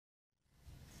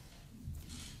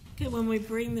Okay, when we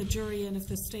bring the jury in, if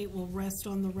the state will rest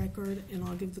on the record, and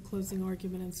I'll give the closing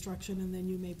argument instruction, and then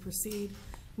you may proceed.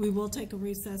 We will take a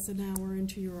recess an hour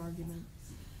into your argument.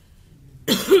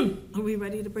 Are we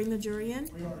ready to bring the jury in?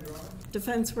 We are, Your Honor.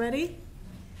 Defense ready?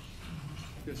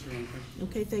 Yes, Your Honor.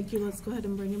 Okay, thank you. Let's go ahead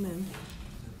and bring him in.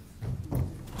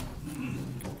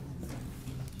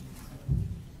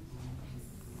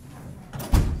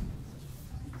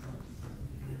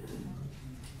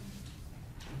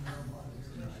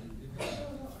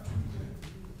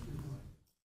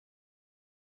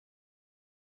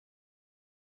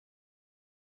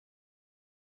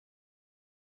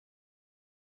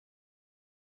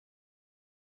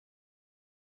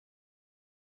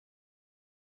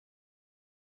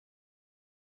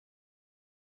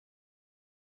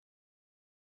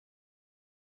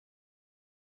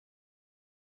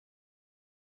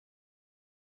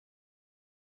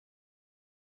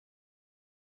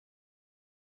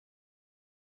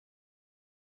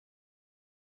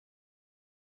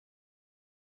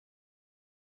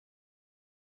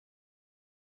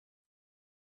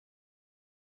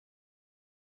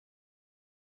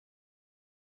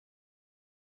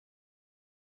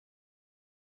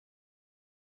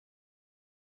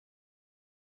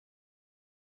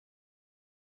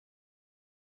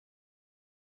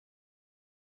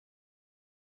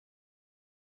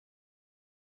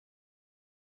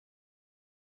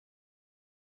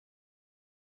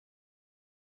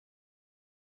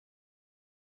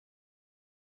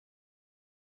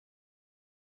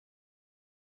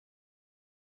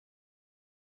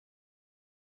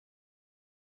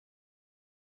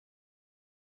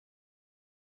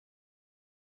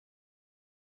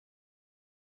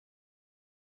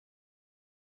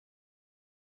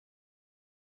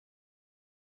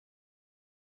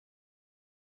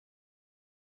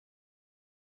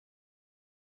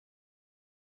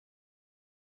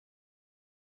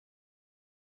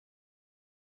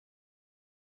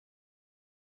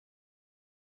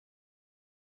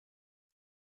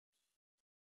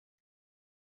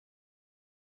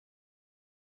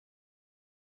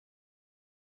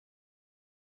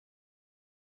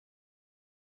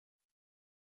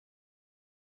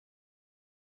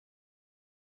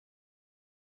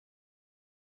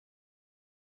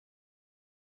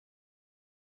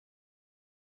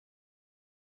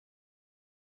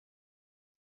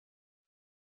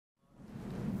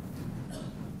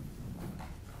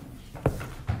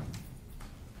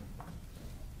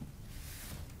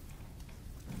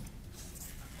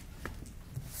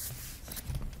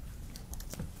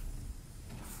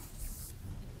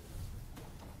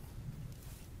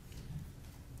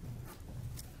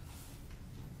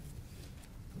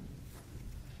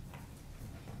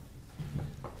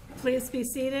 Please be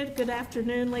seated. Good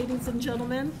afternoon, ladies and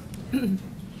gentlemen.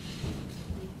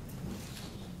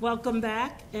 Welcome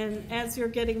back. And as you're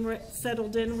getting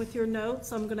settled in with your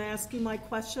notes, I'm going to ask you my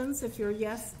questions. If your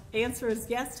answer is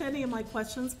yes to any of my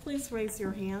questions, please raise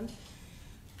your hand.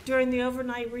 During the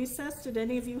overnight recess, did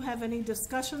any of you have any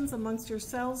discussions amongst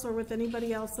yourselves or with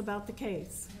anybody else about the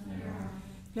case?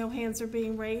 No hands are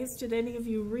being raised. Did any of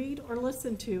you read or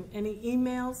listen to any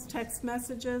emails, text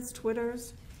messages,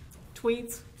 Twitters,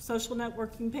 tweets, social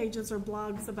networking pages, or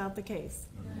blogs about the case?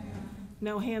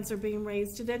 No hands are being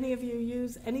raised. Did any of you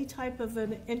use any type of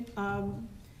an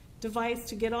device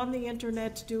to get on the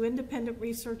internet to do independent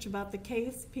research about the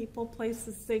case, people,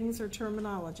 places, things, or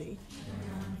terminology?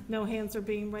 No hands are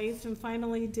being raised. And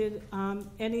finally, did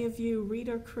any of you read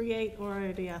or create, or I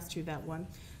already asked you that one.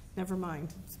 Never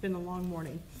mind. It's been a long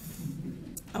morning.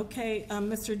 Okay,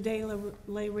 Mr. De La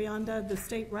Rionda, the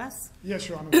state rests? Yes,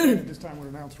 Your Honor. At this time, we'll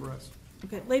announce rest.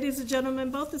 Okay, ladies and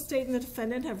gentlemen, both the state and the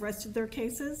defendant have rested their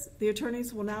cases. The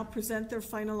attorneys will now present their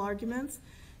final arguments.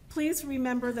 Please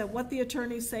remember that what the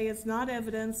attorneys say is not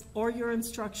evidence or your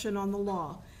instruction on the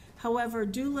law. However,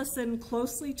 do listen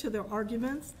closely to their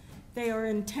arguments. They are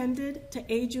intended to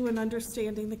aid you in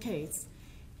understanding the case.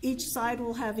 Each side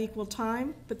will have equal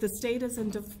time, but the state is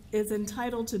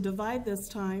entitled to divide this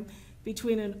time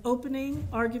between an opening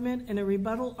argument and a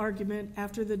rebuttal argument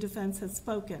after the defense has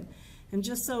spoken. And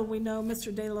just so we know,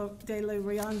 Mr. De La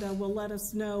Rionda will let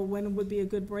us know when would be a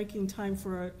good breaking time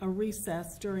for a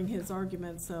recess during his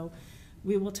argument. So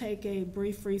we will take a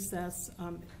brief recess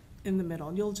in the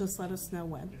middle. You'll just let us know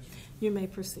when. You may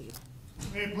proceed.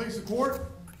 May it please the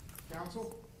court,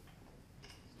 counsel.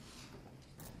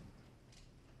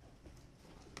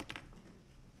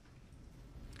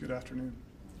 Good afternoon.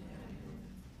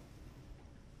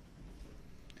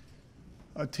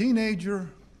 A teenager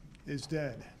is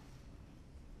dead.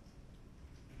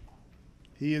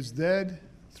 He is dead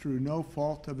through no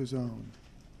fault of his own.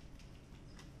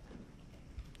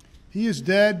 He is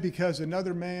dead because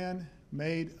another man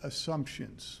made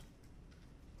assumptions.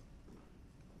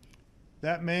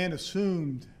 That man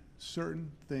assumed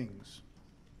certain things.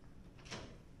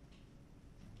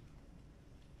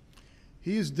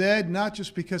 He is dead not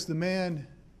just because the man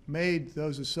made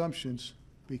those assumptions,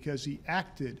 because he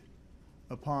acted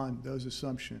upon those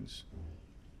assumptions.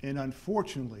 And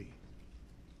unfortunately,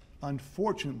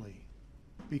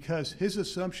 because his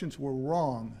assumptions were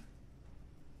wrong,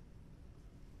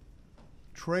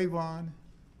 Trayvon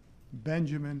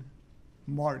Benjamin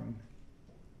Martin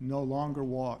no longer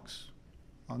walks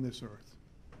on this earth.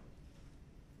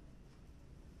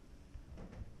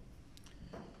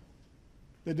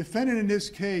 The defendant in this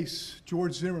case,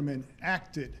 George Zimmerman,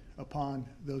 acted upon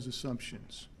those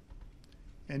assumptions.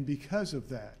 And because of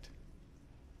that,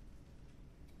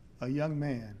 a young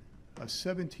man, a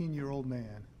 17-year-old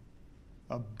man,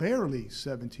 a barely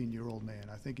 17-year-old man,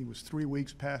 I think he was 3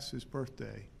 weeks past his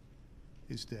birthday,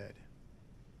 is dead.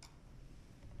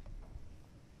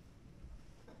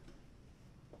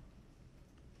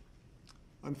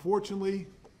 Unfortunately,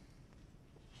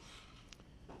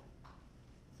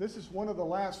 this is one of the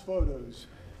last photos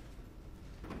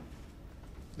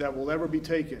that will ever be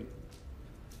taken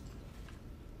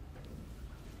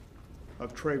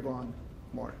of Trayvon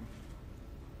Martin.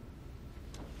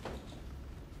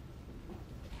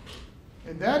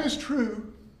 And that is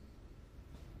true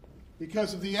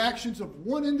because of the actions of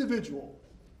one individual,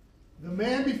 the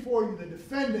man before you, the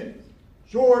defendant,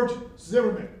 George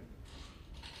Zimmerman.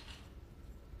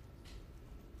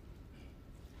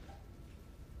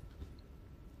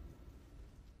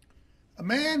 A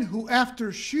man who,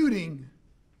 after shooting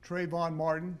Trayvon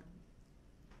Martin,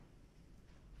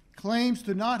 claims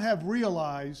to not have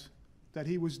realized that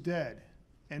he was dead.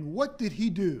 And what did he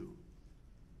do?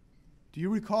 Do you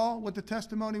recall what the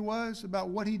testimony was about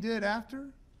what he did after?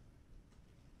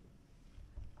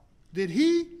 Did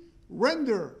he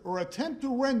render or attempt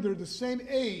to render the same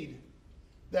aid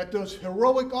that those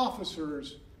heroic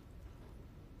officers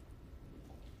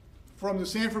from the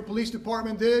Sanford Police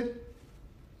Department did,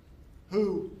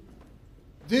 who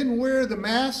didn't wear the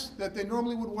mask that they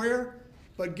normally would wear,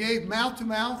 but gave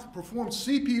mouth-to-mouth, performed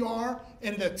CPR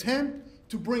in an attempt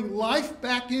to bring life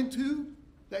back into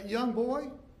that young boy?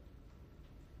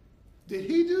 Did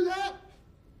he do that?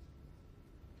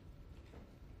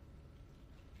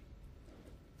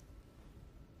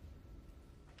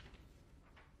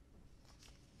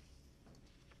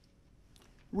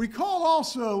 Recall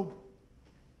also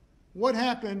what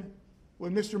happened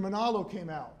when Mr. Manalo came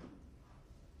out.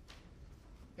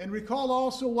 And recall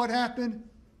also what happened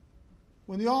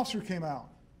when the officer came out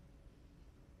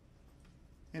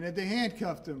and that they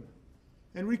handcuffed him.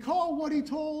 And recall what he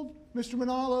told Mr.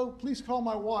 Manalo, please call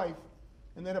my wife,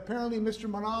 and that apparently Mr.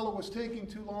 Manalo was taking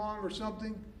too long or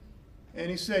something. And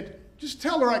he said, just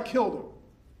tell her I killed him.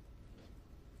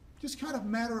 Just kind of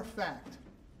matter of fact.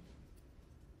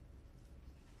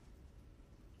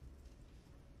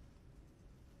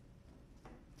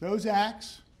 Those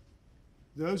acts,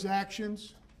 those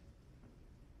actions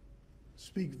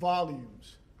speak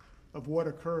volumes of what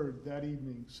occurred that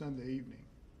evening, Sunday evening.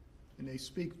 And they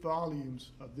speak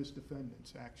volumes of this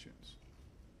defendant's actions.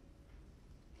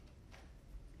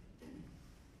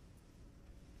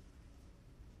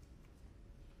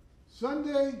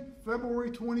 Sunday,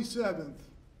 February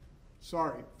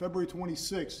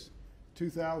 26th,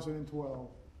 2012,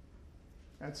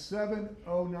 at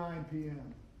 7:09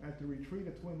 p.m. at the Retreat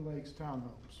at Twin Lakes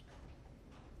Townhomes.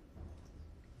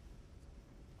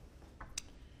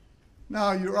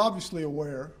 Now, you're obviously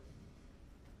aware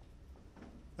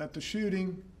that the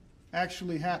shooting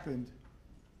actually happened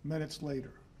minutes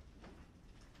later.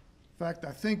 In fact,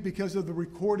 I think because of the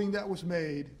recording that was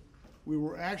made, we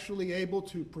were actually able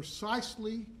to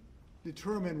precisely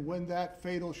determine when that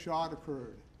fatal shot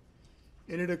occurred.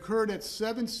 And it occurred at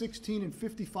 7:16 and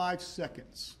 55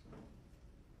 seconds.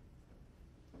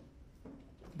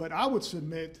 But I would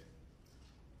submit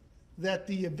that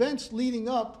the events leading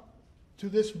up to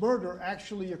this murder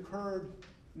actually occurred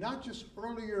not just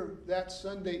earlier that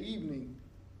Sunday evening,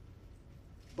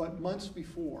 but months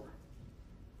before.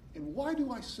 And why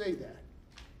do I say that?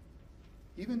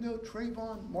 Even though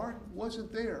Trayvon Martin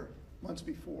wasn't there months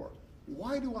before,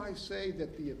 why do I say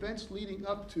that the events leading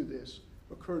up to this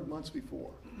occurred months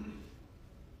before?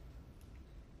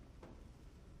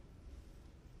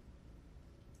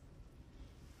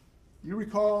 You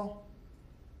recall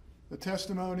the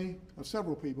testimony of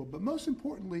several people, but most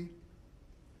importantly,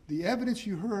 the evidence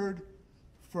you heard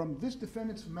from this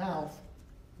defendant's mouth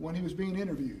when he was being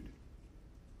interviewed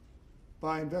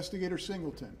by Investigator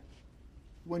Singleton.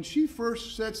 when she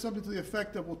first said something to the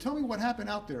effect of, well, tell me what happened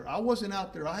out there. I wasn't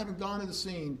out there. I haven't gone to the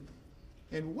scene.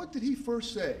 And what did he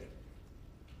first say?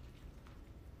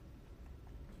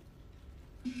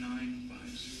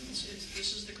 950.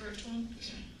 This is the correct one?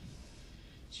 Okay.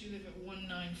 So you live at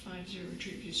 1950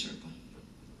 Treeview Circle.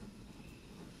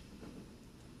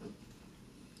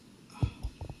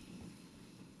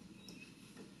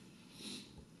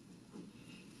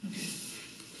 Okay.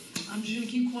 I'm just gonna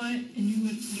keep quiet and you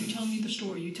tell me the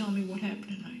story. You tell me what happened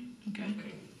tonight, okay?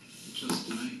 Okay. Just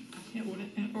tonight. Yeah,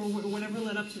 or whatever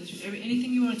led up to this.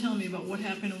 Anything you want to tell me about what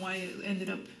happened and why it ended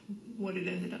up, what it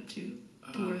ended up to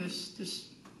where this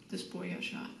boy got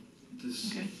shot.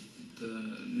 Okay.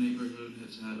 The neighborhood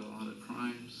has had a lot of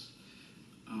crimes.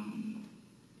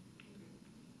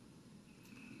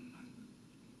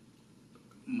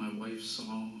 My wife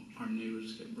saw our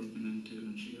neighbors get broken into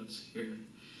and she got scared.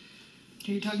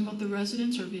 Are you talking about the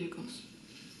residents or vehicles?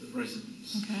 The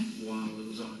residents. Okay. While it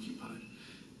was occupied.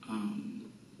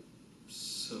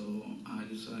 So I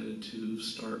decided to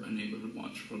start a neighborhood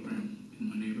watch program in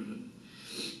my neighborhood.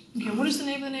 Okay, what is the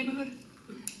name of the neighborhood?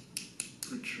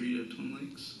 Retreat at Twin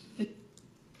Lakes.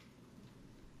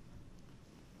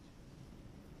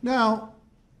 Now,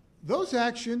 those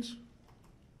actions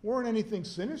weren't anything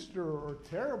sinister or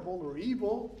terrible or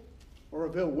evil or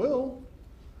of ill will.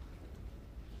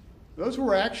 Those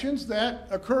were actions that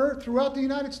occur throughout the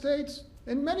United States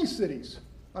and many cities,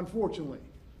 unfortunately,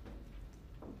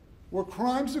 where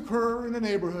crimes occur in a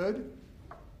neighborhood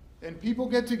and people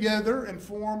get together and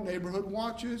form neighborhood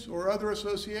watches or other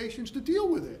associations to deal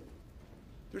with it.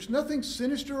 There's nothing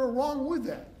sinister or wrong with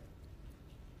that.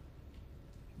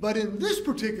 But in this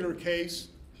particular case,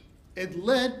 it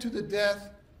led to the death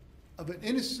of an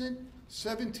innocent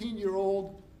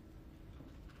 17-year-old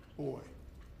boy.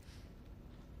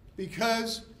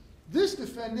 Because this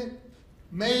defendant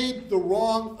made the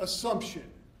wrong assumption.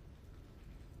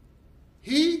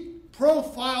 He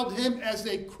profiled him as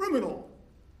a criminal.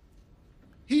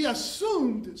 He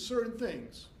assumed certain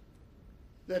things,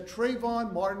 that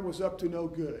Trayvon Martin was up to no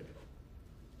good.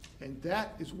 And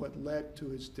that is what led to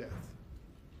his death.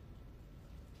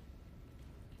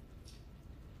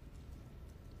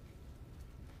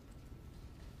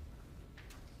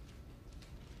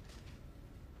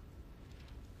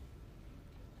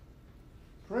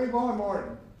 Trayvon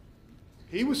Martin,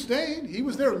 he was staying. He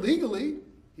was there legally.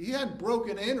 He hadn't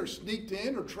broken in or sneaked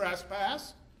in or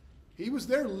trespassed. He was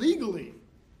there legally.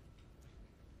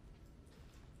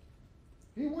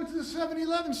 He went to the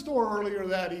 7-Eleven store earlier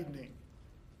that evening.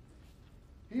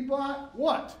 He bought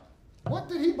what? What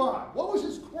did he buy? What was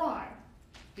his crime?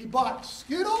 He bought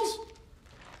Skittles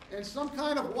and some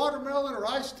kind of watermelon or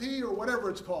iced tea or whatever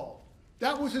it's called.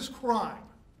 That was his crime.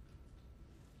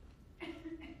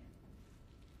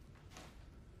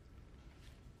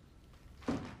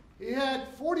 He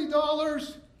had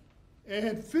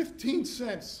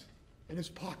 $40.15 in his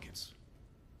pockets.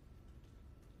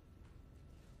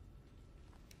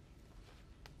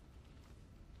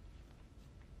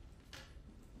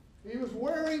 He was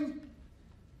wearing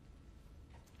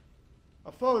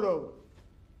a photo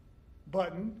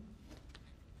button,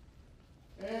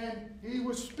 and he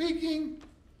was speaking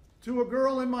to a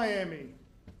girl in Miami.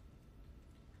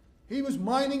 He was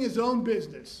minding his own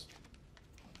business.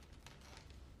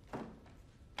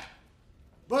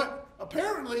 But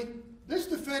apparently, this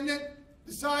defendant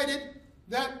decided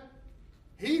that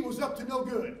he was up to no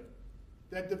good,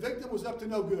 that the victim was up to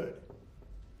no good.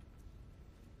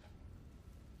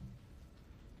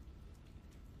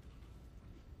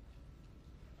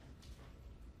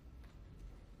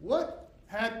 What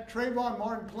had Trayvon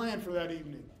Martin planned for that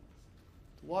evening?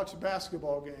 To watch a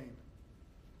basketball game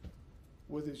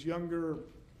with his younger,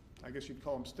 I guess you'd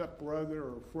call him stepbrother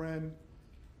or friend,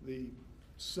 the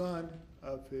son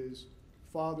of his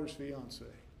father's fiance.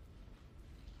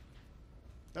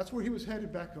 That's where he was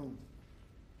headed back home.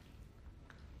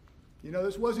 You know,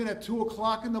 this wasn't at 2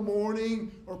 o'clock in the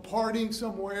morning or partying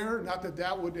somewhere. Not that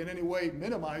that would in any way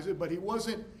minimize it, but he was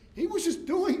just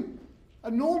doing a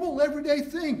normal everyday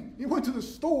thing. He went to the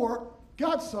store,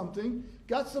 got something,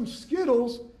 got some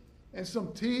Skittles and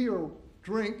some tea or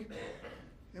drink,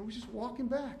 and was just walking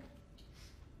back.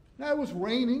 Now it was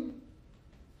raining.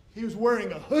 He was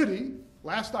wearing a hoodie.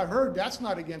 Last I heard, that's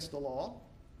not against the law.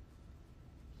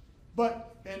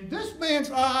 But in this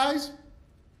man's eyes,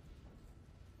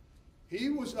 he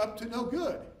was up to no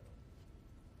good.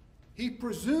 He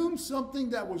presumed something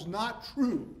that was not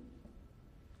true.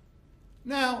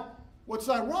 Now, what's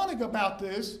ironic about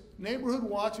this, neighborhood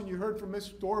watch, and you heard from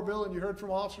Ms. Dorville and you heard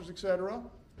from officers, etc.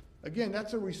 Again,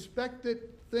 that's a respected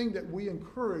thing that we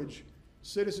encourage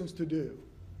citizens to do.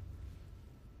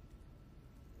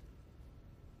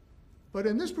 But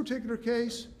in this particular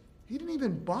case, he didn't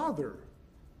even bother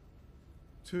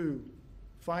to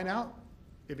find out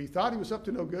if he thought he was up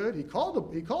to no good. He called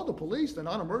the police, the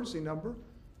non-emergency number,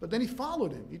 but then he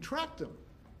followed him. He tracked him.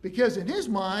 Because in his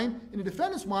mind, in the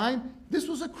defendant's mind, this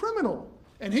was a criminal.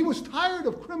 And he was tired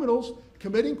of criminals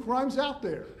committing crimes out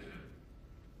there.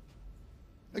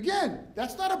 Again,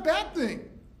 that's not a bad thing.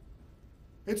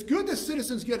 It's good that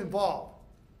citizens get involved.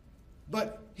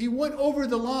 But he went over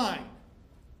the line.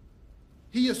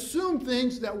 He assumed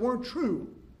things that weren't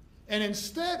true. And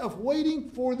instead of waiting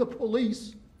for the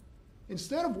police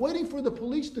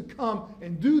to come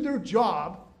and do their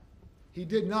job, he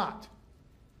did not.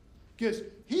 Because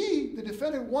he, the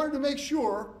defendant, wanted to make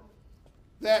sure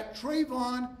that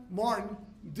Trayvon Martin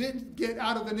didn't get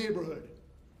out of the neighborhood.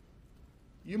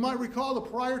 You might recall the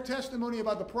prior testimony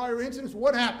about the prior incidents.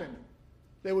 What happened?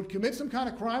 They would commit some kind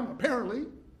of crime, apparently,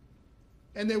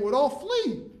 and they would all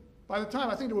flee. By the time,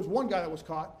 I think there was one guy that was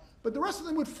caught, but the rest of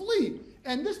them would flee.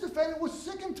 And this defendant was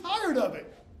sick and tired of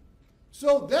it.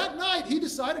 So that night, he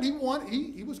decided he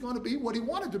was going to be what he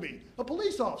wanted to be, a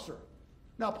police officer.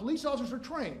 Now, police officers are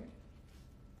trained.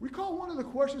 Recall one of the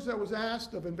questions that was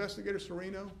asked of Investigator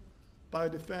Serino by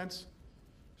the defense.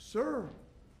 Sir,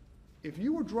 if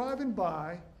you were driving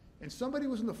by and somebody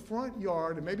was in the front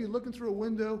yard and maybe looking through a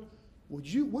window,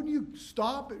 wouldn't you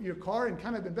stop your car and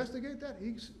kind of investigate that?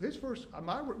 His first,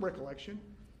 my recollection,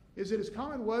 is that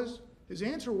his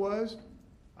answer was,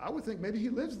 I would think maybe he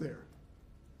lives there.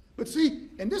 But see,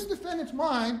 in this defendant's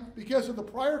mind, because of the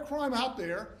prior crime out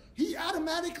there, he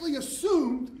automatically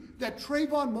assumed that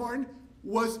Trayvon Martin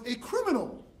was a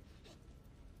criminal.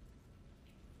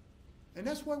 And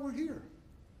that's why we're here.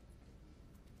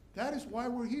 That is why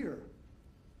we're here.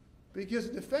 Because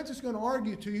the defense is going to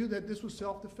argue to you that this was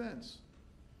self-defense.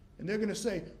 And they're going to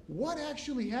say, what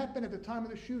actually happened at the time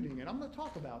of the shooting? And I'm going to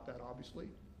talk about that, obviously.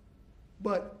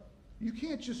 But you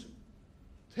can't just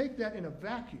take that in a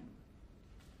vacuum.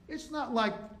 It's not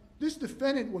like this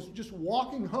defendant was just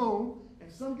walking home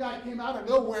and some guy came out of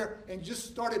nowhere and just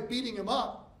started beating him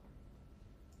up.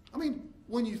 I mean,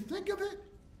 when you think of it,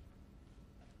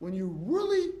 when you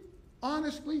really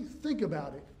honestly think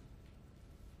about it,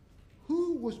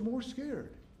 who was more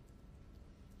scared?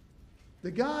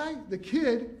 The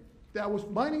kid that was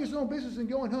minding his own business and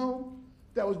going home,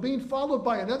 that was being followed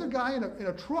by another guy in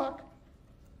a truck,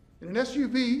 in an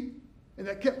SUV, and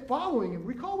that kept following him.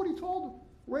 Recall what he told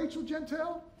Rachel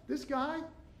Gentile? This guy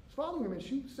was following him, and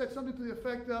she said something to the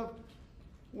effect of,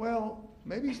 well,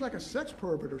 maybe he's like a sex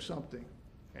pervert or something.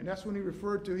 And that's when he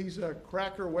referred to he's a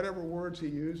cracker, whatever words he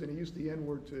used, and he used the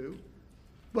N-word too.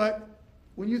 But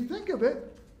when you think of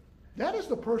it, that is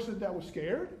the person that was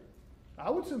scared, I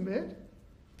would submit.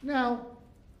 Now,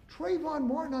 Trayvon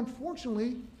Martin,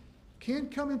 unfortunately, can't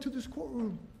come into this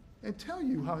courtroom and tell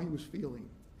you how he was feeling.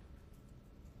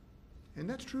 And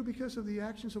that's true because of the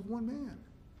actions of one man,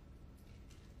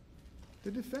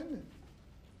 the defendant.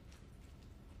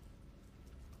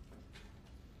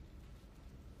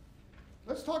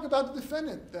 Let's talk about the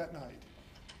defendant that night.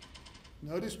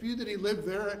 No dispute that he lived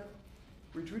there at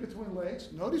Retreat of Twin Lakes.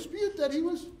 No dispute that he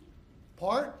was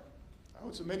part, I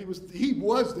would submit he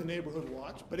was the neighborhood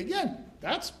watch. But again,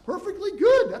 that's perfectly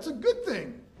good. That's a good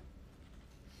thing.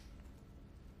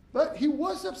 But he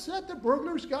was upset that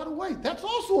burglars got away. That's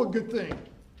also a good thing.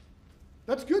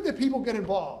 That's good that people get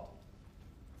involved.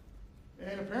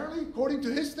 And apparently, according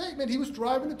to his statement, he was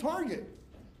driving to Target.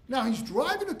 Now, he's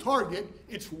driving to Target,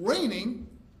 it's raining,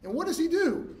 and what does he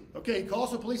do? Okay, he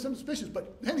calls the police suspicious,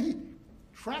 but then he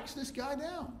tracks this guy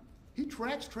down. He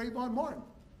tracks Trayvon Martin.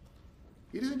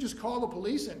 He doesn't just call the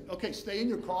police and, okay, stay in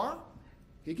your car.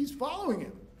 He keeps following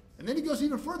him. And then he goes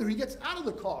even further. He gets out of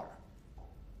the car.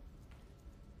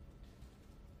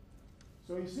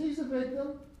 So he sees the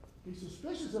victim, he's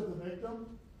suspicious of the victim,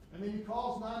 and then he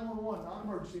calls 911,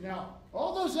 non-emergency. Now,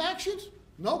 all those actions,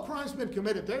 no crime's been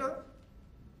committed there.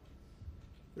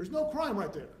 There's no crime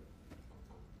right there.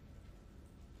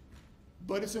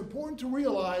 But it's important to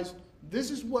realize this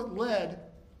is what led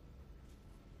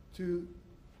to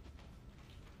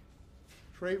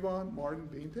Trayvon Martin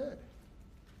being dead.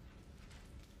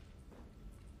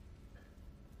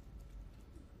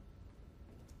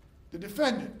 The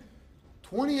defendant,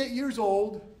 28 years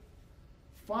old,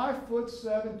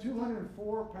 5'7",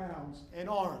 204 pounds, and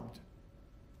armed.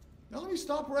 Now let me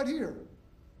stop right here.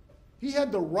 He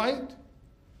had the right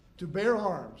to bear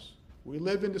arms. We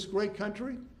live in this great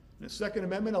country, and the Second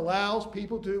Amendment allows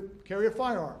people to carry a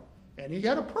firearm. And he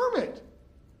had a permit.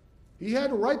 He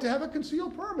had a right to have a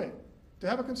concealed permit, to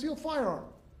have a concealed firearm.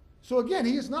 So again,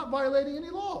 he is not violating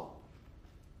any law.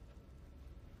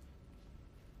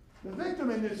 The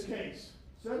victim in this case,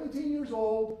 17 years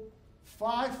old,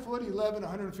 5'11",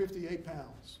 158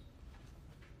 pounds.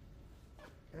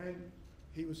 And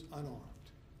he was unarmed.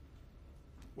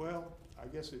 Well, I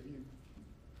guess if you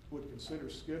would consider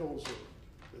Skittles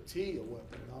or the tea a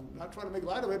weapon, I'm not trying to make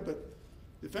light of it, but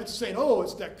the defense is saying, oh,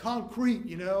 it's that concrete,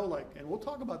 you know, like, and we'll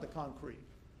talk about the concrete.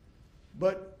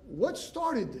 But what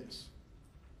started this?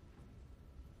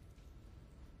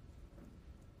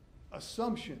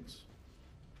 Assumptions,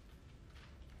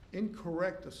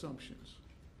 incorrect assumptions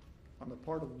on the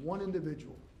part of one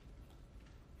individual.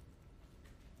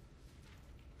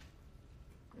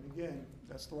 And again,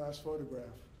 that's the last photograph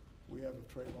we have of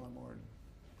Trayvon Martin.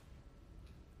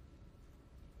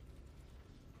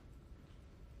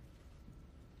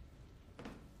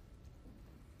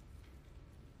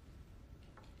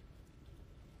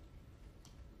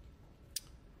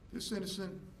 This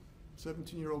innocent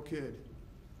 17-year-old kid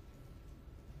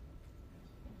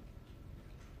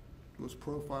was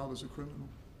profiled as a criminal.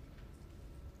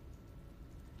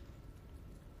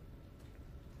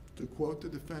 To quote the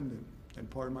defendant, and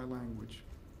pardon my language,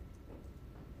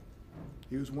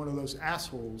 he was one of those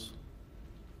assholes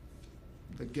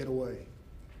that get away.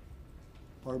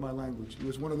 Pardon my language. He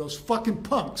was one of those fucking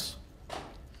punks.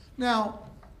 Now,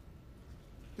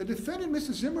 the defendant,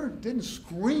 Mr. Zimmer, didn't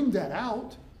scream that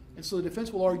out, and so the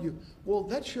defense will argue, well,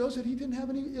 that shows that he didn't have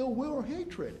any ill will or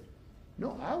hatred.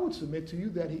 No, I would submit to you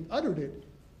that he uttered it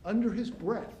under his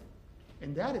breath,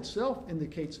 and that itself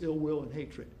indicates ill will and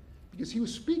hatred, because he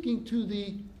was speaking to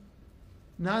the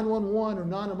 911 or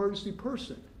non-emergency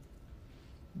person.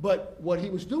 But what he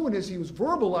was doing is he was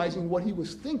verbalizing what he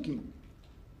was thinking.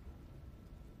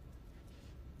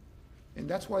 And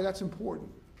that's why that's important.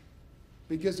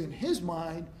 Because in his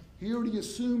mind, he already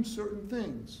assumed certain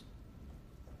things.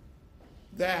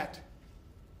 That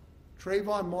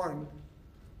Trayvon Martin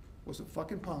was a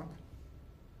fucking punk,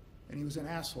 and he was an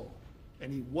asshole,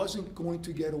 and he wasn't going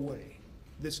to get away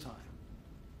this time.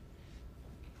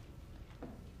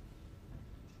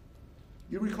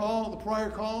 You recall the prior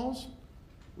calls?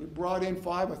 We brought in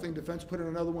 5, I think defense put in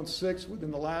another one, 6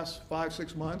 within the last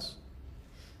 5-6 months,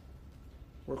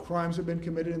 where crimes have been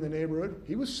committed in the neighborhood.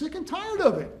 He was sick and tired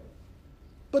of it.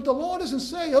 But the law doesn't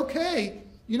say, okay,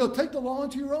 you know, take the law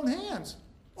into your own hands.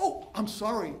 Oh, I'm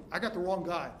sorry, I got the wrong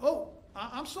guy. Oh,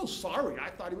 I'm so sorry, I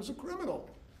thought he was a criminal.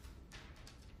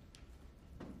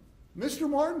 Mr.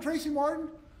 Martin, Tracy Martin,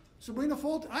 Sabrina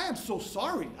Fulton, I am so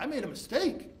sorry, I made a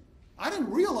mistake. I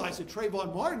didn't realize that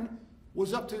Trayvon Martin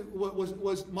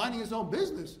was minding his own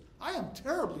business. I am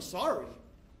terribly sorry.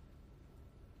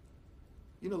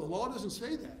 You know, the law doesn't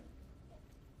say that.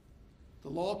 The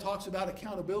law talks about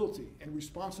accountability and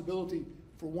responsibility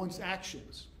for one's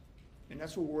actions. And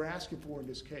that's what we're asking for in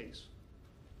this case.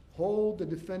 Hold the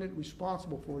defendant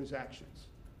responsible for his actions.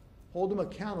 Hold him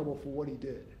accountable for what he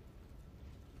did.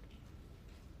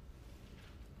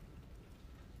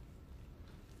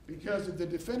 Because if the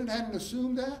defendant hadn't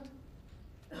assumed that,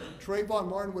 Trayvon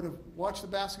Martin would have watched the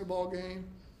basketball game.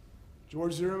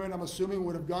 George Zimmerman, I'm assuming,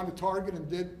 would have gone to Target and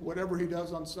did whatever he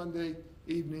does on Sunday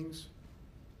evenings,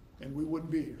 and we wouldn't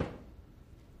be here.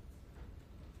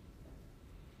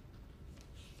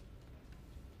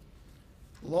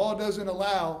 The law doesn't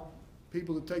allow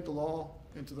people to take the law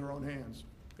into their own hands.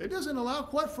 It doesn't allow,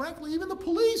 quite frankly, even the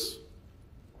police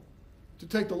to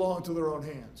take the law into their own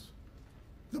hands.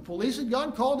 The police had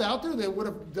gotten called out there, they would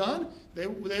have done, they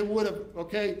would have,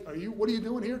 okay, what are you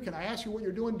doing here? Can I ask you what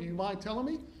you're doing? Do you mind telling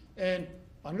me? And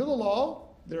under the law,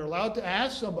 they're allowed to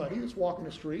ask somebody that's walking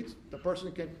the streets. The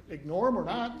person can ignore them or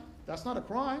not. That's not a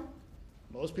crime.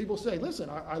 Most people say, listen,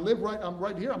 I'm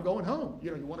right here, I'm going home.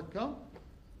 You know, you want to come?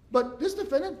 But this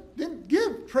defendant didn't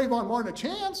give Trayvon Martin a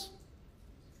chance.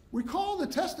 Recall the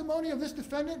testimony of this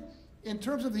defendant in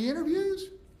terms of the interviews,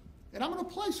 and I'm going to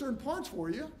play certain parts for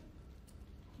you.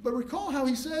 But recall how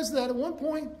he says that at one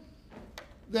point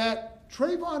that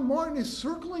Trayvon Martin is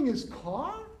circling his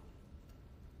car?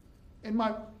 And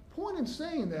my point in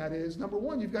saying that is, number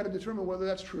one, you've got to determine whether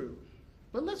that's true.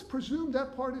 But let's presume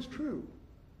that part is true.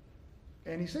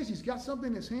 And he says he's got something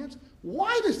in his hands.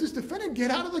 Why does this defendant get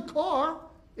out of the car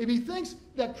if he thinks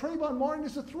that Trayvon Martin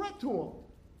is a threat to him?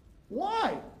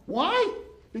 Why? Why?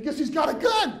 Because he's got a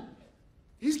gun.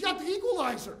 He's got the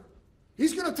equalizer.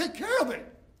 He's going to take care of it.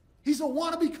 He's a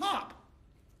wannabe cop.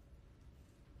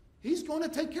 He's going to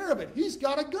take care of it. He's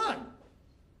got a gun.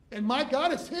 And my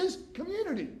God, it's his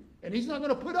community. And he's not going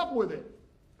to put up with it.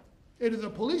 And if the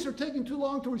police are taking too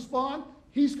long to respond,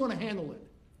 he's going to handle it.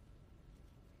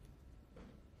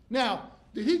 Now,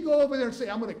 did he go over there and say,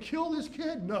 I'm going to kill this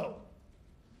kid? No.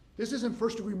 This isn't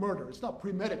first-degree murder. It's not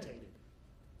premeditated.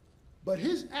 But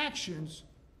his actions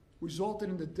resulted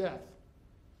in the death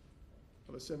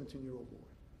of a 17-year-old boy.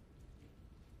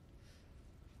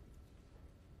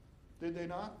 Did they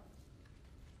not?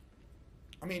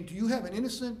 I mean, do you have an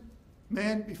innocent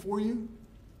man before you?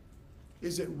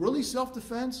 Is it really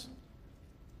self-defense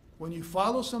when you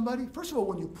follow somebody? First of all,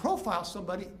 when you profile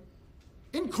somebody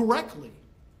incorrectly,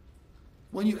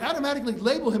 when you automatically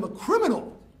label him a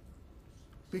criminal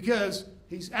because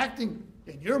he's acting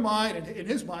in your mind, and in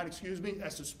his mind, excuse me,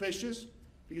 as suspicious,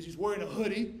 because he's wearing a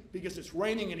hoodie, because it's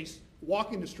raining and he's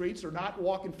walking the streets or not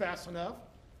walking fast enough.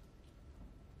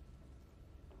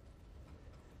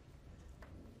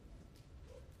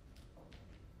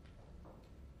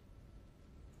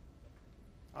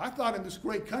 I thought in this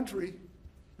great country,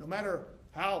 no matter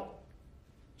how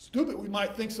stupid we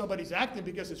might think somebody's acting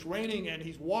because it's raining and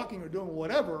he's walking or doing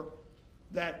whatever,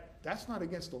 that's not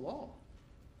against the law.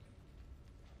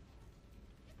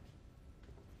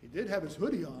 He did have his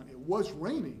hoodie on. It was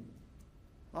raining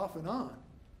off and on.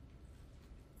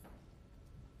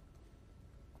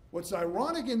 What's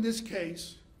ironic in this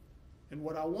case, and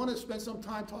what I want to spend some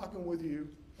time talking with you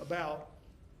about,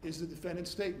 is the defendant's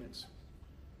statements.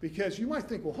 Because you might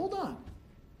think, well, hold on.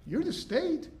 You're the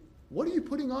state. What are you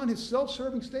putting on his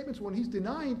self-serving statements when he's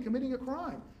denying committing a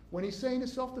crime, when he's saying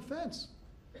it's self-defense?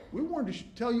 We wanted to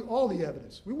tell you all the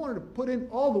evidence. We wanted to put in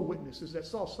all the witnesses that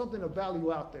saw something of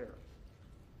value out there.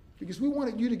 Because we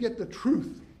wanted you to get the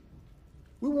truth.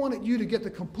 We wanted you to get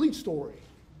the complete story.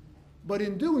 But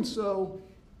in doing so,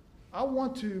 I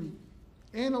want to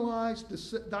analyze,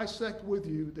 dissect with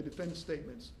you the defendant's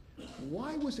statements.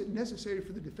 Why was it necessary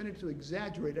for the defendant to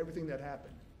exaggerate everything that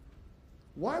happened?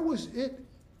 Why was it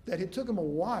that it took him a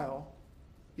while,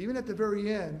 even at the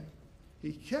very end,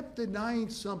 he kept denying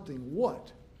something?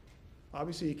 What?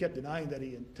 Obviously, he kept denying that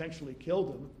he intentionally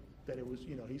killed him, that it was,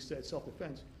 he said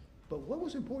self-defense. But what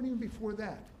was important even before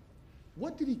that?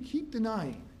 What did he keep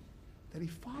denying? That he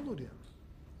followed him.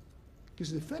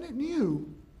 Because the defendant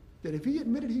knew that if he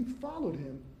admitted he followed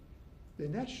him,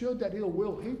 then that showed that ill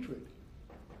will, hatred.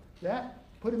 That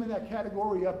put him in that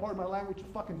category, pardon my language,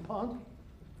 fucking punk,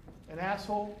 an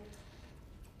asshole.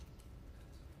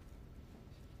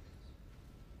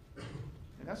 And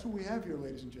that's what we have here,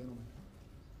 ladies and gentlemen.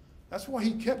 That's why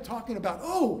he kept talking about,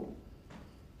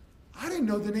 I didn't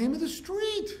know the name of the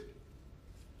street.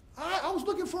 I was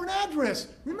looking for an address.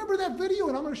 Remember that video?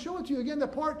 And I'm going to show it to you again, the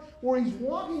part where he's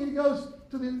walking and he goes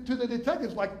to the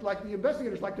detectives, like the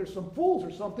investigators, like there's some fools or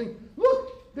something.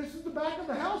 Look, this is the back of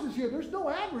the houses here. There's no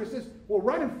address.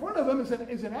 Right in front of him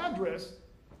is an address.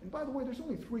 And by the way, there's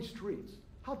only 3 streets.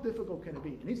 How difficult can it be?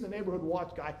 And he's the neighborhood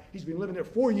watch guy. He's been living there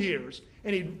 4 years.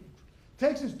 And he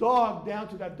takes his dog down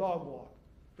to that dog walk.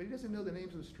 But he doesn't know the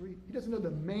names of the street. He doesn't know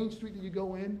the main street that you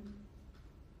go in.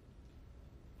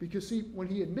 Because, see, when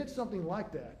he admits something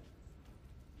like that,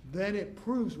 then it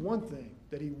proves one thing,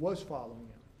 that he was following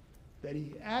him. That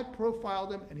he had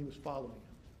profiled him and he was following him.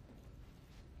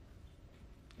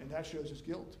 And that shows his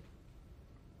guilt.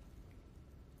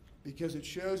 Because it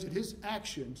shows that his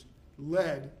actions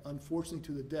led, unfortunately,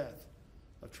 to the death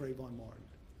of Trayvon Martin.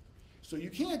 So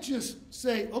you can't just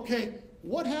say, okay,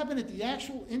 what happened at the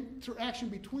actual interaction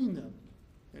between them?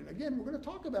 And again, we're going to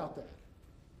talk about that.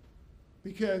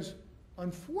 Because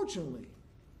unfortunately,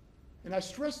 and I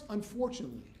stress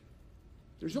unfortunately,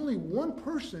 there's only one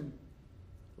person,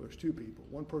 well, there's 2 people.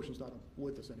 One person's not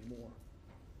with us anymore.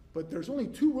 But there's only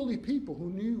 2 really people who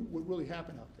knew what really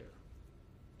happened out there.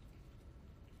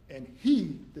 And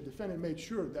he, the defendant, made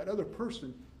sure that other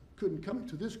person couldn't come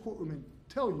into this courtroom and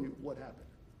tell you what happened.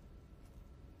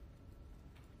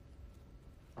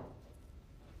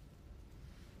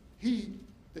 He,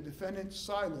 the defendant,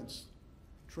 silenced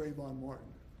Trayvon Martin.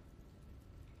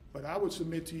 But I would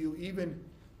submit to you, even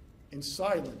in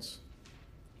silence,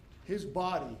 his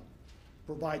body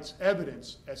provides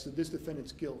evidence as to this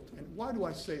defendant's guilt. And why do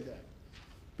I say that?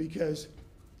 Because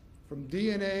from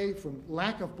DNA, from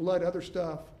lack of blood, other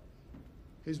stuff,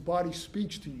 his body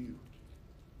speaks to you,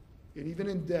 and even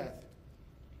in death,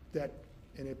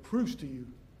 and it proves to you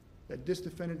that this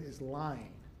defendant is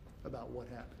lying about what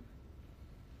happened.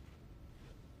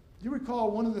 Do you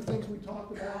recall one of the things we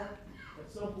talked about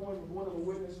at some point with one of the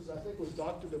witnesses, I think it was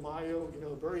Dr. DeMaio,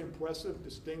 a very impressive,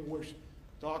 distinguished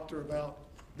doctor, about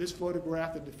this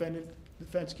photograph the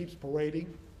defense keeps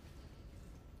parading?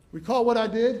 Recall what I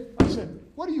did? I said,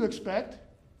 what do you expect?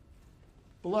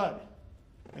 Blood.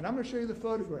 And I'm going to show you the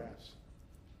photographs.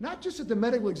 Not just at the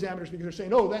medical examiners because they're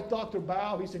saying, that Dr.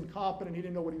 Bao, he's incompetent, he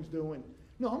didn't know what he was doing.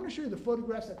 No, I'm going to show you the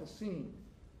photographs at the scene,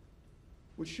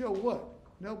 which show what?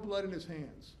 No blood in his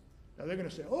hands. Now they're going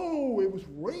to say, it was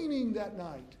raining that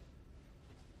night.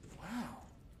 Wow.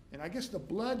 And I guess the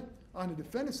blood on the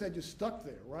defendant's head just stuck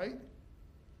there, right?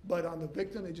 but on the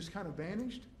victim, they just kind of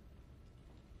vanished.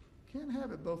 Can't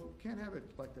have it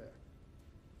like that.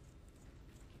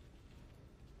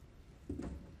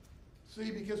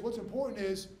 See, because what's important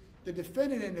is the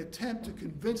defendant, in an attempt to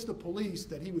convince the police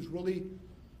that he was really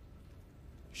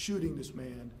shooting this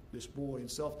man, this boy, in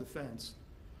self-defense,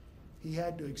 he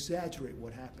had to exaggerate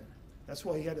what happened. That's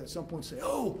why he had to at some point say,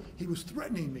 oh, he was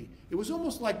threatening me. It was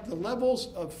almost like the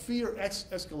levels of fear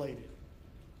escalated.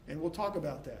 And we'll talk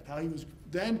about that. How he was,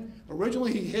 then,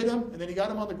 originally he hit him, and then he got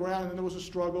him on the ground, and then there was a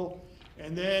struggle,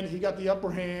 and then he got the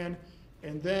upper hand,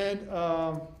 and then,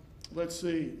 let's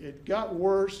see, it got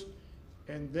worse,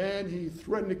 and then he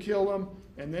threatened to kill him,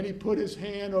 and then he put his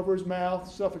hand over his mouth,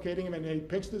 suffocating him, and then he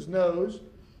pinched his nose,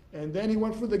 and then he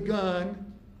went for the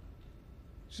gun.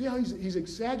 See how he's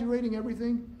exaggerating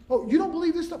everything? Oh, you don't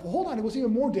believe this stuff? Well, hold on, it was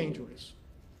even more dangerous.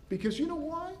 Because you know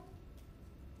why?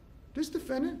 This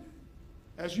defendant,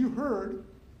 as you heard,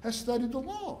 has studied the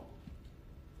law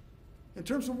in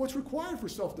terms of what's required for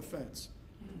self-defense.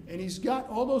 And he's got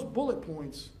all those bullet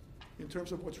points in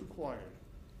terms of what's required.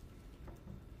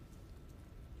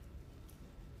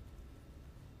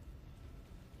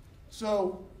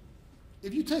 So,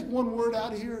 if you take one word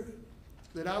out of here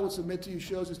that I would submit to you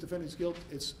shows this defendant's guilt,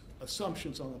 it's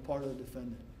assumptions on the part of the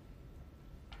defendant.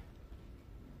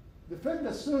 The defendant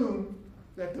assumed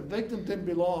that the victim didn't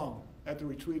belong at the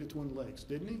retreat of Twin Lakes,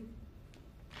 didn't he?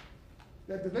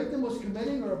 That the victim was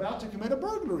committing or about to commit a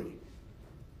burglary.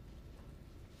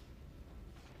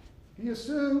 He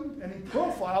assumed and he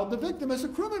profiled the victim as a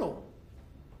criminal.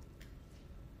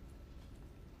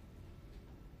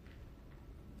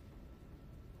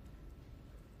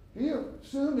 He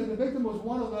assumed that the victim was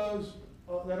one of those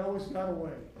that always got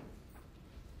away.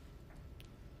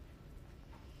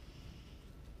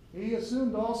 He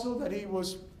assumed also that he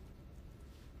was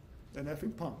an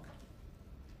effing punk.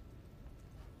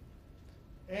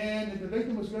 And that the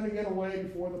victim was going to get away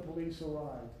before the police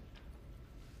arrived.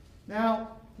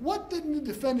 Now, what didn't the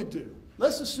defendant do?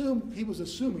 Let's assume he was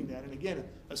assuming that. And again,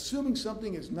 assuming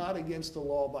something is not against the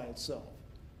law by itself.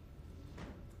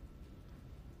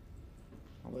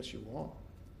 Unless you're wrong.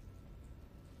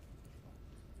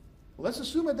 Well, let's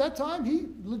assume at that time he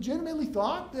legitimately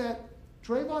thought that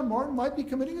Trayvon Martin might be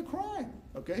committing a crime.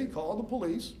 Okay, he called the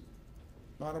police,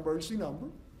 non-emergency number.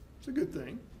 It's a good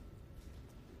thing.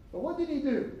 But what did he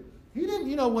do? He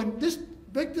didn't, when this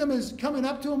victim is coming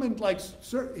up to him and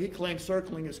he claims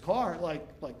circling his car, like,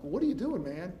 what are you doing,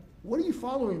 man? What are you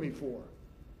following me for?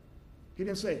 He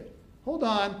didn't say, hold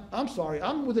on, I'm sorry,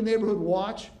 I'm with the neighborhood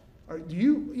watch. Or do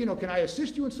you, can I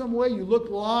assist you in some way? You look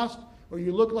lost, or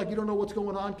you look like you don't know what's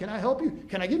going on. Can I help you?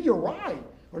 Can I give you a ride?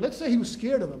 Or let's say he was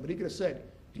scared of him, but he could have said,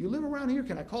 do you live around here?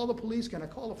 Can I call the police? Can I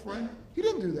call a friend? He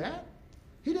didn't do that.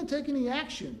 He didn't take any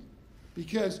action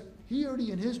because he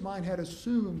already in his mind had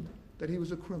assumed that he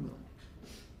was a criminal.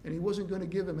 And he wasn't going to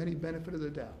give him any benefit of the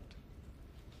doubt.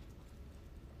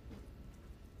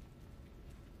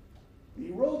 Did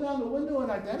he roll down the window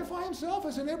and identify himself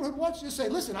as a neighborhood watch? Just say,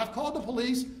 listen, I've called the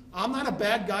police. I'm not a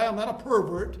bad guy. I'm not a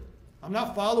pervert. I'm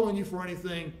not following you for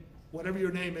anything, whatever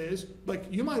your name is.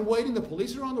 But you mind waiting? The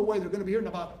police are on their way. They're going to be here in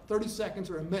about 30 seconds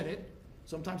or a minute.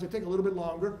 Sometimes they take a little bit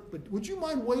longer. But would you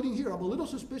mind waiting here? I'm a little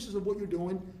suspicious of what you're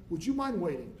doing. Would you mind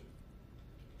waiting?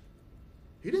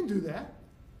 He didn't do that.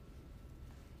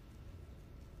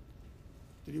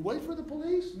 Did he wait for the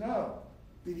police? No.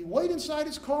 Did he wait inside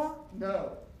his car?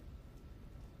 No.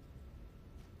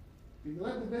 Did he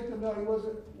let the victim know he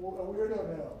wasn't a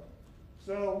weirdo? No.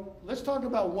 So let's talk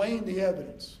about weighing the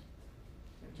evidence.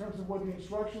 In terms of what the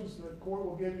instructions the court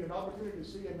will give you an opportunity to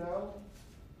see and know.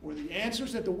 Were the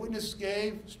answers that the witness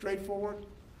gave straightforward?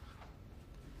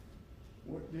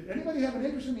 Did anybody have an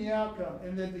interest in the outcome?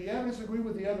 And did the evidence agree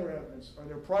with the other evidence? Are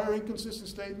there prior inconsistent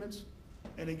statements?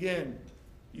 And again,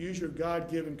 use your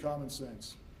God-given common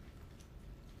sense.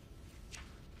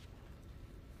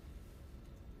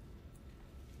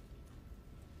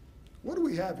 What do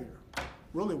we have here?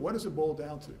 Really, what does it boil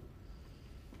down to?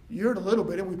 You heard a little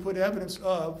bit, and we put evidence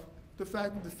of the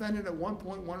fact that the defendant at one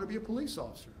point wanted to be a police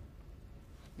officer.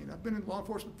 I mean, I've been in law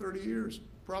enforcement 30 years,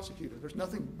 prosecutor. There's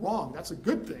nothing wrong. That's a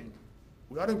good thing.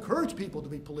 We ought to encourage people to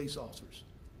be police officers.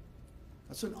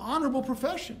 That's an honorable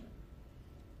profession.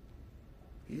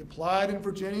 He applied in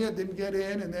Virginia, didn't get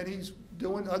in, and then he's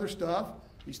doing other stuff.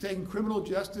 He's taking criminal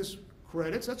justice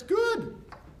credits. That's good.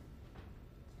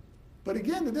 But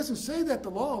again, it doesn't say that the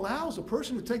law allows a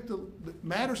person to take the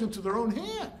matters into their own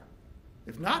hand.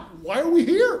 If not, why are we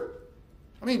here?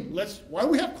 I mean, why do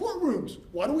we have courtrooms?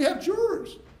 Why do we have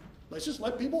jurors? Let's just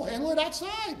let people handle it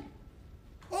outside.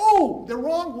 Oh, they're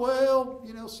wrong. Well,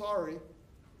 sorry.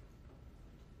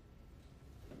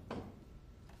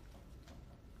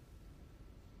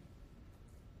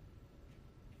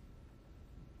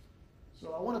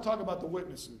 So I want to talk about the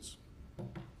witnesses.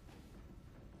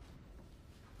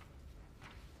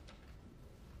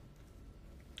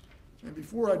 And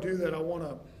before I do that, I want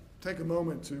to take a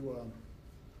moment to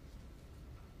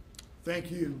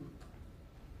thank you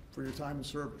for your time and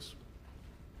service.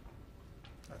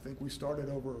 I think we started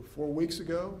over 4 weeks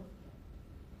ago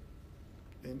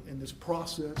in this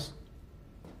process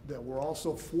that we're all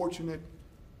so fortunate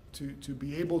to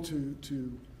be able to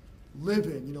live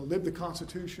in, live the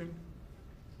Constitution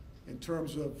in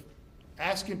terms of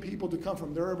asking people to come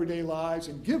from their everyday lives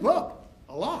and give up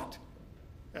a lot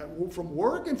from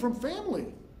work and from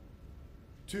family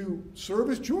to serve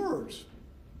as jurors.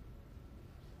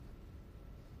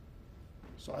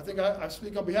 So I think I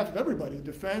speak on behalf of everybody, the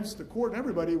defense, the court, and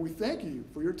everybody. We thank you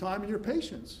for your time and your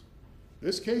patience.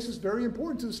 This case is very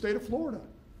important to the state of Florida.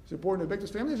 It's important to the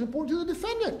victim's family. It's important to the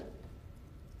defendant.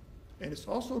 And it's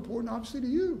also important, obviously, to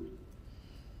you.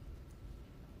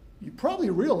 You probably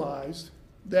realized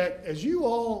that as you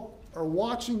all are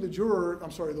watching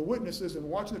the witnesses and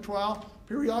watching the trial,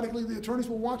 periodically the attorneys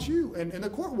will watch you, and the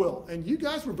court will. And you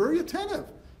guys were very attentive.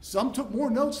 Some took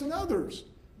more notes than others.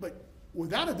 But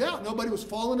without a doubt, nobody was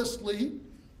falling asleep.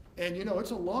 And, it's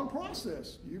a long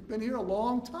process. You've been here a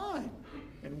long time,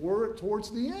 and we're towards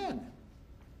the end.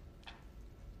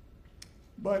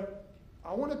 But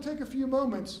I want to take a few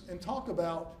moments and talk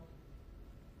about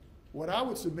what I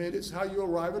would submit is how you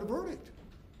arrive at a verdict.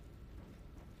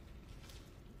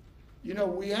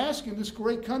 We ask in this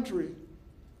great country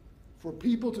for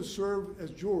people to serve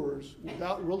as jurors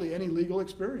without really any legal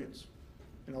experience.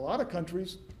 In a lot of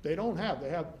countries, they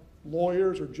have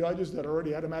lawyers or judges that are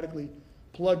already automatically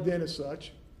plugged in as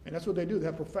such, and that's what they do. They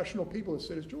have professional people that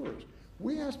sit as jurors.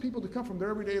 We ask people to come from their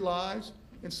everyday lives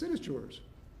and sit as jurors.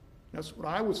 That's what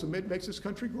I would submit makes this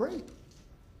country great.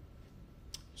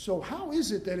 So how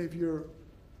is it that if you're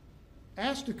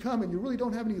asked to come and you really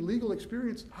don't have any legal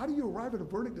experience, how do you arrive at a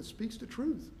verdict that speaks the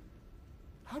truth?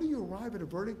 How do you arrive at a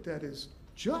verdict that is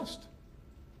just?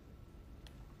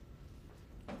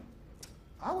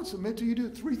 I would submit to you to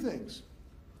 3 things.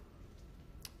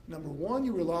 Number 1,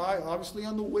 you rely obviously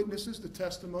on the witnesses, the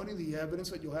testimony, the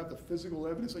evidence, that you'll have the physical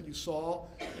evidence that you saw,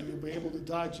 and you'll be able to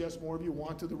digest more if you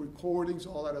want to, the recordings,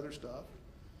 all that other stuff.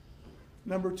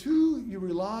 Number 2, you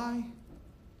rely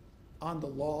on the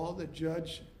law that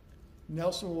Judge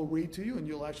Nelson will read to you, and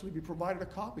you'll actually be provided a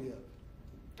copy of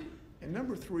it. And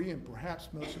number 3, and perhaps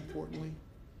most importantly,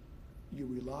 you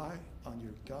rely on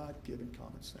your God-given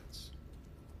common sense.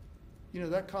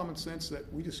 That common sense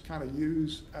that we just kind of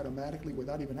use automatically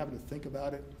without even having to think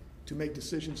about it to make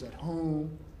decisions at home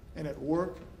and at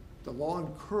work. The law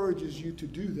encourages you to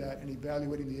do that in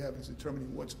evaluating the evidence,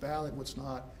 determining what's valid, what's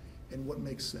not, and what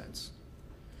makes sense.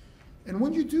 And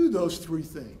when you do those 3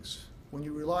 things, when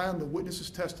you rely on the witness's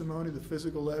testimony, the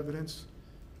physical evidence,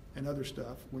 and other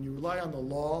stuff, when you rely on the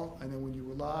law, and then when you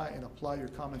rely and apply your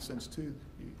common sense to,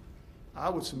 I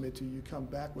would submit to you, you come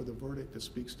back with a verdict that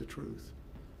speaks the truth,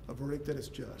 a verdict that is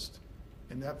just.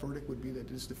 And that verdict would be that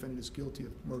this defendant is guilty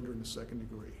of murder in the 2nd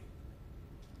degree.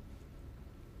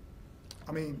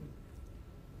 I mean,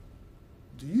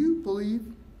 do you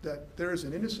believe that there is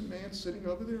an innocent man sitting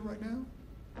over there right now?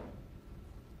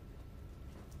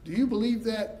 Do you believe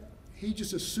that he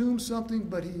just assumed something,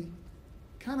 but he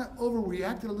kind of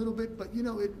overreacted a little bit, but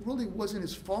it really wasn't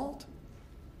his fault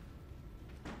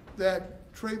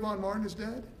that Trayvon Martin is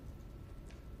dead?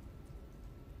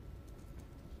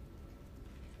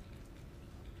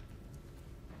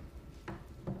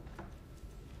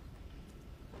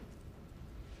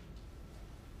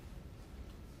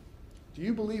 Do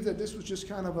you believe that this was just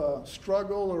kind of a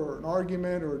struggle or an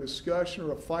argument or a discussion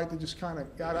or a fight that just kind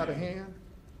of got out of hand?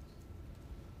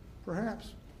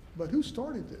 Perhaps. But who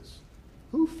started this?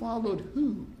 Who followed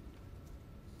who?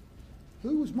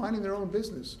 Who was minding their own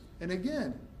business? And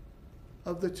again,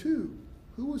 of the 2,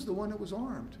 who was the one that was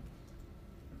armed?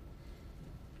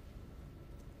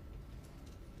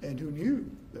 And who knew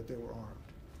that they were armed?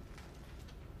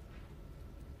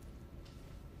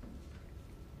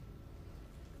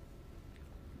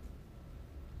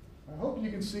 I hope you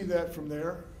can see that from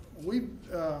there.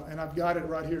 And I've got it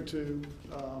right here too.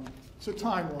 It's a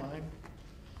timeline,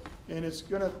 and it's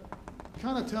going to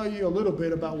kind of tell you a little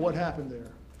bit about what happened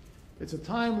there. It's a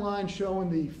timeline showing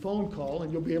the phone call,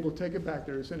 and you'll be able to take it back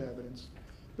there. It's in evidence.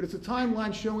 But it's a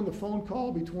timeline showing the phone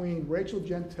call between Rachel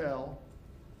Gentile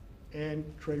and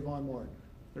Trayvon Martin.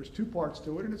 There's 2 parts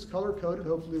to it, and it's color-coded.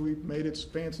 Hopefully we've made it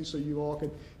fancy so you all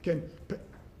can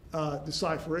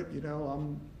decipher it.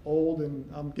 I'm old, and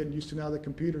I'm getting used to now the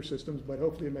computer systems, but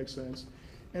hopefully it makes sense.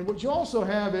 And what you also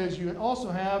have is you also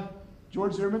have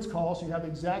George Zimmerman's call, so you have the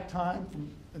exact time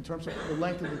in terms of the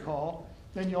length of the call.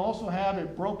 Then you also have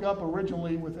it broke up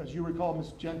originally with, as you recall,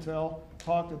 Ms. Gentile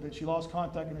talked that she lost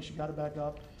contact and then she got it back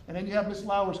up. And then you have Ms.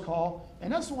 Lauer's call,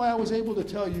 and that's why I was able to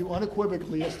tell you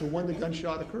unequivocally as to when the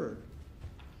gunshot occurred.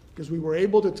 Because we were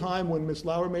able to time when Ms.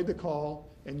 Lauer made the call,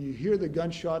 and you hear the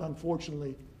gunshot,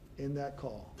 unfortunately, in that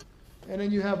call. And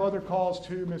then you have other calls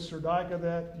too, Ms. Serdica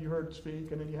that you heard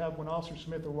speak, and then you have when Officer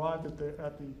Smith arrived at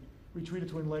the retreat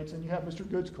of Twin Lakes, and you have Mr.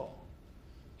 Good's call.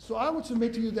 So I would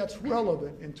submit to you that's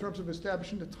relevant in terms of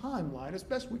establishing the timeline as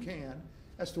best we can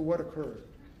as to what occurred.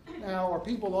 Now, are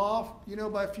people off,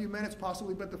 by a few minutes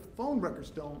possibly, but the phone records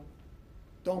don't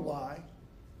lie.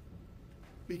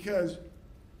 Because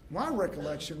my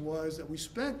recollection was that we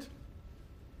spent,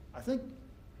 I think,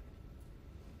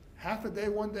 half a day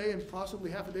one day and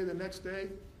possibly half a day the next day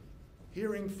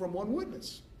hearing from one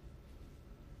witness.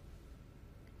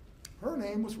 Her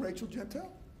name was Rachel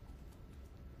Gentile.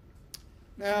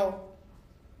 Now,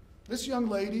 this young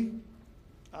lady,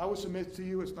 I would submit to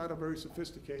you, is not a very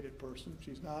sophisticated person.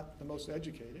 She's not the most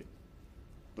educated.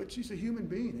 But she's a human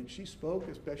being, and she spoke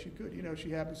as best she could. She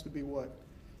happens to be what?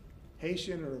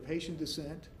 Haitian or of Haitian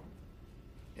descent.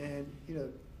 And,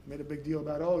 made a big deal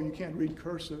about, oh, you can't read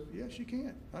cursive. Yes, you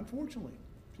can, unfortunately.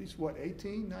 She's what,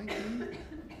 18, 19?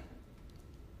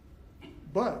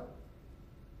 But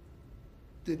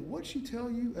did what she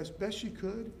tell you as best she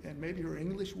could, and maybe her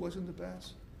English wasn't the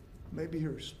best, maybe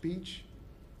her speech,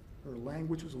 her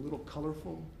language was a little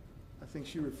colorful. I think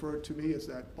she referred to me as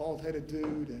that bald-headed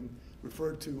dude and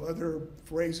referred to other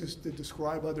phrases to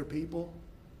describe other people.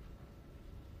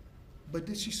 But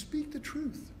did she speak the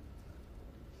truth?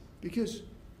 Because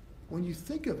when you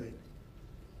think of it,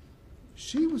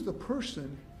 she was the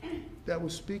person that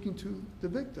was speaking to the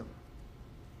victim.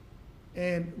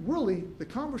 And really, the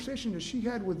conversation that she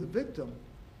had with the victim,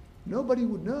 nobody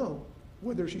would know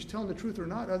whether she's telling the truth or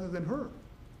not other than her.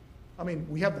 I mean,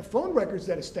 we have the phone records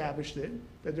that established it,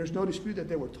 that there's no dispute that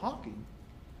they were talking.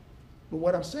 But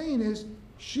what I'm saying is,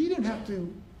 she didn't have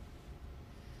to,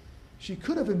 she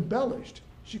could have embellished,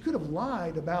 she could have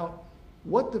lied about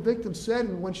what the victim said,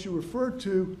 and when she referred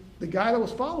to the guy that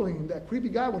was following him, that creepy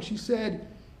guy, when she said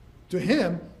to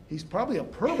him, he's probably a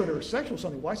pervert or a sexual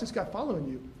something, why is this guy following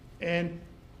you? And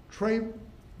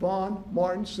Trayvon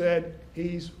Martin said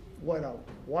he's what, a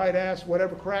white ass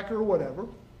whatever cracker or whatever.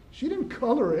 She didn't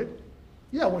color it.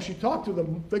 Yeah, when she talked to the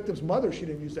victim's mother, she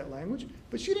didn't use that language,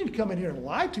 but she didn't come in here and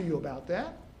lie to you about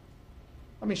that.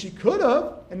 I mean, she could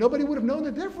have, and nobody would have known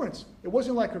the difference. It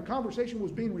wasn't like her conversation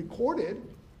was being recorded.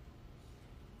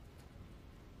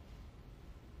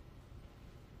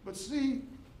 But see,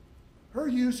 her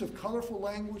use of colorful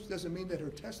language doesn't mean that her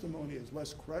testimony is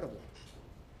less credible,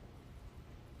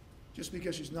 just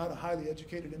because she's not a highly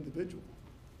educated individual.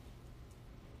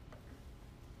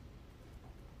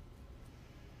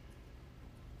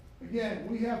 Again,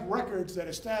 we have records that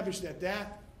establish that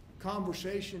that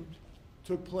conversation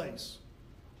took place.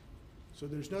 So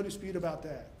there's no dispute about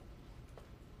that.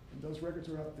 And those records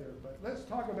are up there. But let's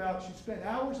talk about, she spent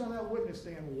hours on that witness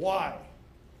stand. Why?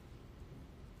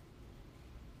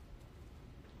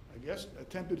 I guess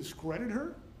attempt to discredit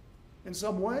her in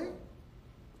some way.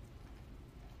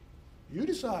 You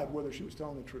decide whether she was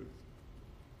telling the truth.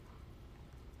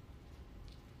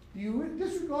 Do you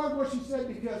disregard what she said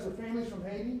because her family's from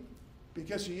Haiti?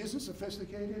 Because she isn't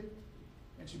sophisticated?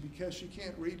 And because she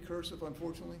can't read cursive,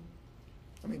 unfortunately?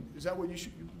 I mean, is that what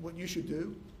you should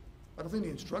do? I don't think the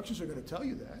instructions are going to tell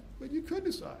you that, but you could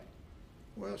decide.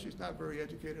 Well, she's not very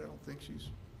educated. I don't think she's...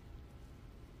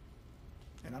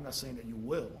 And I'm not saying that you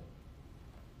will.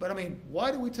 But I mean,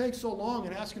 why do we take so long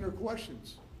in asking her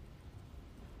questions?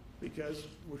 Because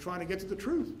we're trying to get to the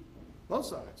truth, both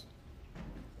sides.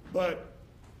 But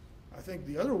I think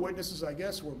the other witnesses, I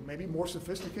guess, were maybe more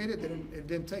sophisticated. It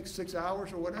didn't take 6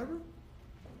 hours or whatever.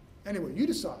 Anyway, you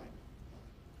decide.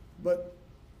 But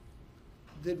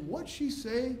did what she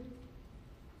say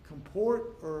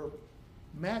comport or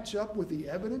match up with the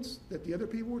evidence that the other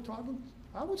people were talking?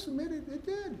 I would submit it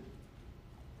did.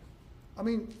 I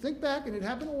mean, think back, and it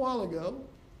happened a while ago,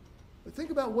 but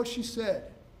think about what she said.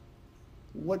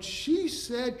 What she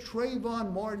said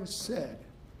Trayvon Martin said,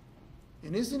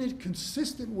 and isn't it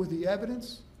consistent with the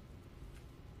evidence?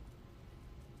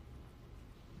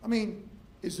 I mean,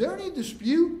 is there any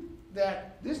dispute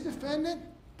that this defendant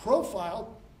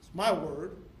profiled, it's my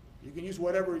word, you can use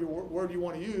whatever word you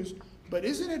want to use, but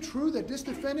isn't it true that this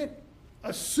defendant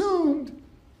assumed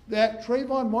that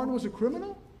Trayvon Martin was a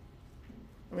criminal?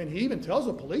 I mean, he even tells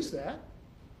the police that.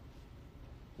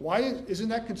 Why isn't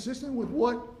that consistent with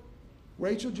what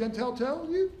Rachel Gentile tells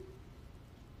you?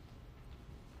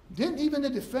 Didn't even the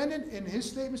defendant in his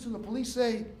statements to the police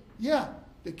say, yeah,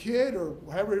 the kid, or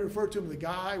however he referred to him, the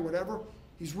guy, whatever,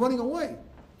 he's running away.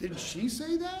 Didn't she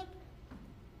say that?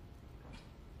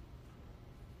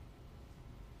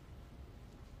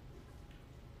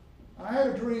 I had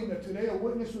a dream that today a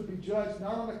witness would be judged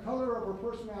not on the color of her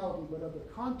personality, but of the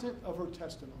content of her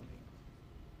testimony.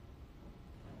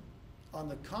 On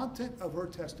the content of her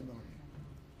testimony.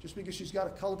 Just because she's got a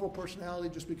colorful personality,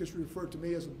 just because she referred to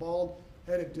me as a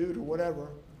bald-headed dude or whatever,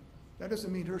 that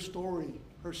doesn't mean her story,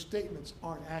 her statements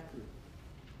aren't accurate.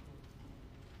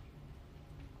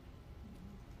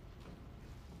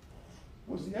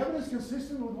 Was the evidence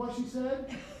consistent with what she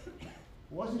said?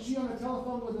 Wasn't she on the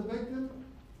telephone with the victim?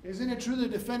 Isn't it true the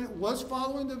defendant was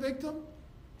following the victim?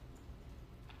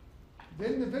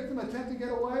 Didn't the victim attempt to get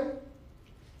away?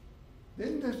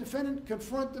 Didn't the defendant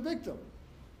confront the victim?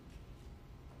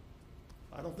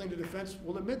 I don't think the defense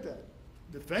will admit that.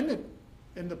 Defendant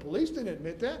and the police didn't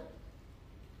admit that.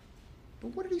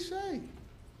 But what did he say?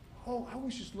 Oh, I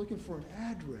was just looking for an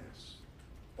address.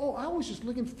 Oh, I was just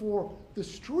looking for the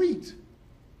street.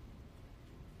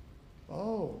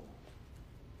 Oh.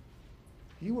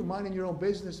 You were minding your own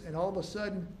business, and all of a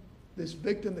sudden, this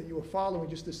victim that you were following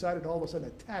just decided to all of a sudden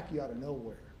attack you out of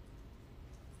nowhere.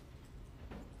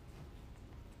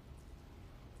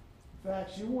 In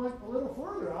fact, she went a little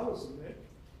further, I would submit.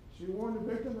 She warned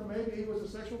the victim that maybe he was a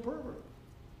sexual pervert.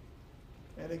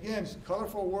 And again,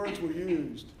 colorful words were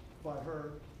used by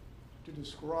her to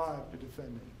describe the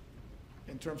defendant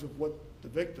in terms of what the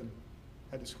victim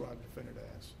had described the defendant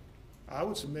as. I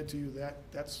would submit to you that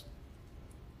that's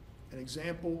an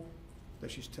example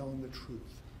that she's telling the truth.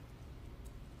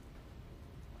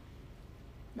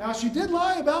 Now, she did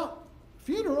lie about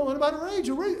funeral and about her age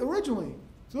originally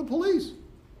to the police,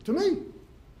 to me,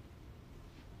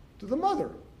 to the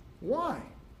mother. Why?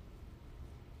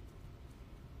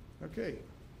 Okay,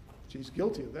 she's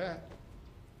guilty of that.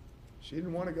 She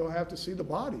didn't want to go have to see the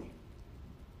body.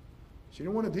 She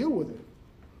didn't want to deal with it.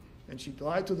 And she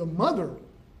lied to the mother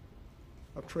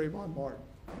of Trayvon Martin.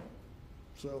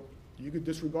 So you could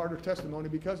disregard her testimony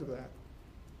because of that.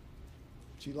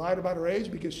 She lied about her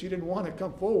age because she didn't want to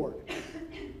come forward.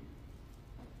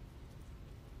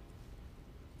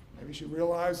 Maybe she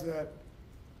realized that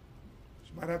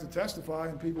she might have to testify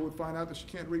and people would find out that she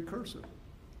can't read cursive.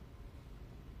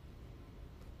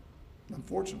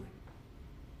 Unfortunately.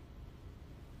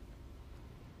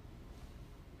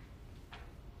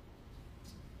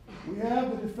 We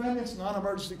have the defendant's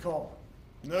non-emergency call.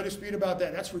 No dispute about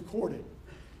that. That's recorded.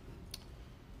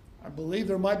 I believe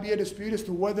there might be a dispute as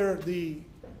to whether the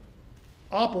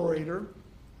operator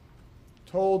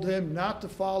told him not to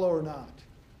follow or not.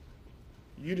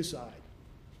 You decide.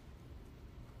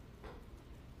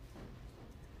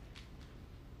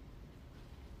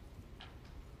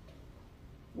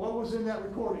 What was in that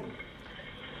recording?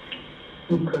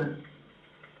 Okay.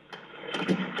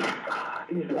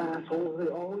 These assholes, they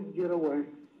always get away.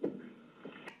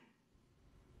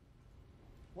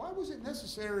 Why was it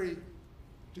necessary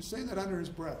to say that under his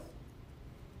breath?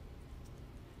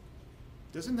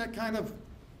 Doesn't that kind of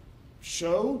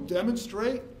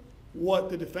demonstrate what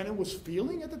the defendant was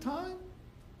feeling at the time?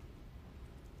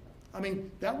 I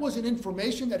mean, that wasn't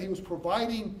information that he was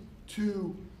providing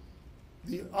to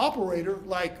the operator,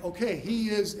 like, okay, he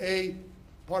is a,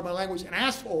 pardon my language, an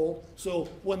asshole, so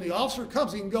when the officer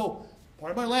comes, he can go,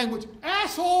 pardon my language,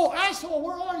 asshole, asshole,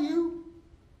 where are you?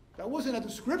 That wasn't a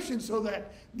description so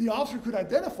that the officer could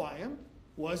identify him,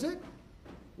 was it?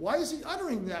 Why is he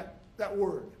uttering that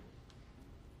word?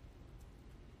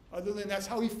 Other than that's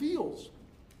how he feels.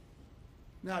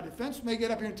 Now, defense may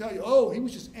get up here and tell you, oh, he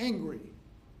was just angry.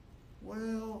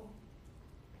 Well,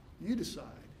 you decide.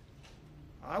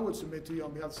 I would submit to you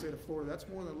on behalf of the state of Florida, that's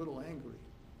more than a little angry.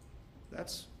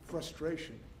 That's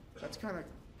frustration. That's kind of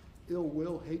ill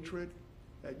will, hatred,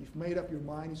 that you've made up your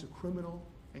mind he's a criminal,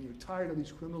 and you're tired of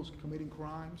these criminals committing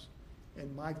crimes,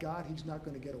 and my God, he's not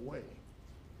going to get away.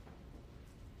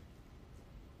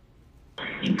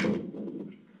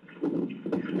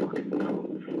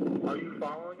 Are you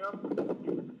following him?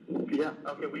 Yeah.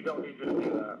 Okay, we don't need you to do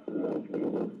that.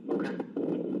 Okay.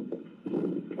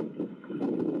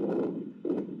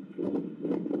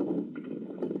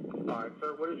 All right,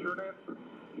 sir, what is your name?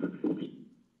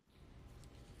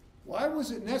 Why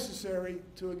was it necessary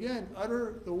to, again,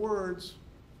 utter the words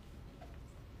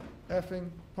effing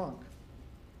punk?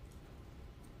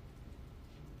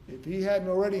 If he hadn't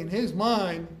already in his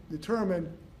mind determined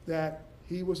that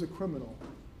he was a criminal,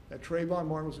 that Trayvon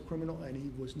Martin was a criminal, and he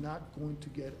was not going to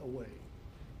get away.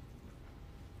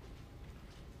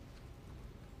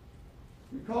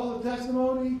 Recall the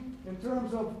testimony in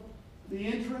terms of the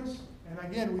entrance And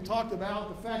again, we talked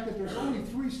about the fact that there's only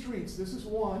 3 streets. This is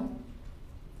one.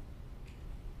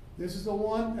 This is the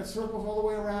one that circles all the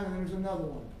way around, and there's another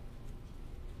one.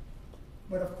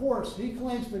 But of course, he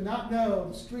claims to not know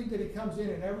the street that he comes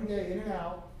in every day, in and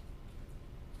out,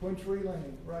 Twin Tree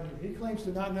Lane, right here. He claims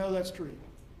to not know that street.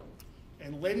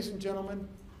 And ladies and gentlemen,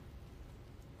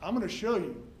 I'm going to show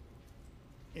you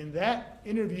in that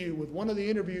interview, with one of the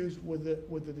interviews with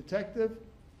the detective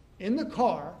in the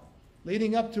car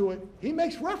leading up to it, he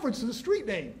makes reference to the street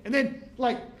name. And then,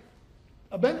 like,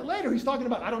 a minute later, he's talking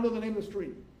about, I don't know the name of the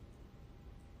street.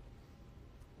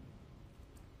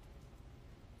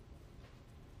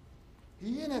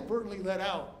 He inadvertently let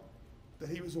out that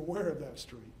he was aware of that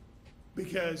street,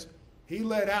 because he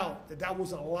let out that that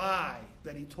was a lie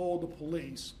that he told the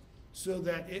police so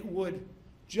that it would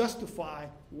justify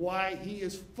why he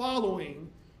is following,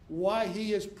 why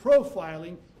he is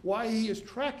profiling, why he is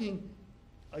tracking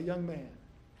a young man.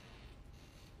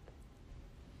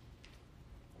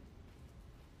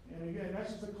 And again,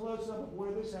 that's just a close-up of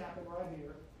where this happened right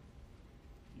here.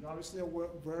 You obviously are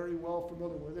very well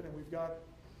familiar with it, and we've got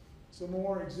some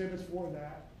more exhibits for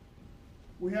that.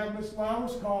 We have Miss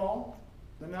Lauer's call,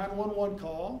 the 911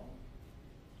 call.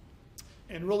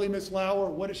 And really, Miss Lauer,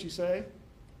 what did she say?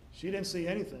 She didn't see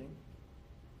anything.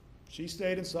 She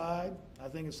stayed inside. I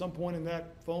think at some point in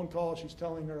that phone call, she's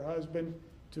telling her husband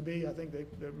to be, I think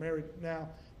they're married now,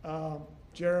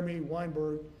 Jeremy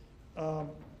Weinberg,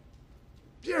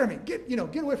 Jeremy, get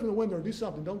away from the window and do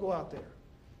something. Don't go out there.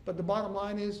 But the bottom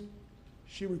line is,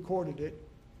 she recorded it.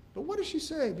 But what did she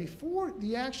say? Before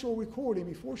the actual recording,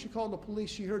 before she called the police,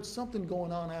 she heard something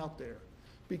going on out there.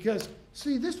 Because,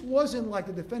 see, this wasn't like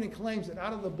the defendant claims that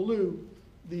out of the blue,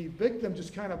 the victim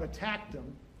just kind of attacked him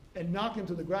and knocked him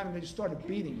to the ground and they just started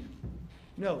beating him.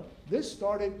 No, this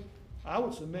started, I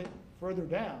would submit, further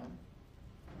down,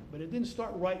 but it didn't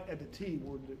start right at the T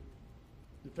where the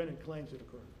defendant claims it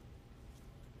occurred.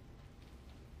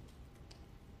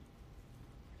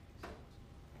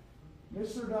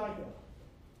 Ms. Serdyko,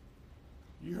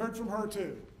 you heard from her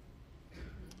too.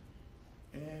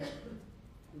 And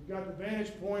we've got the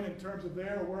vantage point in terms of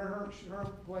there, where her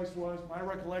place was. My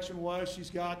recollection was she's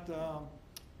got the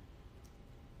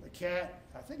cat,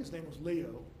 I think his name was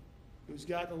Leo, who's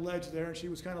got the ledge there, and she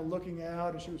was kind of looking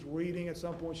out, and she was reading. At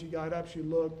some point she got up, she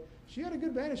looked. She had a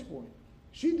good vantage point.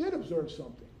 She did observe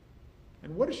something.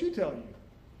 And what did she tell you?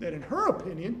 That in her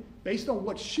opinion, based on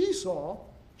what she saw,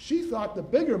 she thought the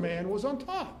bigger man was on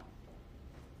top.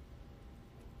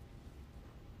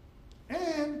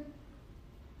 And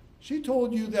she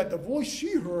told you that the voice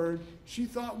she heard, she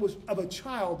thought was of a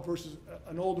child versus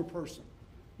an older person.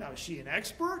 Now, is she an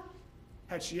expert?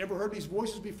 Had she ever heard these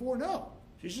voices before? No.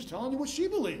 She's just telling you what she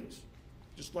believes.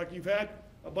 Just like you've had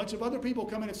a bunch of other people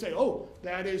come in and say, oh,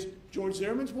 that is George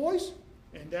Zimmerman's voice,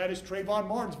 and that is Trayvon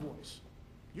Martin's voice.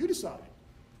 You decide.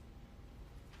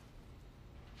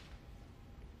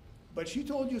 But she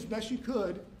told you as best she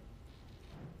could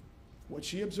what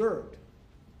she observed.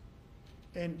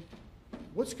 And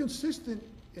what's consistent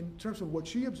in terms of what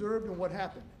she observed and what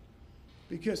happened.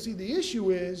 Because, see, the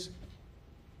issue is,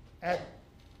 at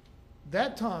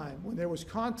that time, when there was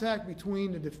contact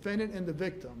between the defendant and the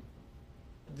victim,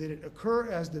 did it occur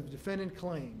as the defendant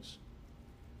claims?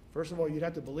 First of all, you'd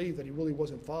have to believe that he really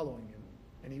wasn't following him,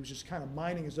 and he was just kind of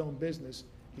minding his own business.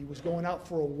 He was going out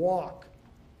for a walk.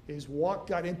 His walk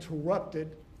got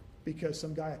interrupted because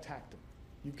some guy attacked him.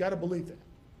 You've got to believe that.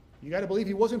 You got to believe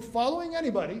he wasn't following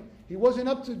anybody. He wasn't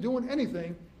up to doing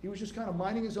anything. He was just kind of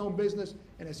minding his own business,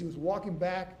 and as he was walking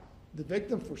back, the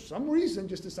victim, for some reason,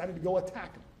 just decided to go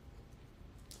attack him.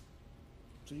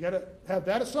 So you got to have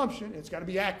that assumption. It's got to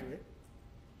be accurate.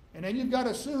 And then you've got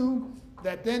to assume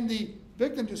that then the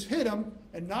victim just hit him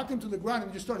and knocked him to the ground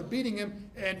and just started beating him.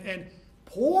 And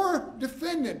poor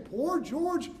defendant, poor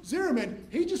George Zimmerman,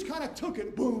 he just kind of took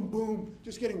it, boom, boom,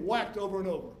 just getting whacked over and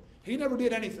over. He never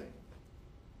did anything.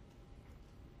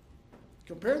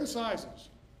 Compare the sizes.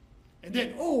 And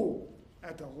then, oh,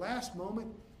 at the last moment,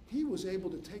 he was able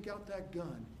to take out that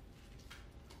gun,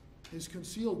 his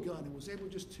concealed gun, and was able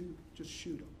just to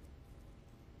shoot him.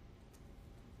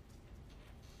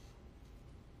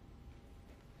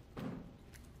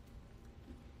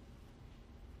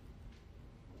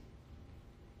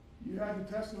 You had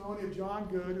the testimony of John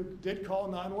Good, who did call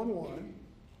 911,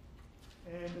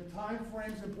 and the time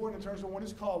frame is important in terms of when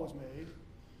his call was made.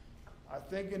 I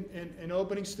think in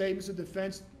opening statements, the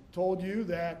defense told you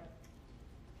that,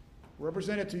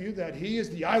 represented to you, that he is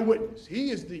the eyewitness.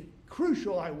 He is the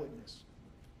crucial eyewitness.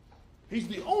 He's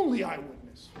the only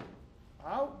eyewitness.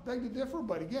 I'll beg to differ,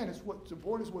 but again, what's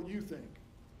important is what you think.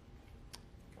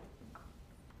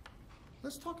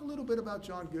 let's talk a little bit about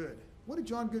John Good. What did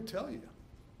John Good tell you?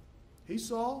 He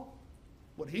saw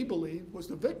what he believed was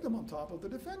the victim on top of the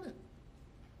defendant.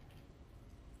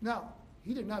 Now,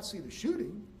 he did not see the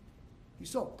shooting. He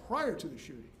saw prior to the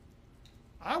shooting.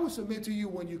 I would submit to you,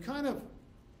 when you kind of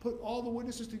put all the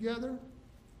witnesses together,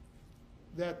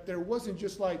 that there wasn't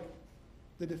just like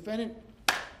the defendant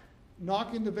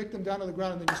knocking the victim down to the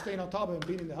ground and then just staying on top of him,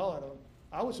 beating the hell out of him.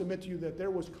 I would submit to you that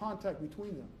there was contact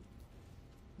between them,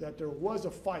 that there was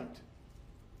a fight,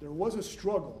 there was a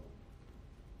struggle.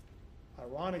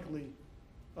 Ironically,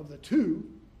 of the two,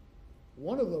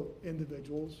 one of the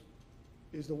individuals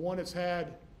is the one that's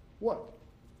had, what,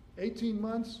 18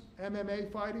 months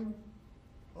MMA fighting?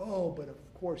 Oh, but of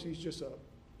course he's just a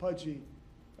pudgy,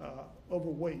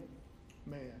 overweight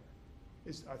man,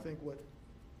 is I think what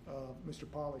Mr.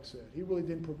 Pollack said. He really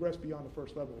didn't progress beyond the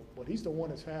first level, but he's the one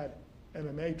that's had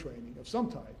MMA training of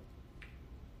some type.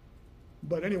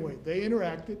 But anyway, they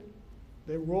interacted,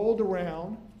 they rolled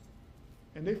around,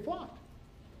 and they fought.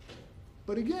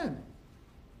 But again,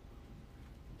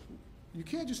 you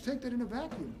can't just take that in a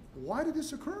vacuum. Why did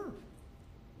this occur?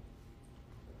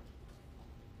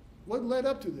 What led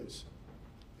up to this?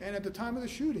 And at the time of the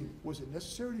shooting, was it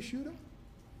necessary to shoot him?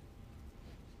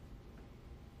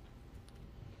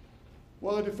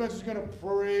 Well, the defense is going to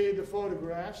parade the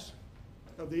photographs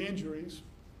of the injuries.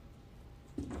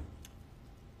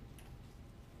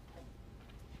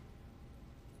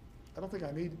 I don't think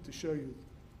I need to show you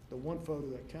the one photo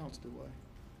that counts, do I?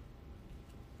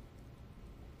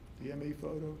 The ME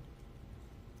photo.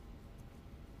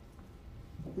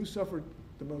 Who suffered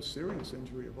the most serious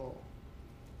injury of all?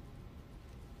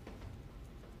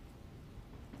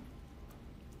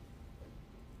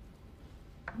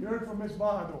 You heard from Ms.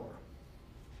 Bahadur.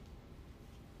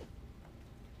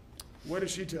 What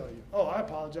did she tell you? Oh, I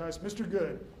apologize. Mr.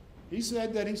 Good. He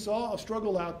said that he saw a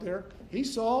struggle out there. He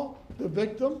saw the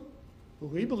victim, who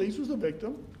he believes was the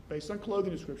victim, based on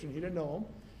clothing description, he didn't know him,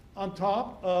 on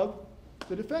top of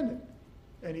the defendant.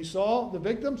 And he saw the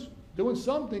victims doing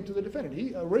something to the defendant.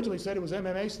 He originally said it was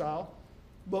MMA style,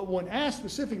 but when asked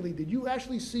specifically, did you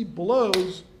actually see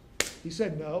blows? He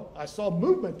said, no. I saw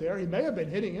movement there. He may have been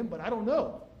hitting him, but I don't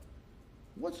know.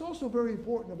 What's also very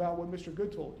important about what Mr.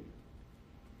 Good told you?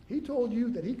 He told you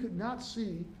that he could not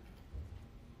see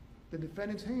the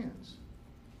defendant's hands.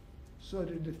 So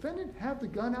did the defendant have the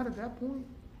gun out at that point?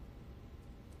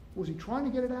 Was he trying to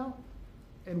get it out?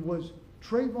 And was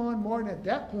Trayvon Martin at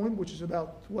that point, which is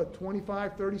about, what,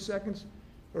 25, 30 seconds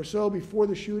or so before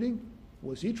the shooting,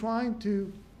 was he trying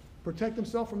to protect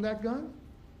himself from that gun?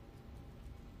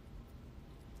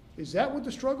 Is that what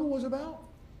the struggle was about?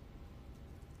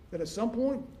 That at some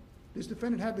point, this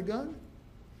defendant had the gun?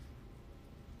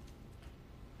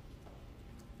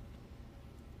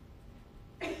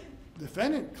 The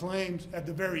defendant claims at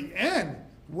the very end,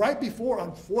 right before,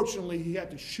 unfortunately, he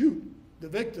had to shoot the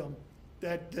victim,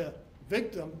 that the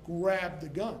victim grabbed the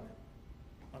gun.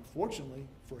 Unfortunately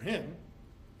for him,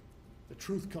 the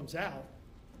truth comes out,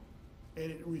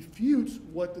 and it refutes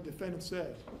what the defendant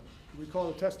said.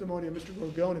 Recall the testimony of Mr.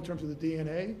 Gorgon in terms of the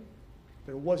DNA.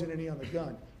 There wasn't any on the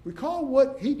gun. Recall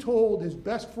what he told his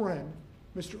best friend,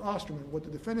 Mr. Osterman, what the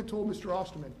defendant told Mr.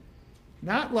 Osterman,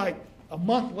 not like a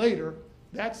month later,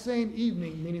 that same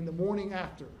evening, meaning the morning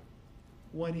after,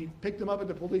 when he picked him up at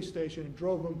the police station and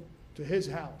drove him to his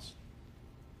house,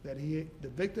 that the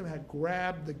victim had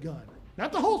grabbed the gun.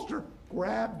 Not the holster,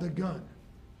 grabbed the gun.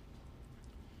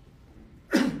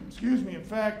 Excuse me, in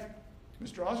fact,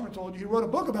 Mr. Osman told you he wrote a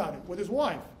book about it with his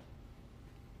wife.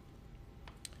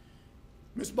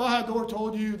 Ms. Bahadur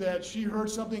told you that she heard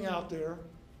something out there.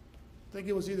 I think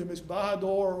it was either Ms. Bahadur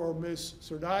or Ms.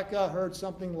 Serdaika heard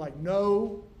something like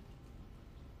no.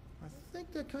 I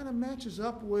think that kind of matches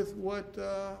up with what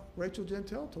Rachel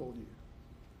Gentile told you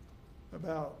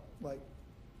about, like,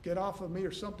 get off of me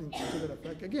or something to that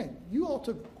effect. Again, you all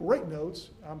took great notes.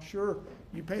 I'm sure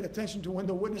you paid attention to when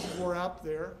the witnesses were out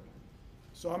there.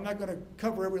 So I'm not going to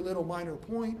cover every little minor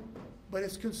point, but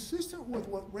it's consistent with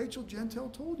what Rachel Gentile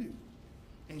told you.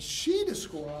 And she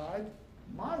described,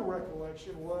 my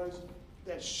recollection was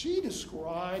that she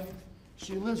described,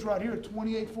 she lives right here at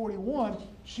 2841,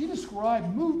 she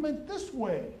described movement this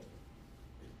way.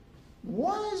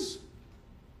 Was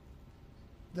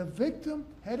the victim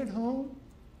headed home,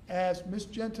 as Ms.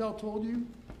 Gentile told you?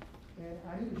 And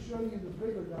I need to show you the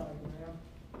bigger diagram,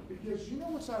 because you know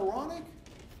what's ironic?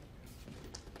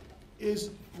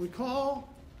 Is recall,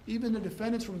 even the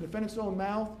defendants from the defendant's own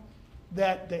mouth,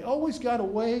 that they always got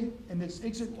away in this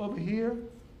exit over here,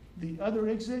 the other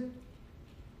exit,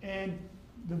 and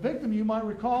the victim, you might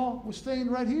recall, was staying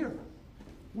right here.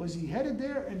 Was he headed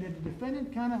there, and did the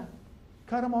defendant kind of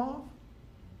cut him off.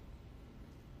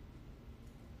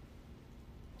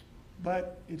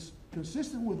 But it's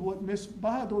consistent with what Miss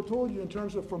Bahadur told you in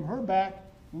terms of from her back,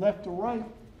 left to right.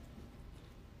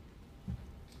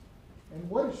 And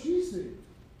what did she see?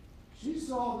 She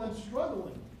saw them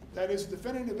struggling. That is,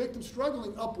 defendant and the victim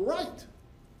struggling upright.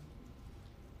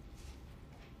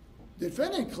 The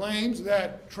defendant claims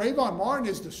that Trayvon Martin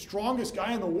is the strongest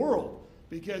guy in the world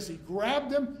because he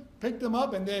grabbed him, picked him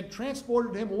up, and then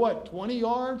transported him, what, 20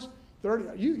 yards,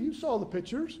 30? You saw the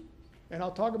pictures, and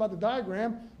I'll talk about the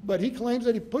diagram, but he claims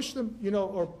that he pushed him,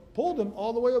 or pulled him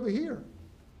all the way over here.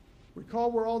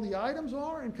 Recall where all the items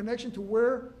are in connection to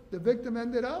where the victim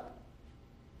ended up?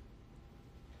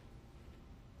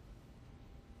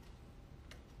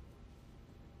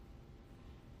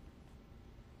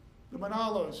 The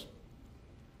Manalos,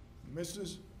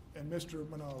 Mrs. and Mr.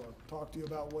 Manalo, talked to you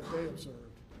about what they observed,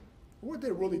 or what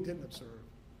they really didn't observe.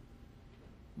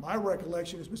 My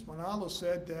recollection is Ms. Manalo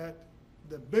said that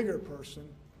the bigger person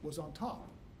was on top.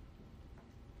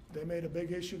 They made a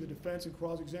big issue, the defense, in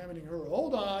cross-examining her.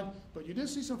 Hold on, but you did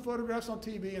see some photographs on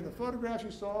TV, and the photographs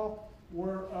you saw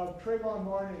were of Trayvon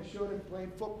Martin, and showed him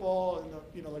playing football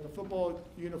in like a football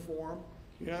uniform.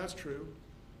 Yeah, that's true.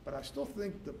 But I still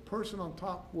think the person on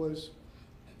top was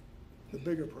the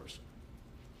bigger person.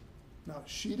 Now,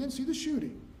 she didn't see the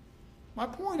shooting. My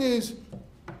point is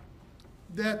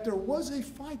that there was a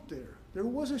fight there. There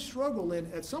was a struggle,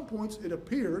 and at some points it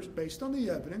appears, based on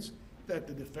the evidence, that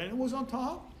the defendant was on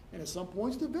top, and at some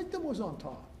points the victim was on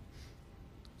top.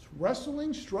 It's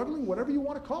wrestling, struggling, whatever you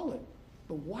want to call it.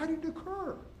 But why did it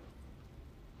occur?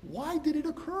 Why did it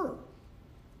occur?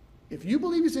 If you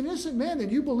believe he's an innocent man, then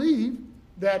you believe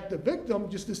that the victim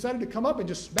just decided to come up and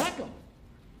just smack him.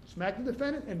 Smack the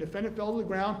defendant, and the defendant fell to the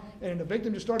ground, and the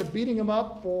victim just started beating him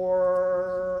up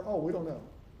for, we don't know,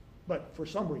 but for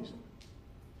some reason.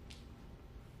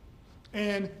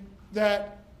 And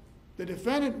that the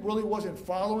defendant really wasn't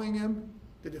following him.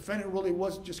 The defendant really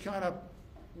was just kind of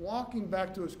walking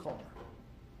back to his car.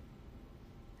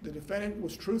 The defendant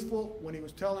was truthful when he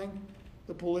was telling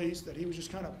the police that he was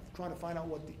just kind of trying to find out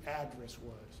what the address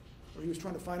was, or he was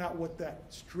trying to find out what that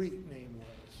street name was.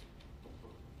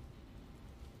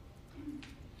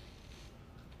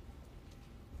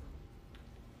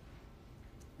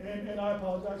 And I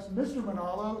apologize. Mr.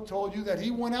 Manalo told you that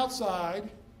he went outside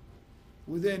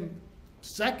within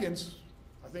seconds.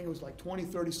 I think it was like 20,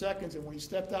 30 seconds. And when he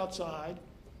stepped outside,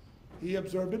 he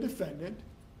observed a defendant.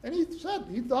 And he said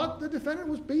he thought the defendant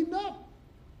was beaten up.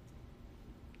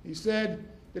 He said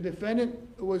the defendant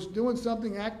was doing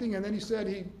something, acting, and then he said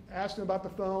he asked him about the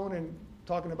phone and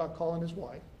talking about calling his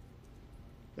wife.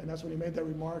 And that's when he made that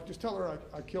remark, just tell her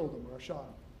I killed him or I shot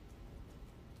him.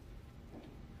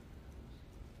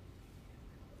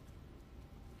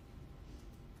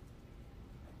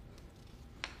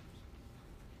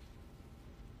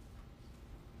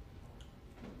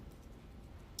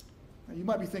 Now you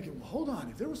might be thinking, well, hold on,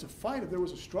 if there was a fight, if there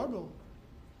was a struggle,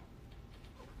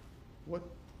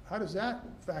 how does that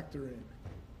factor in?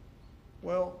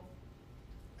 Well,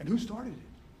 and who started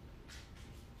it?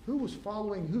 Who was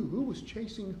following who? Who was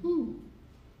chasing who?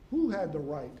 Who had the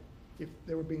right if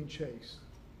they were being chased?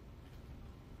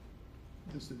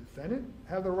 Does the defendant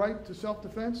have the right to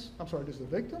self-defense? I'm sorry, does the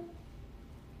victim?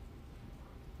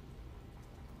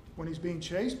 When he's being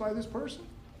chased by this person?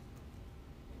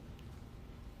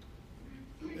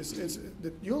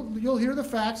 You'll hear the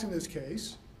facts in this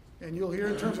case, and you'll hear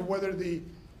in terms of whether the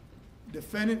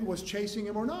defendant was chasing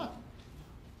him or not.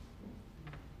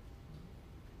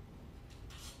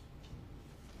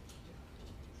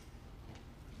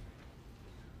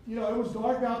 It was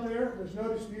dark out there. There's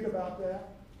no dispute about that.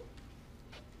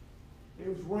 It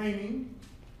was raining.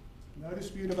 No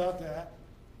dispute about that.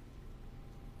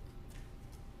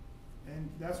 And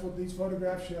that's what these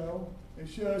photographs show. It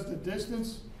shows the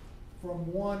distance from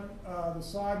the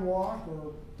sidewalk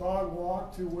or dog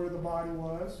walk to where the body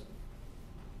was.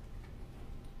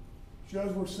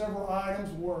 Shows where several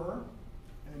items were.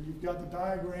 And you've got the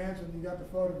diagrams and you've got the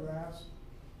photographs.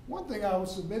 One thing I would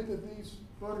submit that these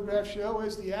photographs show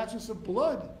is the absence of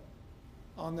blood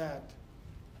on that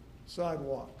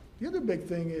sidewalk. The other big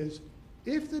thing is,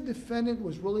 if the defendant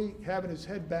was really having his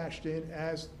head bashed in,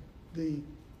 as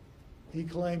he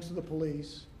claims to the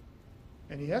police,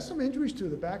 and he has some injuries to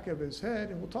the back of his head,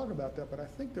 and we'll talk about that, but I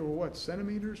think they were,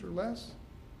 centimeters or less?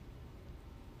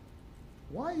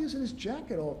 Why isn't his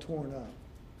jacket all torn up?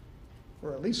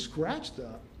 Or at least scratched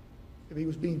up? If he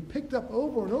was being picked up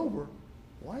over and over,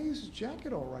 why is his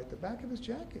jacket all right, the back of his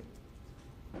jacket?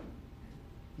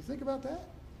 You think about that?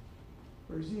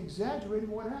 Or is he exaggerating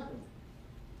what happened?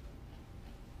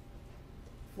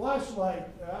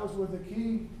 Flashlight, that was with the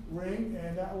key ring,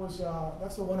 and that's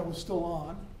the one that was still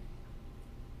on.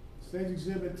 Stage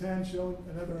Exhibit 10 showed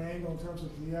another angle in terms of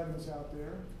the evidence out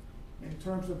there. In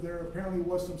terms of there apparently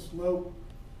was some slope,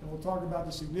 and we'll talk about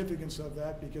the significance of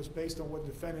that because based on what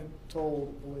the defendant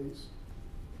told police.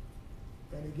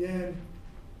 And again,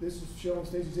 this is showing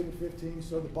Stage Exhibit 15,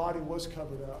 so the body was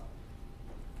covered up.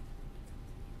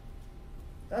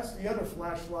 That's the other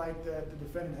flashlight that the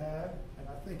defendant had, and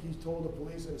I think he told the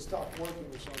police that it stopped working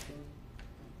or something.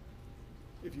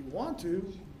 If you want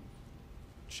to,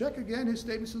 check again his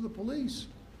statements to the police.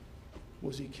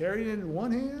 Was he carrying it in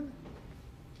one hand?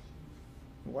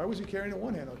 Why was he carrying it in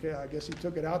one hand? Okay, I guess he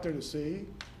took it out there to see,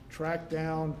 tracked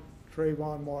down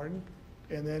Trayvon Martin,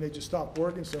 and then it just stopped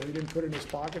working, so he didn't put it in his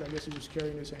pocket. I guess he was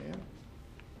carrying it in his hand.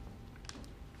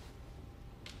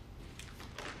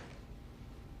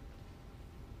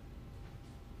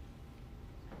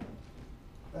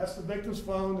 That's the victim's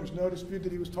phone. There's no dispute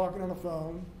that he was talking on the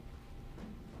phone.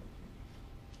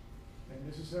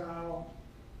 And this is how,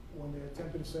 when they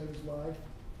attempted to save his life,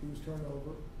 he was turned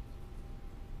over.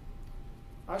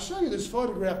 I'll show you this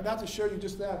photograph, not to show you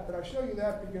just that, but I show you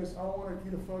that because I want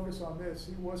you to focus on this.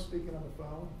 He was speaking on the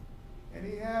phone, and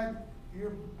he had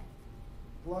ear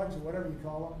plugs or whatever you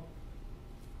call them.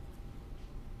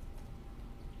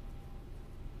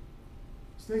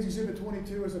 Stage Exhibit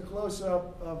 22 is a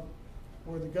close-up of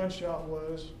where the gunshot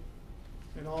was,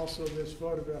 and also this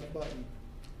photograph button.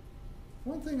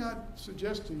 One thing I'd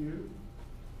suggest to you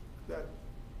that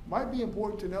might be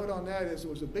important to note on that is there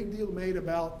was a big deal made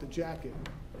about the jacket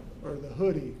or the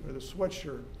hoodie or the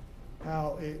sweatshirt,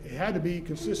 how it had to be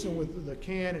consistent with the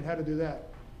can and how to do that.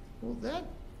 Well, that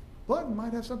button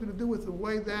might have something to do with the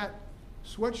way that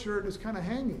sweatshirt is kind of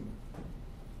hanging.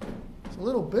 It's a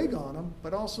little big on him,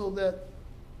 but also that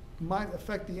might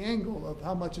affect the angle of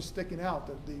how much is sticking out,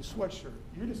 the sweatshirt.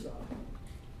 You decide.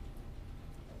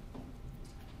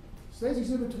 Stage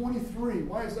Exhibit 23,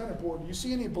 why is that important? Do you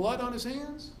see any blood on his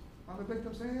hands? On the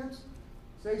victim's hands?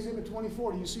 Stage Exhibit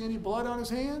 24, do you see any blood on his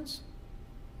hands?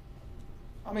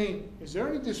 I mean, is there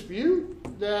any dispute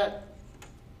that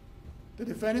the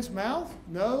defendant's mouth,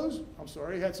 nose,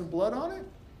 had some blood on it?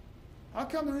 How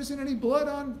come there isn't any blood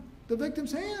on the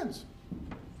victim's hands?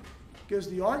 Because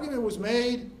the argument was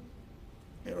made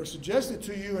or suggested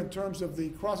to you in terms of the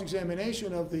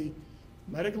cross-examination of the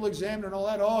medical examiner and all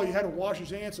that. Oh, you had to wash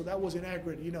his hands, so that was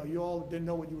inaccurate. You know, you all didn't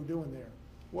know what you were doing there.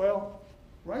 Well,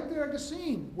 right there at the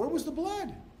scene, where was the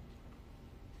blood?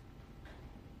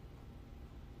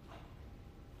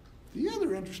 The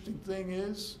other interesting thing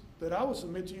is that I will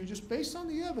submit to you, just based on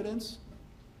the evidence,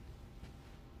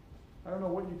 I don't know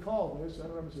what you call this, I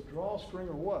don't know if it's a drawstring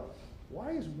or what.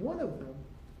 Why is one of them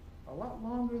a lot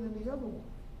longer than the other one?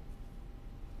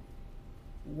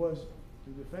 Was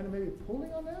the defendant maybe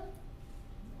pulling on that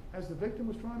as the victim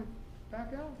was trying to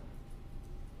back out?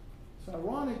 It's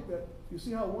ironic that you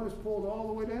see how one is pulled all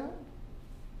the way down?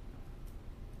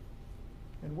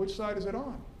 And which side is it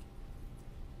on?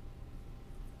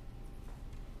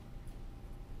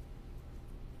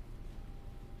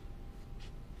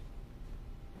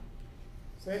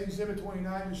 Stage Exhibit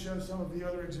 29 just shows some of the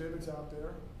other exhibits out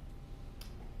there.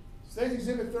 Stage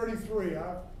Exhibit 33,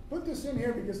 I put this in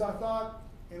here because I thought,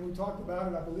 and we talked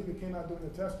about it, I believe it came out during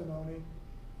the testimony,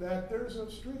 that there's a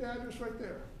street address right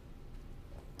there.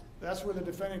 That's where the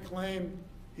defendant claimed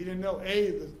he didn't know,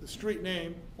 A, the street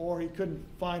name, or he couldn't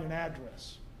find an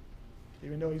address.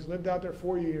 Even though he's lived out there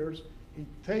 4 years, he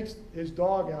takes his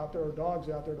dog out there, or dogs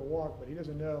out there to walk, but he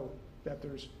doesn't know that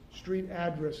there's street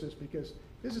addresses because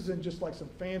this isn't just like some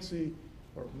fancy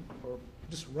or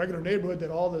just regular neighborhood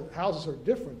that all the houses are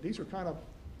different. These are kind of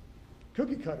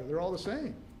cookie cutter. They're all the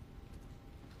same.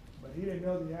 But he didn't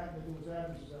know that there was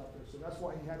addresses out there, so that's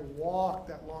why he had to walk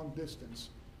that long distance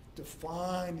to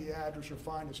find the address or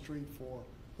find the street for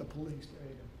the police to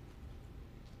aid him.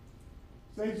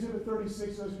 Stage Exhibit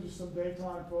 36, those are just some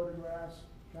daytime photographs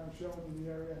kind of showing you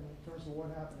the area in terms of what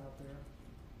happened out there.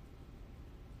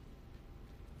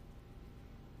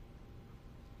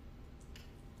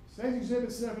 Stage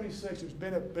Exhibit 76, there's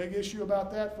been a big issue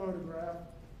about that photograph.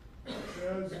 It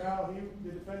shows how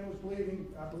the defendant was bleeding.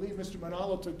 I believe Mr.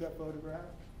 Manalo took that photograph.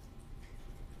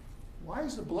 Why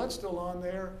is the blood still on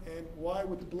there, and why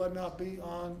would the blood not be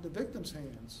on the victim's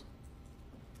hands?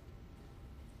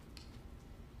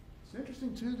 It's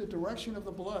interesting, too, the direction of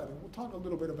the blood, and we'll talk a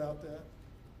little bit about that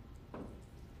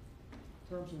in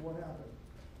terms of what happened.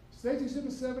 Stage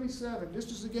Exhibit 77, this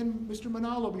is again Mr.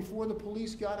 Manalo before the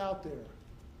police got out there.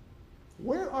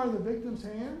 Where are the victim's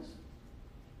hands?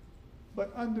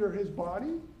 But under his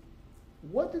body?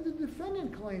 What did the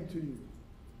defendant claim to you?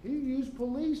 He used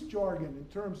police jargon in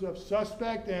terms of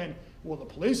suspect and, well, the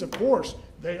police, of course,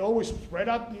 they always spread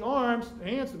out the arms, the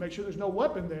hands to make sure there's no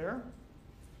weapon there.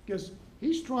 Because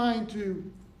he's trying to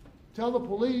tell the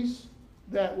police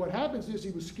that what happens is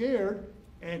he was scared,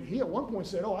 and he at one point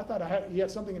said, oh, I thought he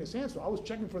had something in his hand, so I was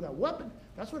checking for that weapon.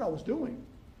 That's what I was doing.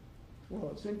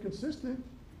 Well, it's inconsistent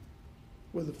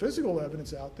with the physical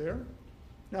evidence out there.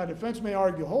 Now, defense may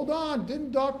argue, hold on,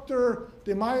 didn't Dr.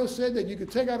 DeMaio say that you could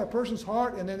take out a person's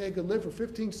heart and then they could live for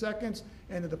 15 seconds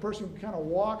and that the person could kind of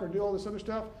walk or do all this other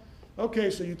stuff? Okay,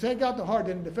 so you take out the heart,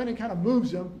 then the defendant kind of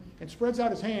moves him and spreads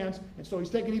out his hands, and so he's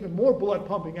taking even more blood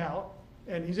pumping out,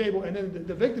 and he's able, and then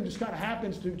the victim just kind of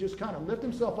happens to just kind of lift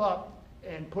himself up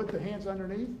and put the hands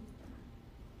underneath?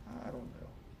 I don't know.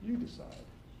 You decide.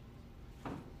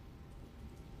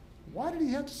 Why did he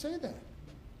have to say that?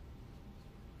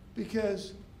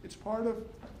 Because it's part of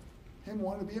him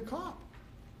wanting to be a cop.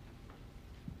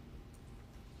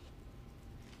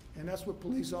 And that's what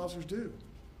police officers do.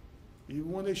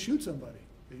 Even when they shoot somebody,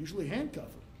 they usually handcuff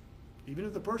them. Even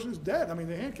if the person is dead, I mean,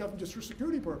 they handcuff them just for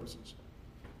security purposes.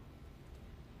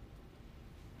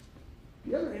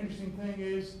 The other interesting thing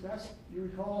is, you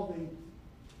recall the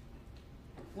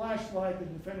flashlight the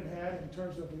defendant had in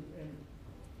terms of in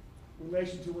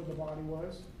relation to where the body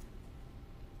was.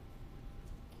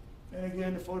 And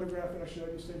again, the photograph that I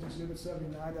showed you, State's Exhibit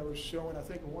 79, that was showing, I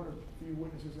think, one or a few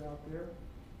witnesses out there.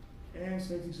 And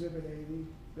State's Exhibit 80.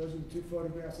 Those are the two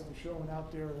photographs that were showing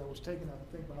out there that was taken,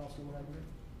 I think, by Officer Wagner.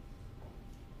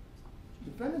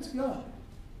 Defendant's gun.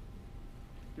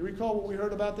 Do you recall what we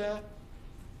heard about that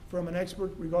from an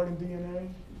expert regarding DNA?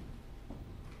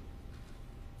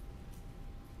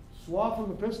 Swab from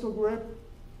the pistol grip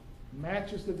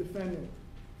matches the defendant.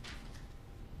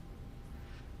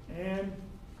 And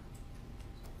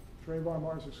Trayvon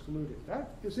Martin's excluded.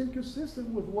 That is inconsistent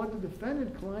with what the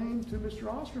defendant claimed to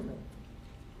Mr. Osterman.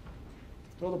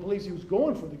 Told the police he was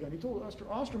going for the gun. He told Mr.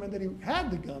 Osterman that he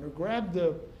had the gun or grabbed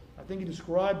I think he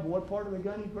described what part of the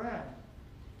gun he grabbed.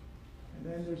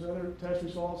 And then there's other test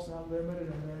results, not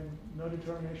limited, and then no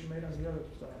determination made on the other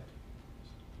side.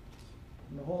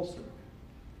 In the holster.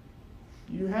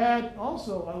 You had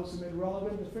also, I would submit,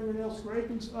 relevant the fingernail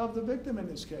scrapings of the victim in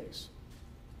this case.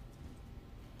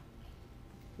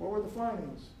 What were the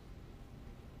findings?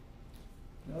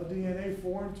 No DNA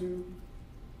foreign to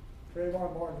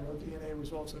Trayvon Martin, no DNA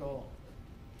results at all.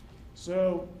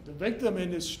 So the victim in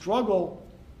this struggle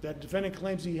that the defendant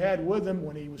claims he had with him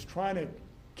when he was trying to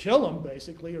kill him,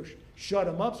 basically, or shut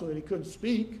him up so that he couldn't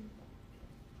speak,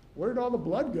 where did all the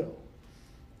blood go?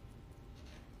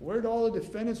 Where did all the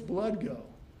defendant's blood go?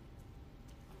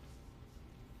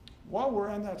 While we're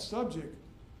on that subject,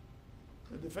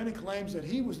 the defendant claims that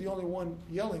he was the only one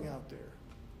yelling out there.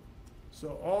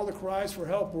 So all the cries for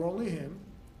help were only him.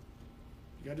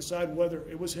 You got to decide whether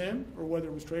it was him or whether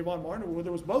it was Trayvon Martin or whether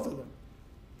it was both of them.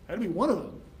 It had to be one of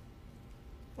them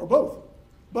or both.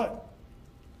 But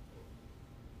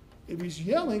if he's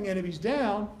yelling and if he's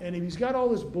down and if he's got all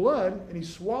this blood and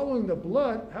he's swallowing the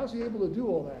blood, how's he able to do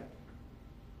all that?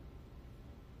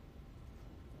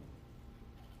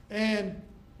 And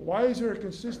why is there a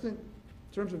consistent,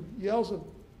 in terms of yells of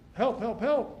help, help,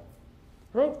 help,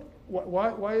 help?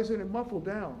 Why isn't it muffled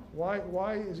down?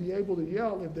 Why is he able to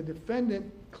yell if the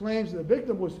defendant claims the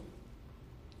victim was,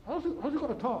 how's he going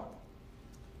to talk?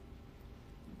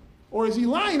 Or is he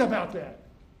lying about that?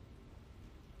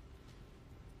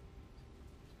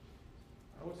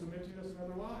 I would submit to you that's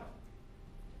another lie.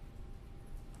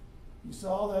 You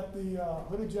saw that the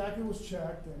hooded jacket was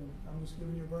checked, and I'm just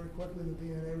giving you very quickly the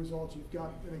DNA results. You've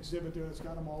got an exhibit there that's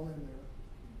got them all in there.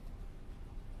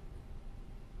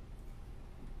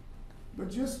 But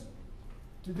just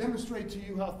to demonstrate to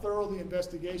you how thorough the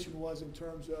investigation was in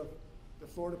terms of the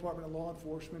Florida Department of Law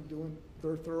Enforcement doing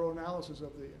their thorough analysis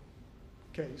of the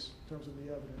case in terms of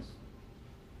the evidence.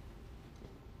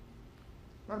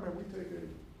 Remember, we take a,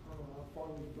 I don't know how far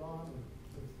we've gone,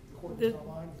 the court is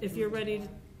online. If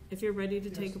you're ready to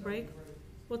take a break,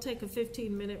 we'll take a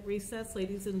 15-minute recess.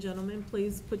 Ladies and gentlemen,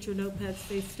 please put your notepads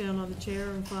face down on the chair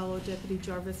and follow Deputy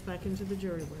Jarvis back into the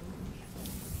jury room.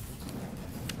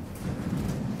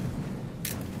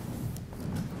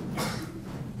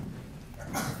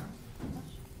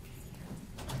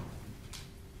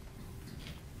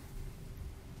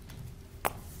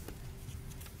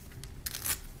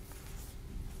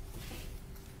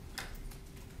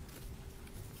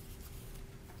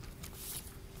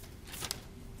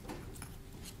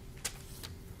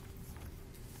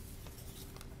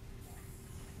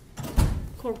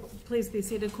 Court, please be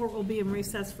seated. Court will be in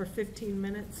recess for 15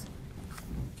 minutes.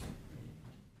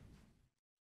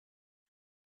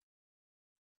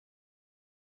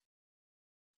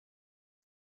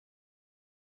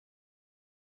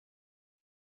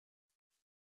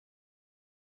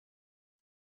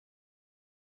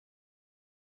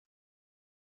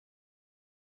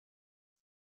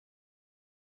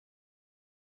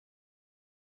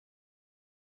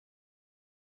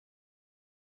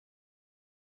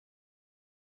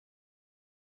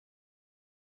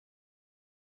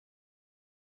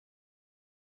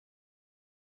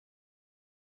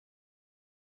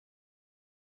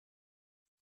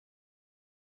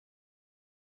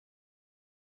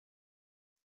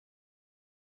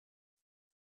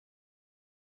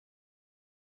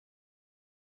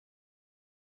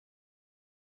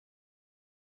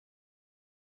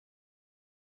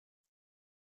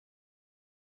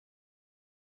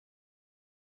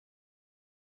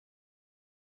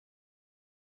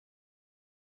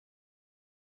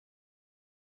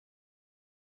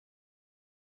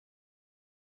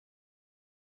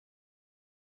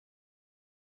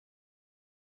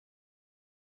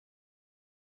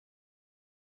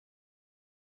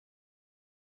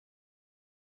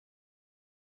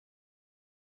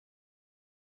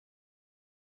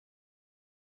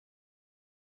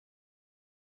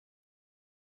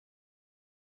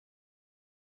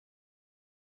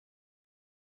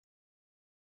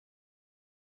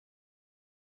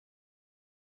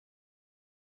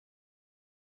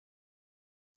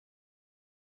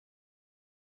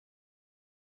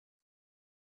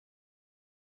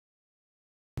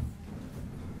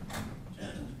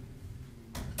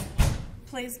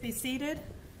 Please be seated.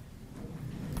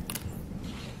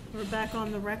 We're back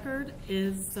on the record.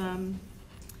 Is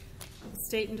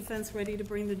state and defense ready to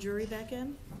bring the jury back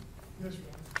in? Yes,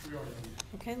 ma'am. We are.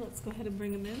 Okay, let's go ahead and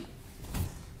bring them in.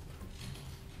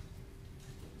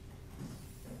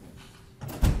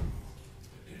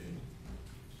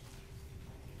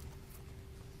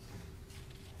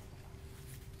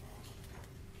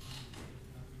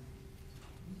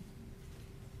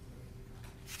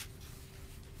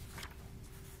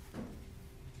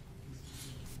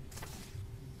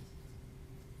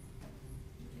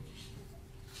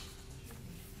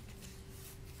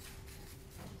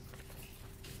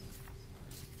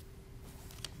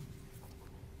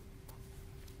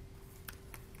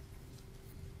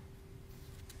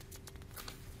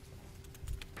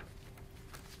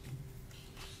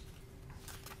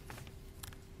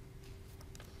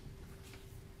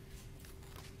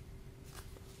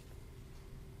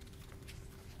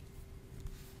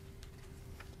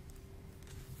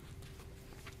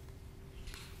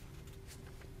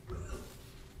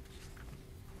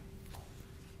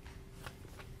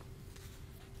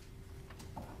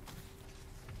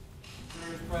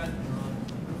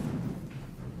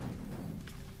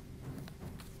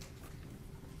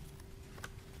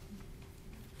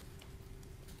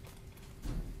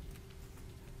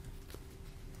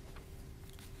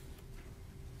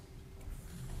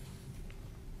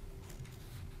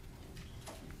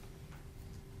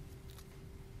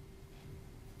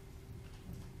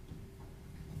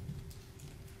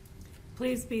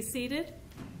 Please be seated.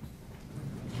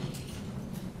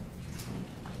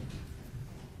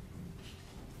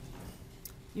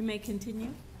 You may continue.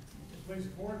 Please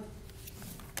report.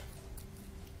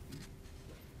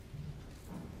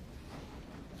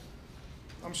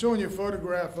 I'm showing you a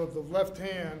photograph of the left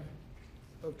hand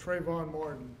of Trayvon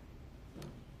Martin.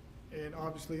 And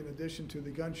obviously, in addition to the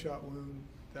gunshot wound,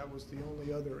 that was the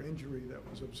only other injury that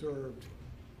was observed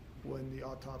when the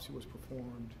autopsy was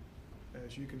performed.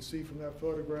 As you can see from that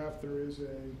photograph, there is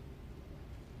a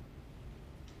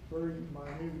very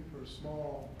minute or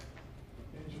small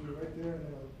injury right there, and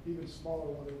then an even smaller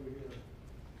one over here,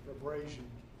 abrasion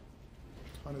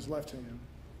on his left hand.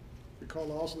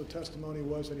 Recall also the testimony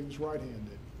was that he was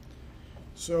right-handed.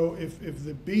 So if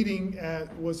the beating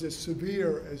was as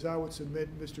severe as I would submit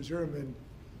Mr. Zimmerman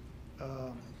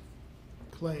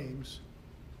claims,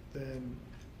 then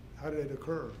how did it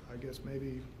occur? I guess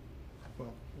maybe,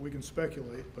 well, we can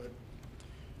speculate, but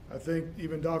I think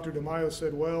even Dr. DeMaio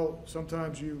said, well,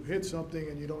 sometimes you hit something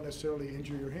and you don't necessarily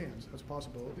injure your hands. That's a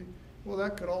possibility. Well,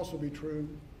 that could also be true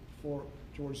for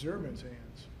George Zimmerman's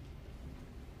hands.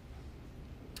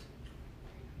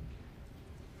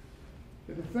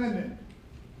 The defendant,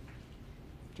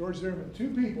 George Zimmerman, two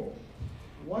people,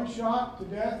 one shot to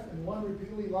death and one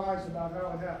repeatedly lies about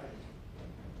how it happened.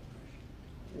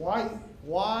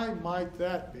 Why might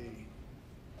that be?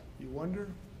 You wonder?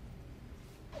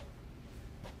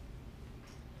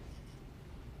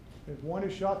 If one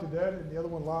is shot to death and the other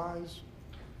one lies,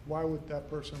 why would that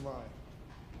person lie?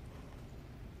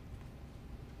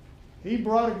 He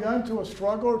brought a gun to a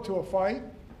struggle or to a fight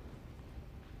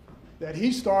that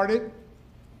he started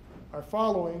by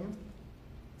following him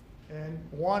and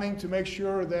wanting to make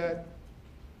sure that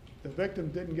the victim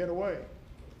didn't get away.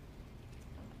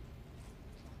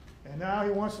 And now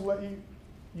he wants to let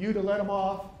you to let him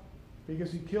off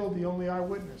because he killed the only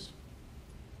eyewitness.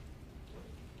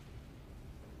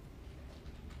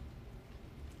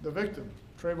 The victim,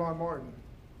 Trayvon Martin,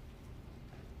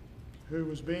 who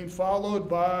was being followed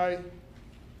by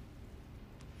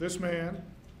this man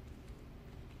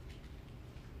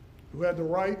who had the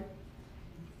right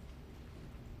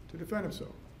to defend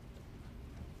himself.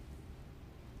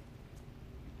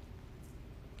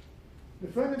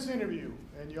 Defendant's interview,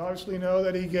 and you obviously know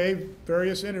that he gave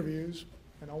various interviews,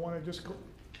 and I want to just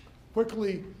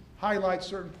quickly highlight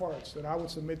certain parts that I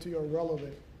would submit to you are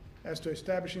relevant as to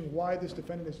establishing why this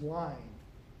defendant is lying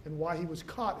and why he was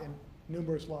caught in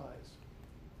numerous lies.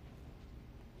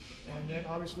 And then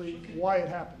obviously why it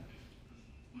happened.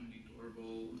 Wendy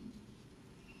Dorval,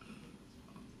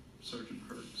 Sergeant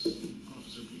Perks, and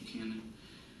Officer Buchanan,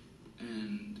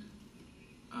 and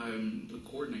I'm the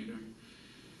coordinator.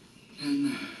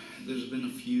 And there's been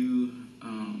a few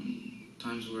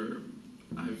times where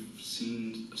I've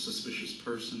seen a suspicious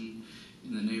person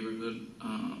in the neighborhood.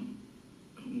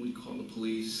 We call the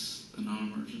police, the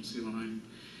non-emergency line,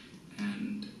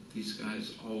 and these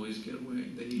guys always get away.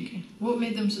 Okay. What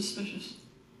made them suspicious?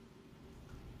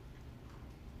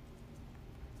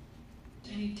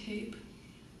 Any tape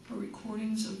or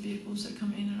recordings of vehicles that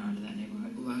come in and out of that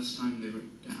neighborhood? The last time they were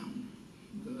down,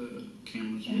 the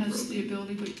cameras It were has broken. the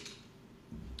ability, but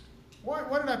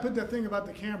Why did I put that thing about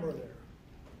the camera there?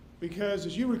 Because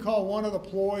as you recall, one of the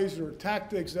ploys or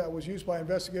tactics that was used by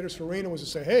investigators for Rionda was to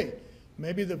say, hey,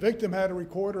 maybe the victim had a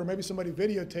recorder or maybe somebody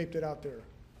videotaped it out there.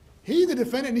 He, the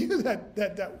defendant, knew that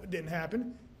didn't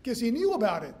happen because he knew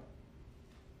about it.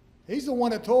 He's the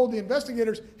one that told the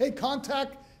investigators, hey,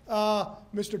 contact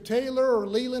Mr. Taylor or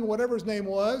Leland, whatever his name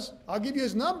was. I'll give you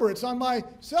his number. It's on my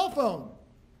cell phone.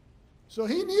 So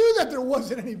he knew that there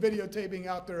wasn't any videotaping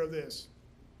out there of this.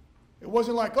 It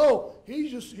wasn't like, oh,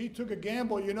 he took a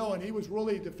gamble, you know, and he was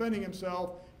really defending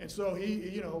himself, and so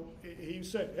he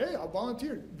said, hey, I'll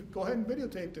volunteer. Go ahead and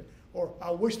videotape it. Or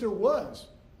I wish there was.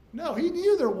 No, he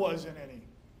knew there wasn't any.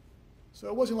 So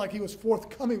it wasn't like he was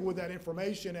forthcoming with that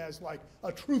information as like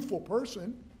a truthful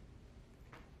person.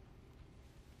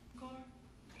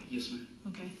 Yes, ma'am.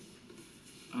 Okay.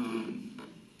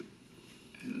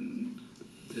 And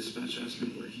dispatch asked me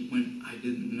where he went. I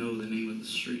didn't know the name of the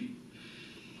street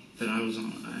that I was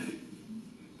on.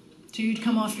 So you'd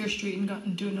come off your street and got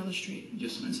into another street?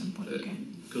 Yes, ma'am. At some point, okay.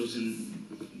 Goes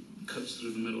in, cuts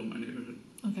through the middle of my neighborhood.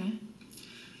 Okay.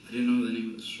 I didn't know the name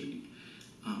of the street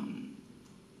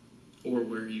or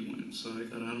where he went. So I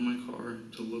got out of my car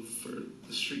to look for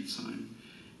the street sign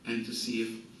and to see if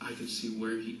I could see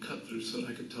where he cut through so that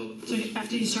I could tell the police. So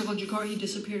after you circled your car, he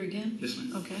disappeared again? Yes,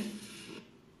 ma'am. Okay.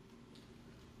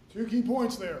 Two key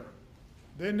points there.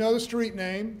 Didn't know the street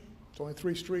name. It's only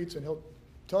 3 streets, and he'll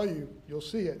tell you, you'll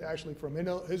see it actually from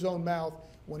his own mouth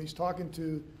when he's talking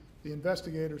to the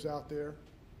investigators out there.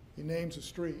 He names a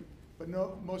street. But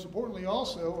no, most importantly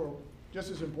also, or just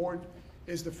as important,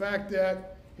 is the fact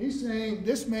that he's saying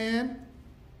this man,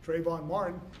 Trayvon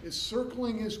Martin, is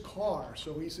circling his car.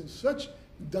 So he's in such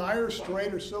dire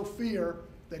strait or so fear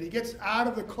that he gets out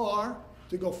of the car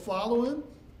to go follow him.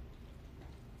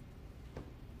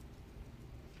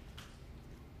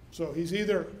 So he's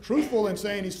either truthful in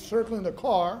saying he's circling the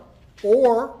car,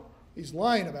 or he's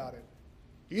lying about it.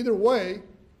 Either way,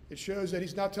 it shows that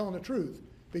he's not telling the truth.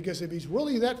 Because if he's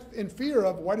really that in fear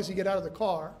of, why does he get out of the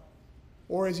car?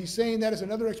 Or is he saying that as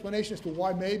another explanation as to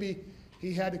why maybe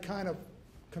he had to kind of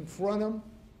confront him,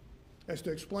 as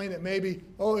to explain that maybe,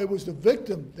 oh, it was the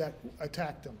victim that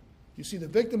attacked him. You see, the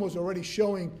victim was already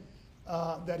showing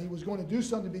that he was going to do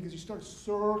something because he started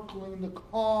circling the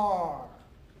car.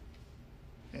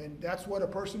 And that's what a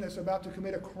person that's about to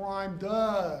commit a crime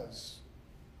does.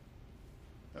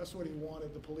 That's what he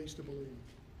wanted the police to believe.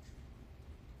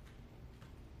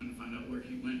 And find out where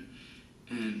he went,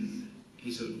 and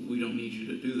he said, we don't need you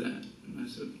to do that. And I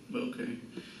said, well, okay.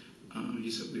 He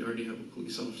said, we already have a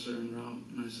police officer en route.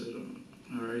 And I said,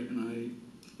 all right.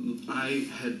 And I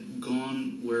had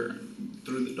gone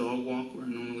through the dog walk where I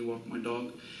normally walk my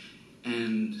dog,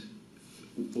 and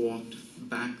walked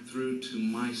back through to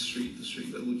my street, the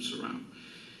street that loops around.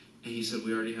 And he said,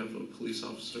 we already have a police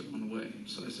officer on the way.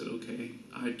 So I said, okay.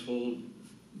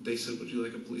 They said, would you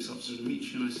like a police officer to meet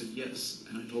you? And I said, yes.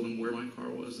 And I told him where my car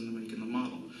was and the make and the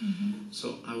model. Mm-hmm.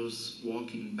 So I was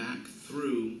walking back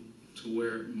through to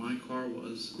where my car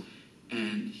was,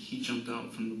 and he jumped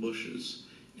out from the bushes,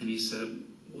 and he said,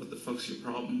 what the fuck's your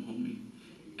problem, homie?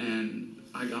 And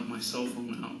I got my cell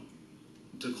phone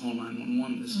out to call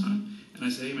 911 this time. And I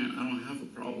said, hey man, I don't have a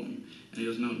problem. And he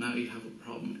goes, no, now you have a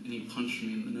problem. And he punched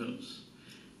me in the nose.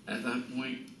 At that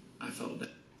point, I felt that.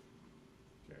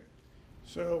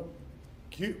 So,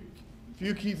 few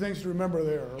key things to remember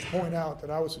there, or point out that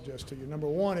I would suggest to you. Number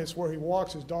one is where he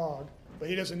walks his dog, but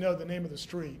he doesn't know the name of the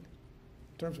street.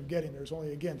 In terms of getting there, there's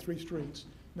only, again, 3 streets.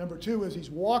 Number 2 is he's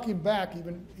walking back,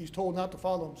 even he's told not to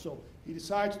follow him, so he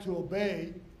decides to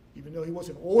obey, even though he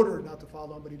wasn't ordered not to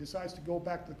follow him, but he decides to go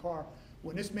back to the car.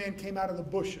 When this man came out of the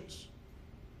bushes,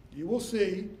 you will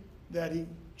see that he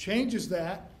changes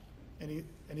that, and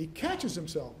he catches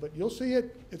himself, but you'll see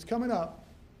it's coming up.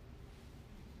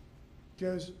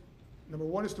 Because number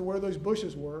 1 is to where those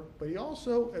bushes were, but he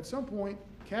also, at some point,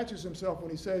 catches himself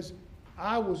when he says,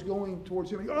 I was going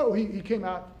towards him. Oh, he came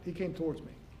towards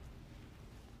me.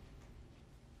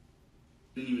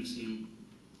 Didn't even see him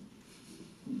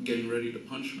getting ready to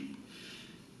punch me.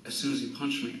 As soon as he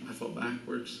punched me, I fell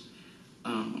backwards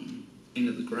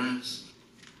into the grass.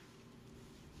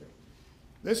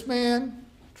 This man,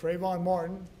 Trayvon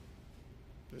Martin,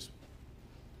 this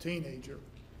teenager,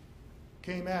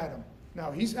 came at him. Now,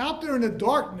 he's out there in the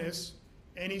darkness,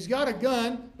 and he's got a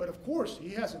gun, but of course, he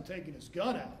hasn't taken his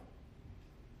gun out,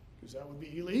 because that would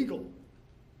be illegal.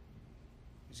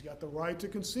 He's got the right to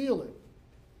conceal it,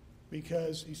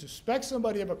 because he suspects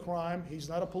somebody of a crime. He's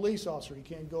not a police officer. He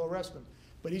can't go arrest him.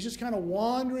 But he's just kind of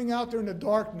wandering out there in the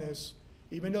darkness,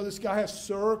 even though this guy has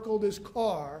circled his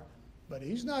car, but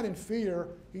he's not in fear.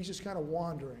 He's just kind of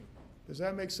wandering. Does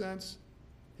that make sense?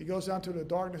 He goes out to the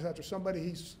darkness after somebody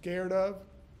he's scared of,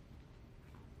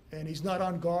 and he's not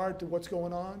on guard to what's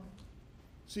going on.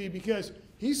 See, because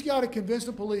he's got to convince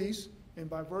the police, and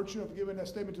by virtue of giving that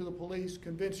statement to the police,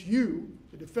 convince you,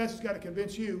 the defense has got to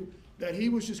convince you, that he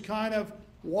was just kind of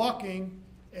walking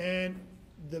and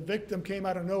the victim came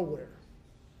out of nowhere.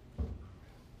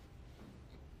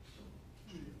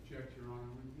 Object, Your Honor.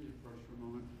 Let me approach for a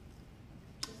moment.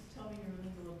 Just tell me your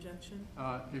legal objection.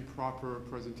 Improper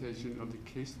presentation of the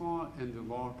case law and the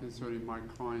law concerning my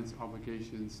client's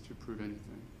obligations to prove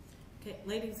anything. Okay,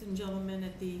 ladies and gentlemen,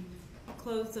 at the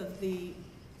close of the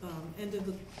end of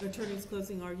the attorney's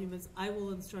closing arguments, I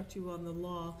will instruct you on the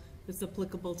law that's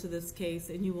applicable to this case,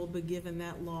 and you will be given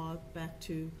that law back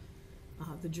to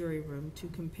the jury room to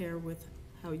compare with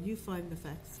how you find the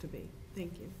facts to be.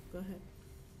 Thank you. Go ahead.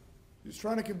 He's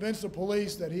trying to convince the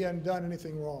police that he hadn't done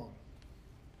anything wrong.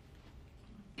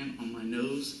 And on my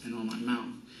nose and on my mouth.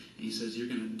 And he says, "You're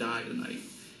going to die tonight."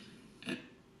 And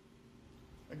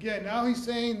Again, now he's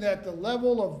saying that the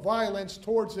level of violence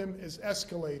towards him is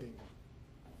escalating.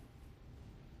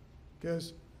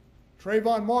 Because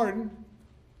Trayvon Martin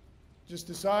just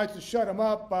decides to shut him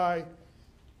up by,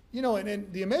 you know,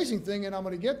 and the amazing thing, and I'm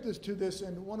going to get to this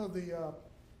in one of the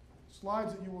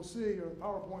slides that you will see, or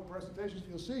PowerPoint presentations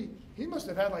you'll see, he must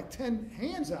have had like 10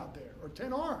 hands out there, or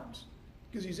 10 arms,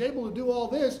 because he's able to do all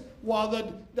this while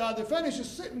the defendant's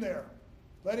just sitting there,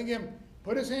 letting him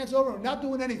put his hands over him, not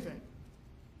doing anything.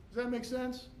 Does that make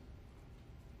sense?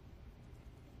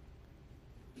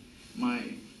 my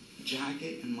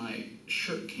jacket and my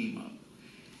shirt came up.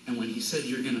 And when he said,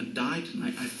 "You're going to die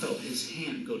tonight," I felt his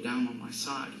hand go down on my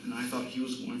side, and I thought he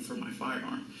was going for my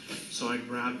firearm. So I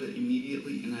grabbed it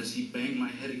immediately, and as he banged my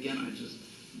head again, I just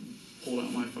pulled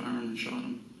out my firearm and shot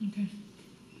him. Okay.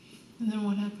 And then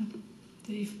what happened?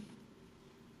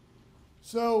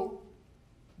 So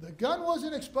the gun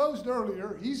wasn't exposed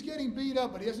earlier. He's getting beat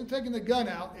up, but he hasn't taken the gun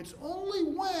out. It's only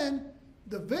when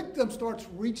the victim starts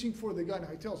reaching for the gun. Now,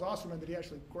 he tells Osterman that he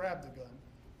actually grabbed the gun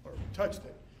or touched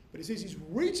it. But he says he's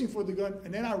reaching for the gun,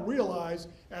 and then I realize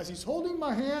as he's holding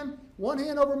my hand, one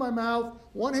hand over my mouth,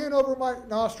 one hand over my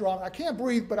nostril, I can't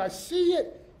breathe, but I see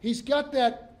it. He's got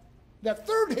that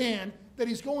third hand that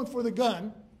he's going for the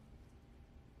gun.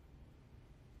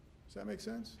 Does that make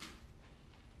sense?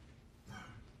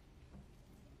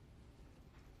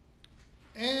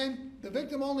 And the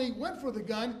victim only went for the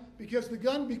gun because the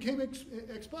gun became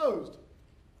exposed.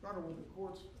 Your Honor, with the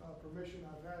court's permission,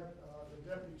 I've had the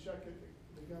deputy check it.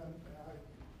 The gun, and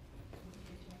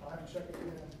I have to check it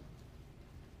again.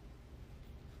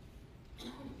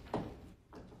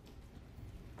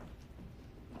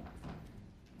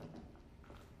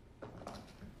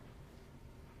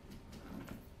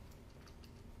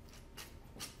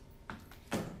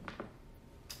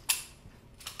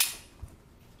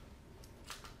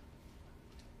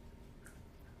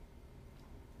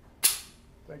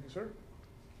 Thank you, sir.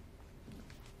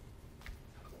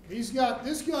 He's got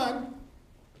this gun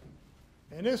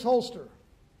in his holster.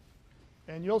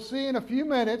 And you'll see in a few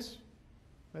minutes,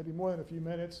 maybe more than a few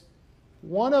minutes,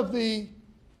 one of the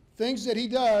things that he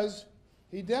does,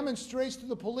 he demonstrates to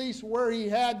the police where he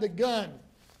had the gun.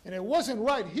 And it wasn't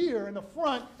right here in the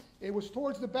front, it was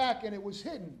towards the back and it was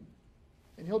hidden.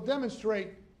 And he'll demonstrate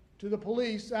to the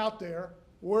police out there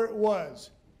where it was.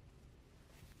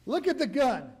 Look at the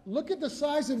gun. Look at the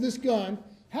size of this gun.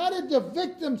 How did the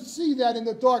victim see that in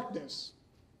the darkness?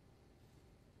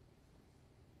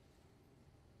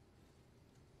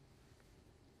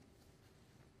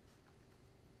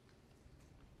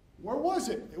 Where was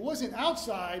it? It wasn't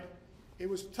outside. It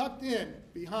was tucked in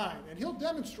behind. And he'll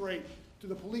demonstrate to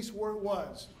the police where it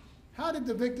was. How did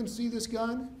the victim see this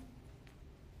gun?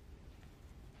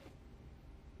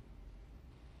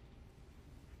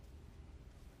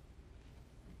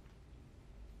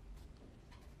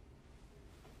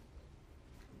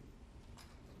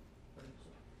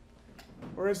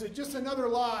 Or is it just another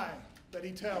lie that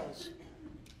he tells?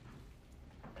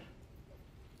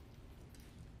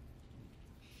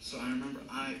 So I remember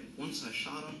once I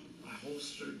shot him, I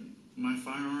holstered my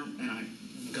firearm and I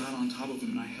got on top of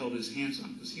him and I held his hands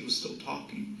on because he was still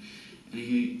talking.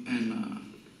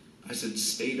 And I said,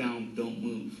 "Stay down, don't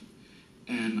move."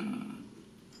 And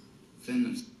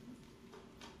then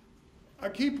a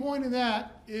key point in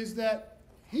that is that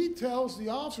he tells the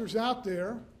officers out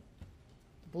there,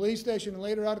 the police station and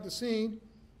later out at the scene,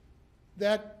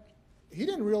 that he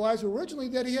didn't realize originally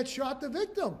that he had shot the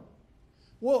victim.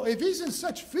 Well, if he's in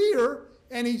such fear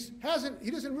and he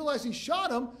doesn't realize he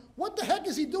shot him, what the heck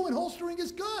is he doing holstering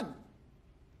his gun?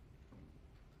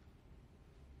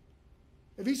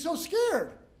 If he's so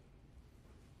scared.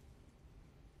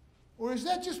 Or is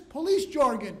that just police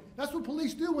jargon? That's what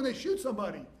police do when they shoot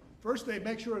somebody. First, they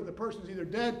make sure the person's either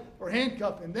dead or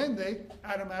handcuffed, and then they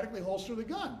automatically holster the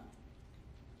gun.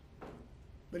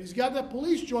 But he's got that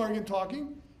police jargon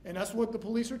talking, and that's what the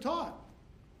police are taught.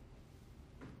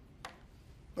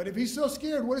 But if he's so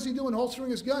scared, what is he doing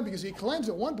holstering his gun? Because he claims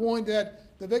at one point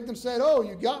that the victim said, "Oh,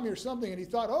 you got me," or something, and he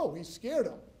thought, oh, he scared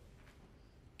him.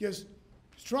 Because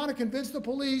he's trying to convince the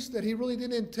police that he really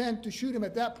didn't intend to shoot him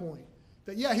at that point.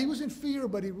 That, yeah, he was in fear,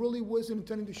 but he really wasn't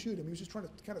intending to shoot him. He was just trying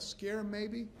to kind of scare him,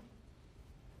 maybe.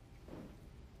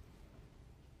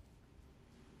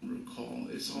 Recall,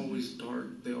 it's always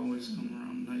dark. They always come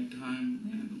around nighttime.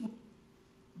 And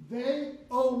They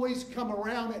always come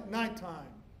around at nighttime.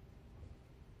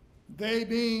 They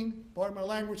being, pardon my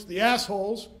language, the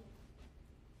assholes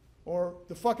or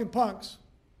the fucking punks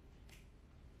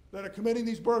that are committing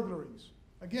these burglaries.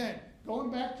 Again,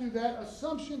 going back to that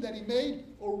assumption that he made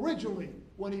originally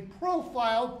when he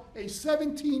profiled a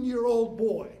 17-year-old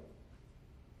boy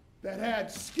that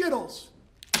had Skittles.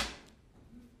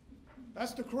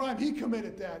 That's the crime he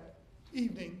committed that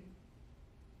evening.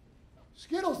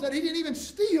 Skittles that he didn't even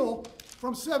steal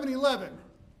from 7-Eleven.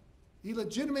 He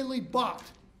legitimately bought.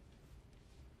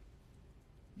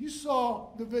 You saw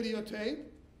the videotape.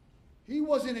 He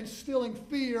wasn't instilling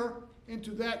fear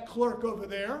into that clerk over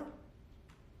there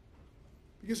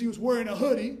because he was wearing a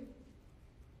hoodie.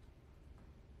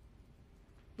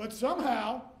 But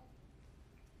somehow,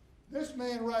 this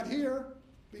man right here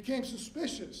became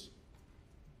suspicious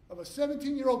of a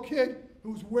 17-year-old kid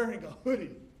who's wearing a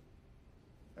hoodie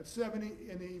at 7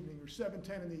 in the evening or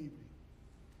 7:10 in the evening.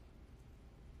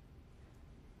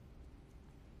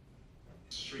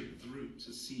 straight through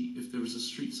to see if there was a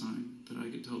street sign that I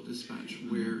could tell dispatch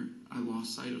where I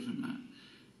lost sight of him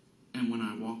at. And when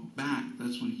I walked back,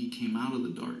 that's when he came out of the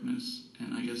darkness,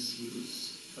 and I guess he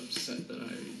was upset that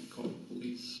I called the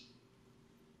police.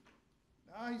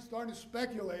 Now he's starting to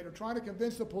speculate or trying to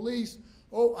convince the police,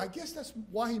 oh, I guess that's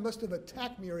why he must have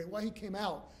attacked me or why he came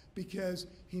out, because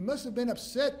he must have been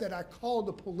upset that I called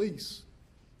the police.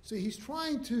 See, he's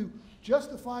trying to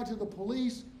justify to the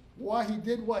police why he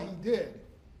did what he did.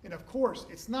 And of course,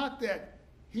 it's not that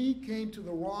he came to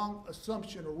the wrong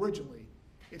assumption originally.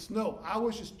 It's no, I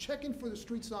was just checking for the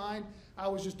street sign. I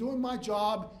was just doing my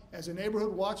job as a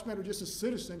neighborhood watchman or just a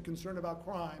citizen concerned about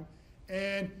crime.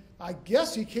 And I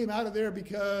guess he came out of there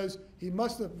because he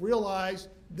must have realized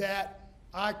that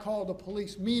I called the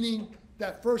police, meaning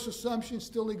that first assumption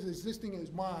still is existing in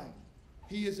his mind.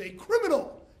 He is a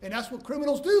criminal, and that's what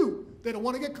criminals do. They don't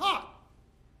want to get caught.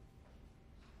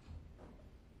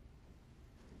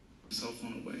 Cell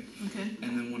phone away. Okay.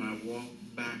 And then when I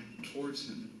walked back towards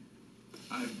him,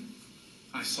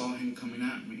 I saw him coming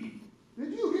at me.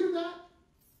 Did you hear that?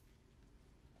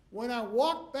 When I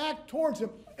walked back towards him,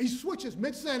 he switches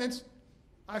mid-sentence.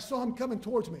 I saw him coming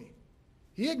towards me.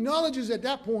 He acknowledges at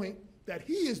that point that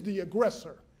he is the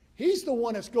aggressor. He's the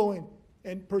one that's going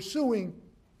and pursuing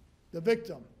the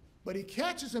victim. But he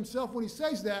catches himself when he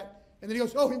says that, and then he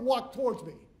goes, oh, he walked towards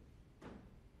me.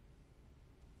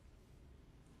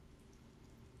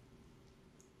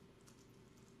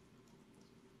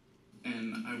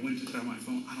 And I went to grab my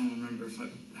phone. I don't remember if I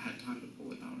had time to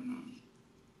pull it out or not.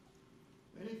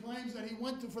 And he claims that he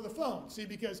went for the phone. See,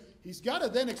 because he's got to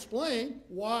then explain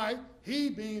why he,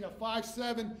 being a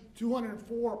 5'7",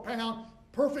 204-pound,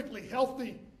 perfectly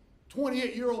healthy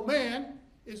 28-year-old man,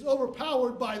 is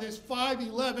overpowered by this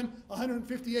 5'11",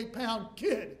 158-pound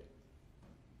kid.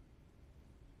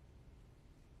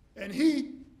 And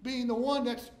he, being the one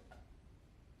that's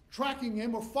tracking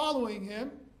him or following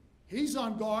him, he's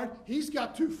on guard. He's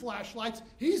got 2 flashlights.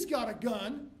 He's got a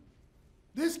gun.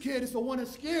 This kid is the one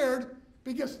that's scared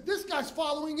because this guy's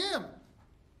following him.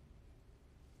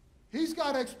 He's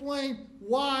got to explain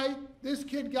why this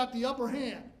kid got the upper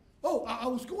hand. Oh, I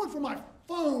was going for my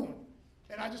phone,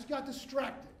 and I just got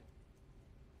distracted.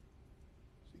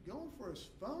 Was he going for his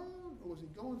phone, or was he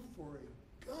going for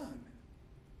a gun?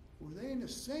 Were they in the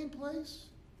same place?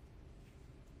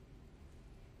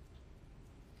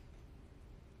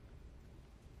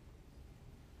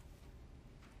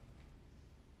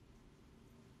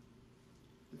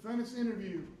 Defendant's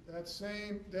interview, that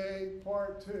same day,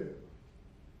 part 2.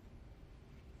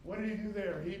 What did he do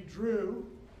there? He drew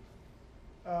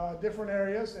different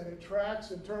areas, and it tracks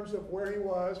in terms of where he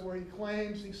was, where he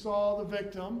claims he saw the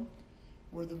victim,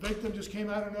 where the victim just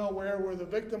came out of nowhere, where the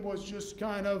victim was just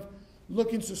kind of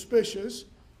looking suspicious.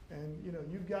 And, you know,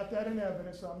 you've got that in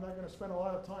evidence, so I'm not going to spend a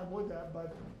lot of time with that,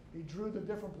 but he drew the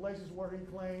different places where he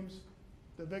claims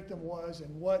the victim was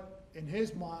and what, in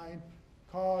his mind,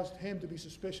 caused him to be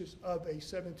suspicious of a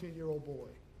 17-year-old boy.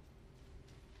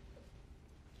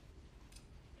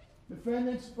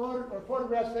 Defendant's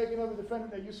photographs taken of the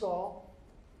defendant that you saw.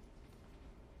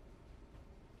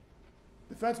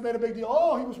 Defense made a big deal.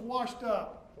 Oh, he was washed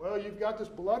up. Well, you've got this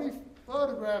bloody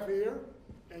photograph here,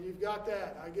 and you've got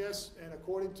that. I guess, and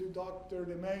according to Dr.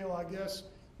 DeMayo, I guess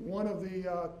one of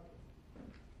the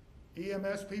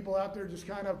EMS people out there just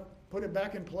kind of put it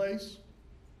back in place,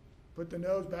 put the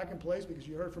nose back in place, because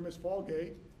you heard from Ms.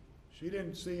 Fallgate. She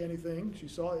didn't see anything. She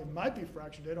saw it might be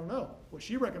fractured. They don't know. What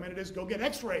she recommended is go get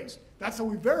x-rays. That's how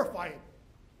we verify it.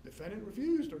 Defendant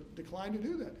refused or declined to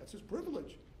do that. That's his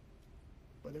privilege.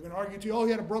 But they're going to argue to you, oh,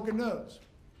 he had a broken nose.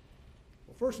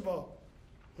 Well, first of all,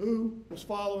 who was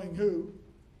following who?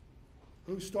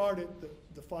 Who started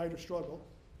the fight or struggle?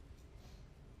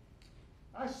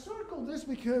 I circled this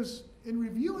because in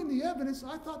reviewing the evidence,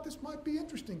 I thought this might be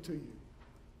interesting to you.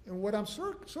 And what I'm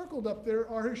circled up there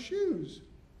are his shoes.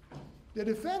 The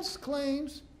defense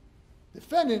claims,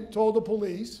 defendant told the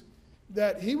police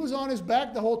that he was on his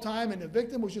back the whole time and the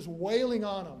victim was just wailing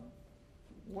on him.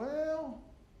 Well,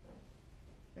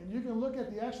 and you can look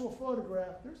at the actual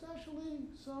photograph, there's actually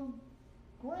some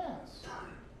grass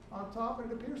on top and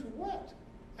it appears wet,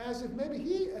 as if maybe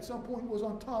he at some point was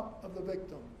on top of the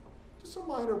victim. Just a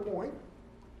minor point,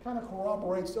 kind of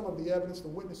corroborates some of the evidence, the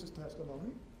witness's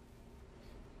testimony.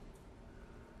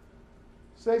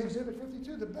 Says Exhibit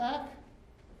 52, the back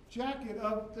jacket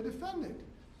of the defendant.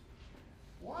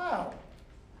 Wow.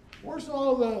 Where's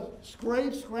all the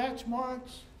scrapes, scratch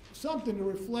marks, something to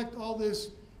reflect all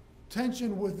this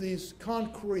tension with these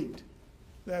concrete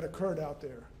that occurred out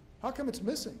there? How come it's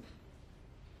missing?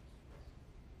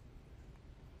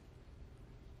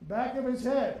 Back of his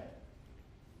head.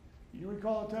 You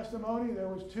recall the testimony? There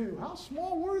was two. How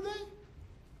small were they?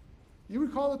 You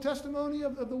recall the testimony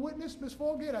of the witness, Ms.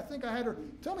 Fallgate? I think I had her.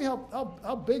 Tell me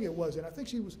how big it was. And I think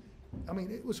she was, I mean,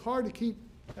 it was hard to keep.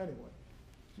 Anyway,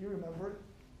 you remember it.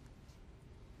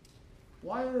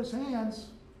 Why are his hands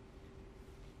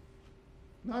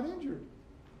not injured?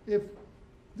 If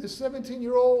this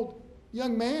 17-year-old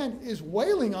young man is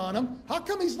wailing on him, how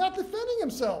come he's not defending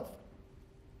himself?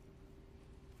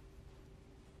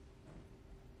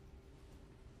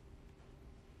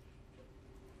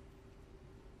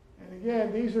 And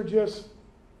again, these are just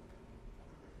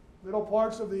little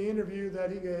parts of the interview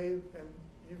that he gave,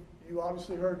 and you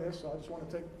obviously heard this, so I just want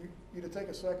to take you to take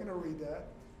a second to read that.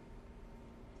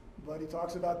 But he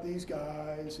talks about these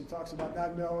guys, he talks about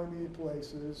not knowing the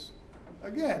places.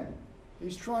 Again,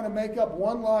 he's trying to make up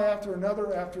one lie after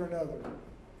another after another.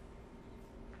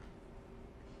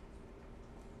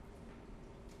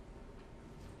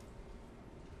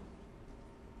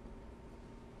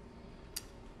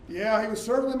 Yeah, he was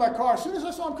circling my car. As soon as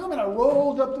I saw him coming, I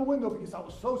rolled up the window because I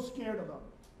was so scared of him.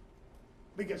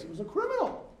 Because he was a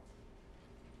criminal.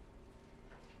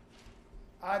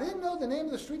 I didn't know the name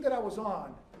of the street that I was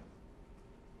on.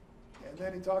 And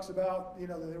then he talks about, they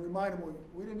remind him,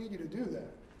 we didn't need you to do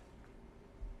that.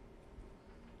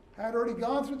 I had already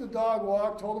gone through the dog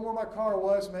walk, told him where my car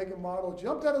was, make and model,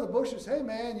 jumped out of the bushes, hey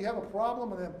man, you have a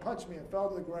problem, and then punched me and fell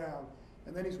to the ground.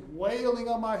 And then he's wailing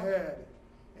on my head.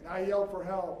 And I yelled for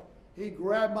help. He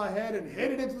grabbed my head and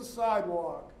hit it into the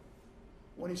sidewalk.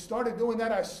 When he started doing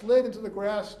that, I slid into the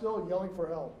grass, still yelling for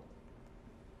help.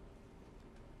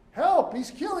 Help!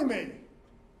 He's killing me!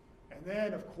 And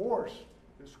then, of course,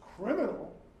 this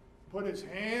criminal put his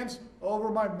hands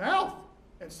over my mouth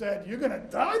and said, you're going to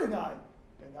die tonight.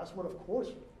 And that's what, of course,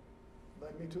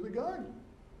 led me to the gun.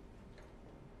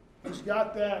 He's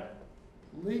got that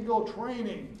legal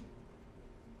training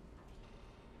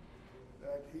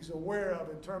that he's aware of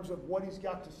in terms of what he's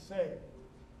got to say.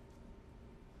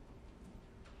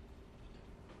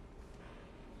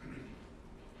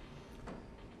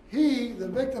 He, the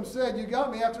victim, said, you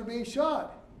got me after being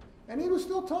shot. And he was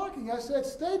still talking. I said,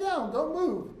 stay down, don't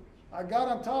move. I got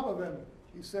on top of him.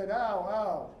 He said, ow,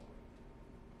 ow.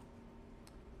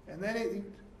 And then he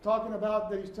talking about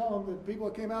that he's telling the people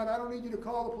that came out, I don't need you to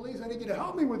call the police, I need you to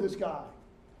help me with this guy.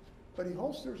 But he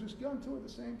holsters his gun too at the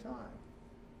same time.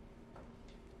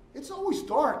 It's always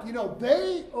dark.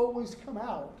 They always come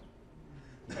out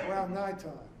around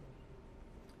nighttime.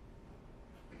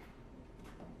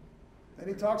 And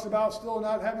he talks about still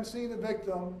not having seen the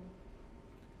victim.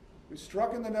 He was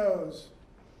struck in the nose.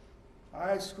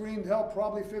 I screamed help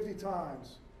probably 50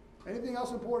 times. Anything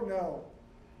else important? No.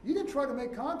 You didn't try to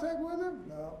make contact with him?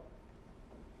 No.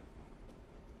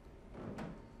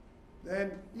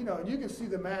 Then, you can see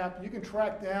the map. You can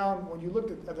track down, when you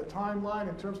looked at the timeline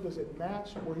in terms of does it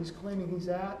match where he's claiming he's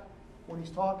at when he's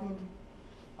talking?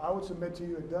 I would submit to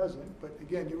you it doesn't. But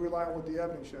again, you rely on what the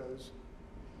evidence shows.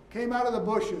 Came out of the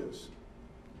bushes.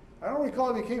 I don't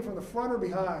recall if he came from the front or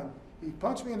behind. He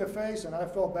punched me in the face and I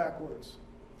fell backwards.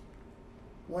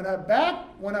 When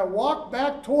I walked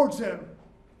back towards him,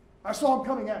 I saw him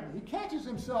coming at me. He catches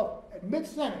himself at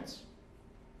mid-sentence.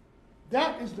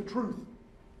 That is the truth.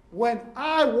 When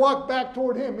I walked back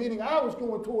toward him, meaning I was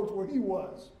going towards where he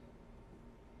was.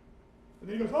 And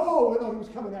then he goes, oh, no, he was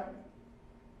coming at me.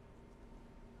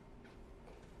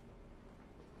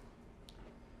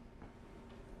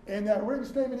 In that written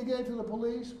statement he gave to the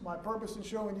police, my purpose in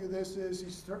showing you this is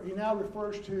he now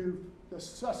refers to the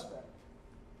suspect.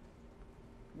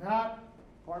 Not,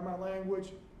 pardon my language,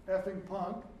 effing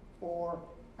punk or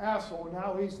asshole.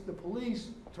 Now he's the police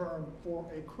term for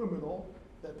a criminal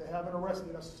that they haven't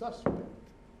arrested, a suspect.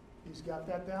 He's got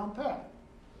that down pat.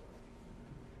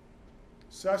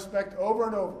 Suspect over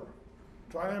and over.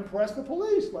 Trying to impress the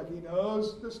police like he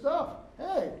knows the stuff.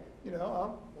 Hey, I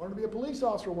wanted to be a police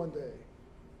officer one day.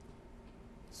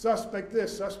 Suspect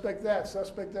this, suspect that,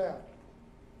 suspect that.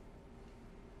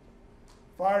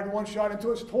 Fired one shot into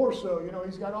his torso.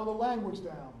 He's got all the language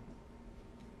down.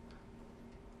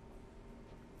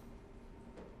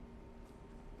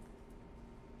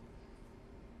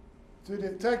 To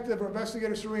Detective or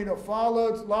Investigator Sereno,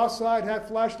 followed, lost sight, had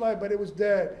flashlight, but it was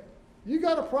dead. You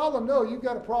got a problem? No, you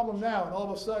got a problem now. And all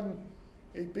of a sudden,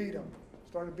 he beat him.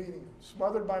 Started beating him.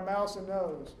 Smothered by mouth and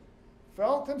nose.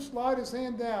 Felt him slide his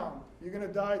hand down. You're going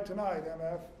to die tonight,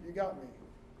 MF. You got me.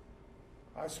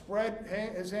 I spread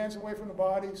his hands away from the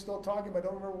body. He's still talking, but I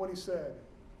don't remember what he said.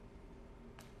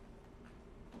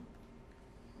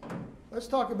 Let's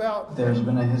talk about... There's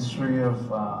been a history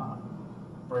of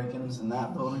break-ins in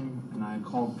that building, and I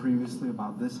called previously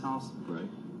about this house. Right.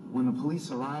 When the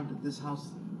police arrived at this house,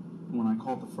 when I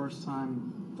called the first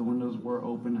time, the windows were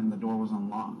open and the door was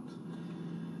unlocked.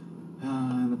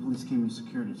 And the police came and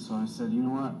secured it. So I said, you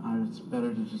know what, it's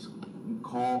better to just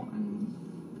call, and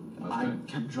okay. I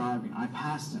kept driving. I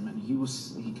passed him, and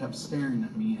he kept staring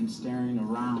at me and staring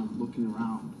around, looking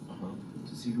around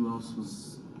to see who else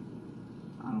was.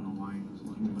 I don't know why he was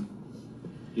looking,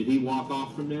 but did he walk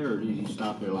off from there, or did he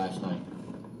stop there last night?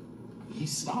 He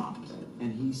stopped,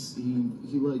 and he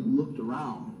like looked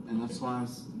around, and that's why I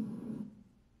was.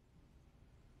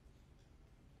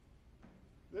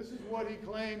 This is what he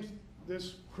claims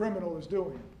this criminal is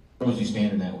doing. Where was he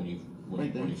standing at when you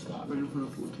stopped? Right in front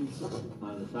of 14th.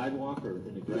 On the sidewalk or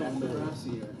in the grass? Yeah, in the grassy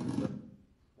area.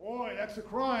 Boy, that's a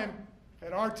crime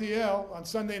at RTL on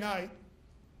Sunday night,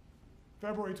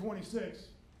 February 26th.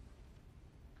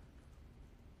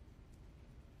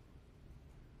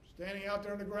 Standing out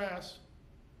there in the grass.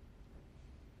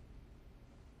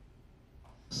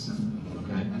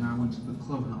 Okay. And I went to the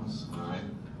clubhouse. All right.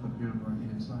 Up here on the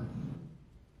right-hand side.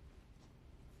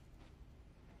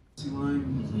 Line,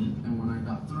 and when I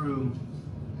got through,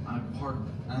 I parked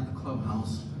at the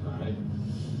clubhouse. All right.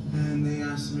 And they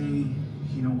asked me,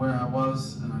 where I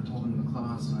was, and I told them the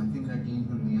clubhouse, and I think I gave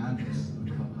them the address of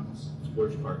the clubhouse.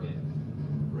 Where'd you park it?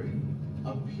 Right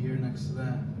up here next to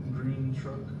that green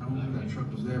truck. I don't think that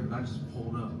truck was there, but I just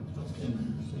pulled up. Okay.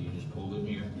 So you just pulled in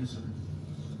here? Yes, sir.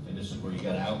 And this is where you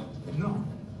got out? No.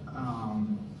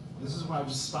 This is where I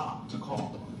just stopped to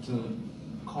call,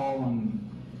 and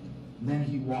then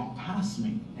he walked past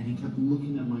me, and he kept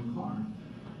looking at my car,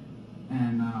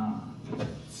 and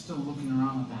still looking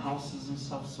around at the houses and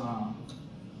stuff. So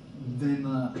then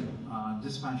the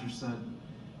dispatcher said,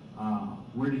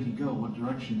 where did he go? What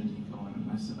direction did he go in?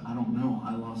 And I said, I don't know.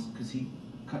 I lost, because he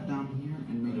cut down here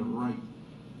and made a right.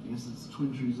 I guess it's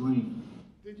Twin Trees Lane.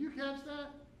 Did you catch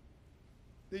that?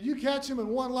 Did you catch him in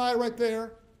one lie right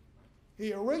there?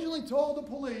 He originally told the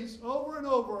police over and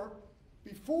over,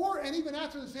 before and even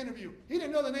after this interview, he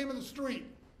didn't know the name of the street.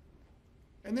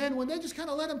 And then when they just kind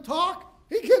of let him talk,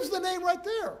 he gives the name right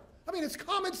there. I mean, it's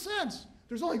common sense.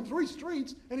 There's only 3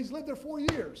 streets, and he's lived there 4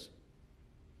 years.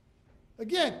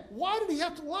 Again, why did he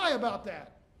have to lie about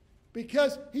that?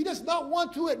 Because he does not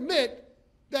want to admit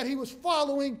that he was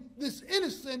following this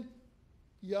innocent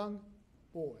young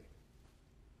boy,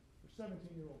 or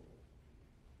 17-year-old boy.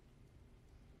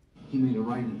 He made a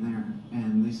right in there,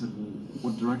 and they said, well,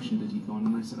 what direction did he go in?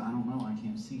 And I said, I don't know, I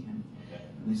can't see him.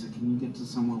 And they said, can you get to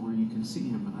somewhere where you can see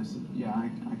him? And I said, yeah,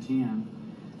 I can.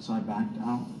 So I backed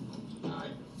out. All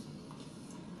right.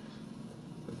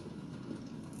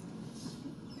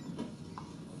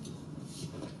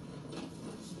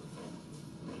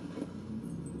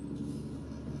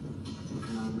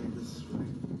 And I made this straight.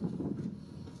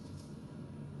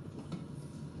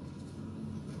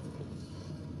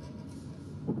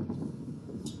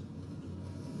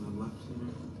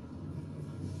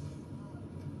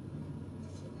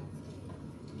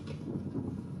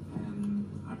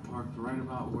 Right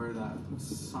about where that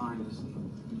sign is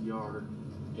in the yard.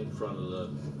 In front of the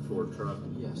Ford truck?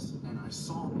 Yes, and I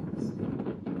saw him.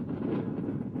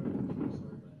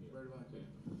 Right about there.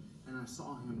 And I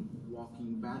saw him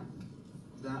walking back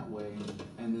that way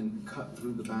and then cut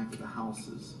through the back of the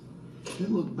houses. He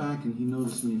looked back and he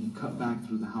noticed me and he cut back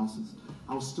through the houses.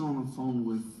 I was still on the phone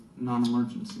with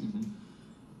non-emergency.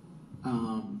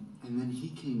 And then he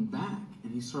came back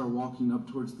and he started walking up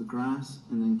towards the grass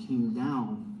and then came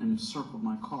down and circled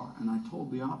my car. And I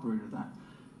told the operator that.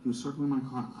 He was circling my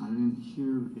car. I didn't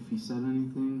hear if he said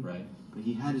anything. Right. But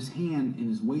he had his hand in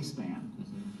his waistband.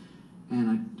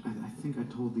 And I think I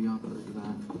told the operator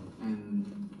that.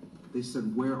 And they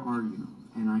said, "Where are you?"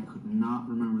 And I could not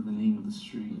remember the name of the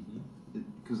street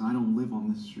because I don't live on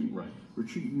this street. Right.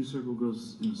 Retreat View Circle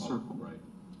goes in a circle. Right.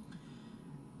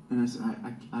 And I said,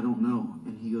 I don't know.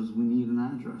 And he goes, "We need an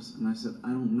address." And I said, "I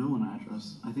don't know an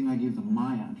address. I think I gave them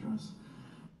my address."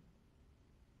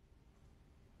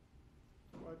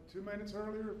 What, 2 minutes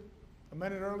earlier, a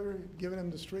minute earlier, giving him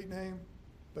the street name,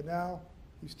 but now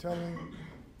he's telling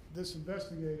this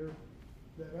investigator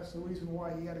that that's the reason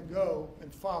why he had to go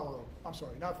and follow. I'm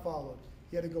sorry, not follow.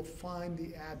 He had to go find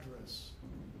the address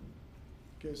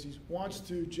because he wants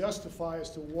to justify as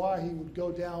to why he would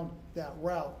go down that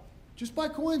route. Just by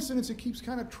coincidence, it keeps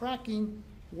kind of tracking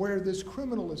where this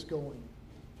criminal is going.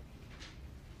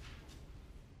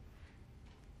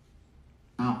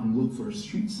 Out and look for a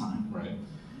street sign. Right.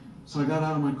 So I got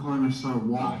out of my car and I started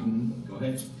walking. Go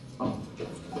ahead. Oh.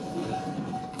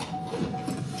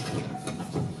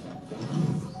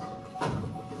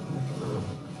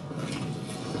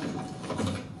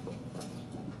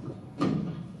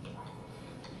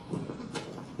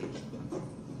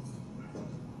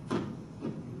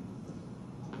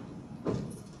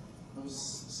 I was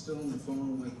still on the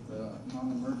phone with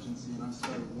non-emergency and I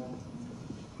started walking.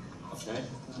 Okay.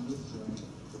 Down this way.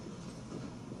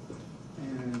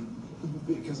 And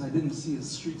because I didn't see a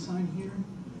street sign here,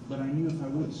 but I knew if I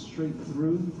went straight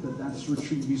through that that's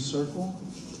Retreat View Circle,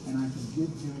 and I could give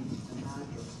him an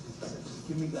address. He said, "Just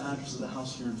give me the address of the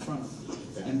house here in front."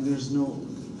 Okay. And there's no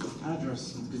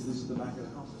address because this is the back of the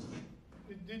house.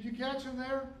 Did you catch him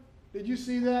there? Did you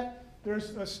see that?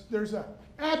 There's a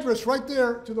address right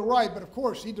there to the right, but of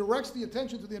course he directs the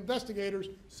attention to the investigators.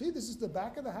 See, this is the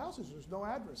back of the houses. There's no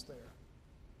address there.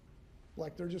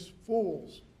 Like they're just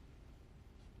fools.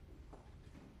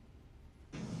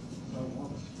 So I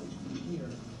walked here,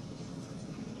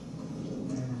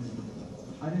 and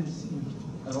I didn't see him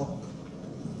at all.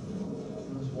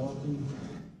 I was walking.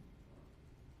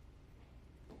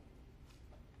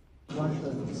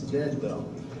 Flashlight was dead though,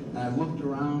 and I looked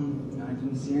around and I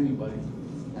didn't see anybody.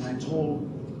 And I told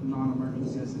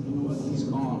non-emergency, I said, "You know what? He's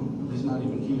gone. He's not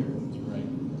even here." Right.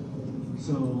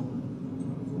 So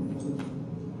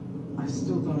I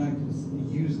still thought I could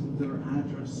use their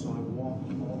address, so I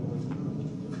walked all the way through.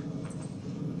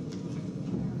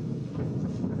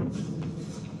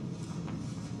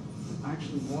 I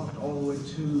actually walked all the way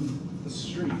to the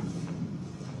street,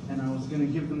 and I was going to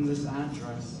give them this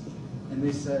address, and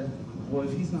they said, "Well,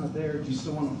 if he's not there, do you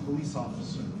still want a police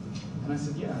officer?" And I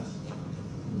said, "Yes."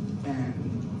 And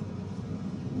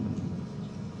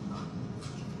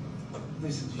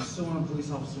they said, "Do you still want a police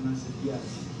officer?" And I said,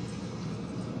 "Yes."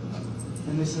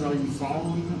 And they said, "Are you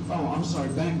following him?" Oh, I'm sorry,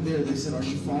 back there, they said, "Are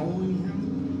you following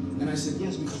him?" And I said,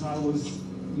 "Yes," because I was,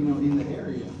 in the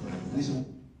area. And they said,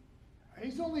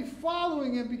 He's only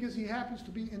following him because he happens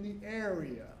to be in the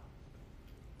area.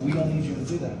 "We don't need you to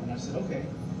do that." And I said, "Okay."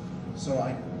 So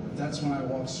that's when I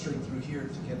walked straight through here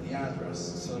to get the address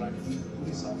so that I could meet the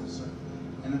police officer.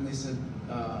 And then they said,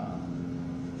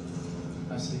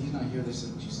 I said, "He's not here." They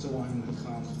said, "Do you still want him to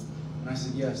come?" And I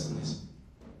said, "Yes." And they said,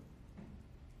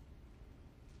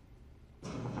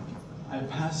 I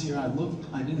passed here, I looked,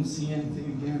 I didn't see anything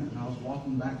again, and I was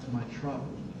walking back to my truck.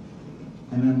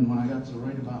 And then when I got to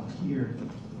right about here,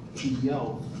 he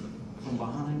yelled from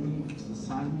behind me to the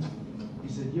side of me. He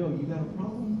said, "Yo, you got a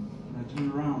problem?" And I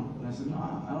turned around and I said, "No,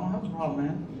 I don't have a problem,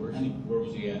 man." Where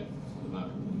was he at?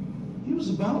 He was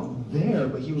about there,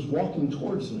 but he was walking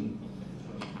towards me.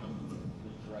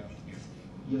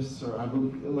 Yes, sir. I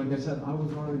believe, like I said, I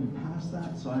was already past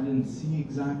that, so I didn't see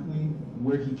exactly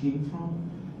where he came from,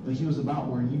 but he was about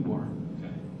where you were.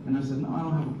 Okay. And I said, "No, I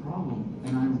don't have a problem."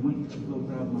 And I went to go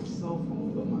grab my cell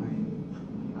phone, but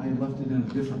I left it in a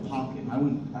different pocket. I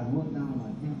looked down in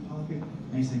my pant pocket,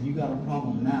 and he said, "You got a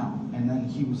problem now." And then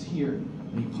he was here,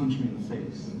 and he punched me in the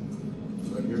face.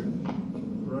 Right here?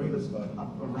 Right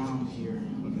around here.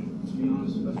 Okay. To be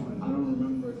honest, I don't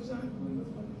remember exactly.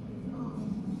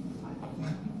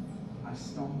 I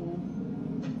stumbled,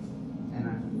 and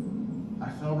I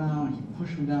fell down. He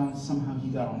pushed me down. Somehow he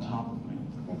got on top of me.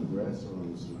 On the grass or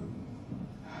on the snow?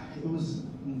 It was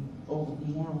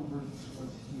more over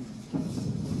towards here.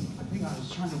 I think I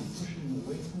was trying to push him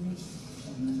away from me,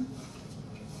 and then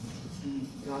he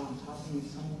got on top of me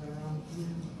somewhere around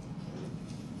here.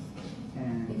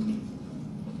 And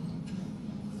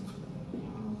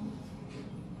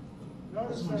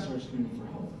that's when I started screaming for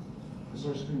help. I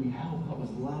started screaming help as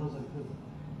loud as I could.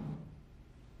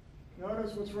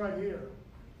 Notice what's right here.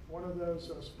 One of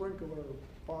those sprinkler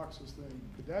boxes thing.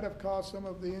 Could that have caused some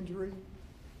of the injury?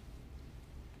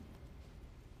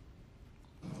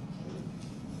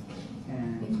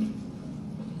 And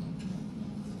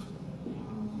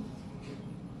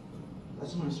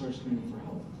that's when I started screaming for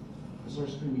help. I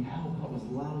started screaming help as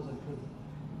loud as I could.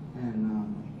 And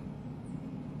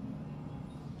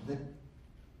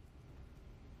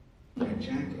my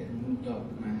jacket moved up,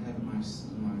 and I had my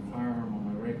firearm on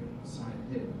my right side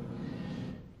hip.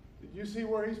 Did you see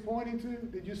where he's pointing to?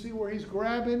 Did you see where he's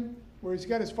grabbing? Where he's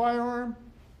got his firearm?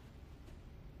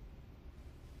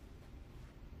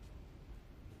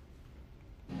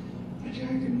 My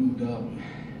jacket moved up,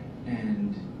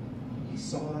 and he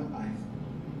saw it. I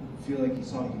feel like he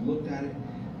saw it. He looked at it,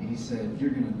 and he said,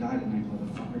 "You're gonna die tonight,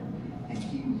 motherfucker." And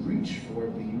he reached for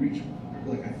it, but he reached,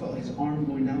 like I felt his arm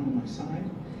going down to my side,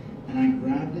 and I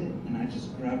grabbed it, and I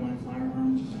just grabbed my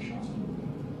firearm and I shot him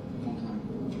one time.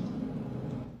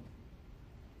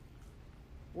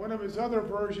 One of his other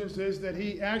versions is that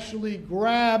he actually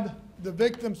grabbed the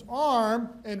victim's arm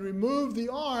and removed the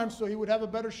arm so he would have a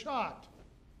better shot.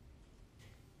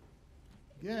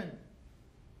 Again,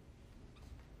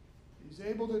 he's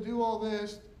able to do all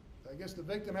this. I guess the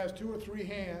victim has 2 or 3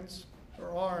 hands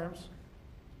or arms.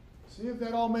 See if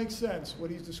that all makes sense, what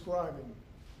he's describing.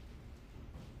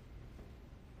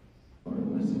 I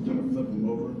said, "Try to flip him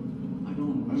over." I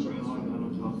don't remember how I got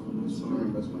on top of him. I'm sorry.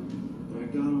 That's fine. But I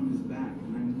got on his back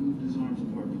and I moved his arms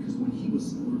apart because when he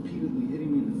was repeatedly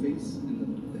hitting me in the face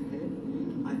and the head,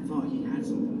 I thought he had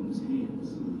something in his hands.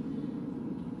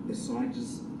 And so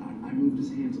I moved his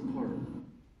hands apart.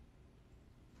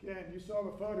 Again, you saw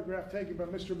the photograph taken by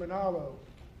Mr. Manalo.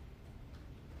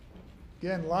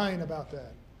 Again, lying about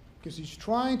that. Because he's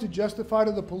trying to justify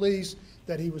to the police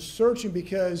that he was searching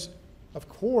because, of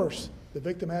course, the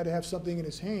victim had to have something in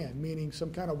his hand, meaning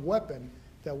some kind of weapon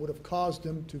that would have caused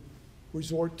him to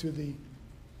resort to the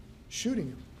shooting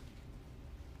him.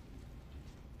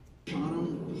 Shot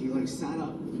him, he like sat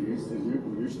up. You're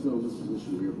still in this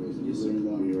position where you're basically Yes, sir. laying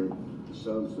down here, the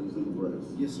shot him so he's in the breast.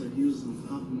 Yes, sir. He was on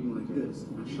top of me like this.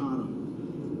 I shot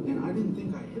him. And I didn't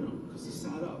think I hit him because he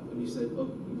sat up and he said,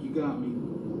 "Oh, you got me.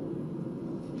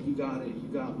 You got it. You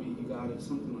got me. You got it."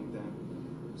 Something like that.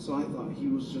 So I thought he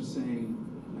was just saying,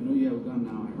 "I know you have a gun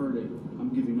now. I heard it. I'm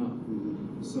giving up."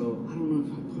 Mm-hmm. So I don't know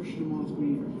if I pushed him off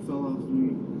me or he fell off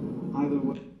me. Either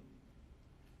way.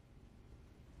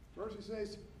 First he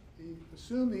says he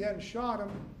assumed he hadn't shot him,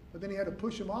 but then he had to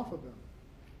push him off of him.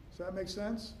 Does that make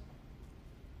sense?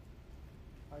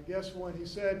 I guess when he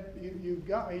said, you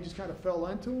got me, he just kind of fell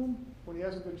into him when he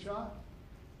hasn't been shot.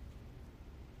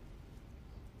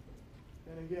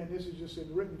 And again, this is just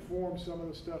in written form, some of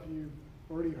the stuff you've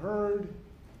already heard,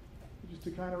 just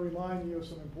to kind of remind you of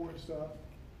some important stuff.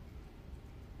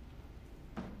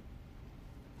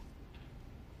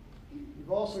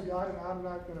 You've also got, and I'm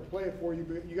not going to play it for you,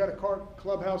 but you got a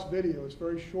clubhouse video. It's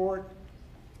very short.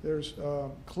 There's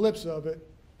clips of it.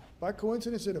 By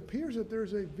coincidence, it appears that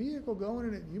there's a vehicle going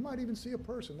in it. You might even see a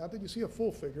person. Not that you see a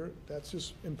full figure. That's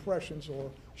just impressions or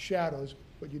shadows,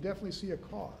 but you definitely see a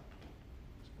car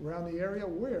around the area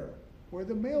where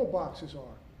the mailboxes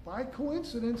are. By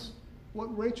coincidence,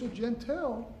 what Rachel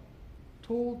Gentile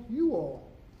told you all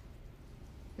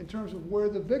in terms of where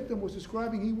the victim was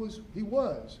describing he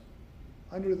was.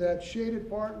 Under that shaded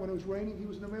part, when it was raining, he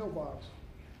was in the mailbox.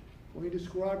 When he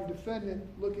described the defendant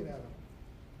looking at him.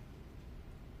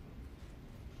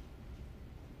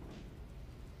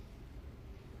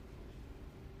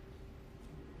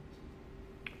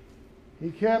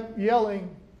 He kept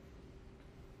yelling.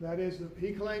 That is,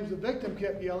 he claims the victim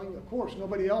kept yelling. Of course,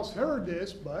 nobody else heard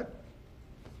this, but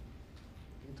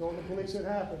he told the police it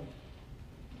happened.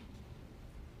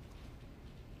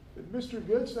 Did Mr.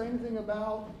 Good say anything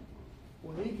about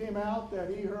when he came out that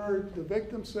he heard the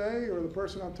victim say, or the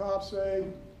person on top say,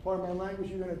 pardon my language,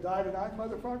 "You're going to die tonight,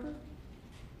 motherfucker"?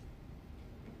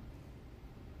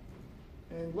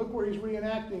 And look where he's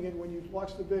reenacting it when you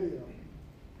watch the video.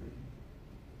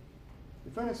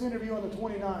 Defendant's interview on the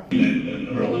 29th.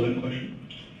 Relevant question.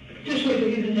 Just wait till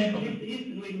he's in there.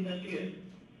 He's the lead investigator.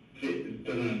 It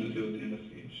doesn't have to do with the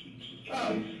investigation. It's just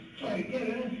Oh, sorry, get it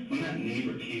in. when that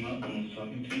neighbor came up and was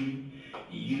talking to me,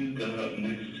 you got up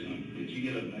next to him. Did you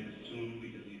get up next to him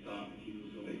because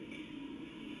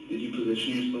Did you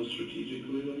position yourself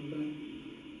strategically like that?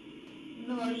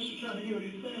 No, I was just trying to hear what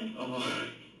he was saying. Oh.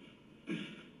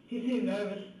 He seemed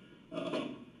nervous. I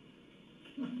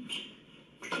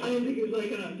didn't think he was like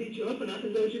gonna beat you up or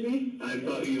nothing, is that what you mean? I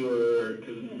thought you were,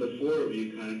 because the four of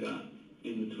you kind of got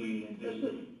in between. That's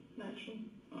it, natural.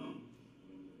 Oh.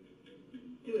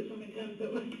 Do it so many times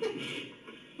that way.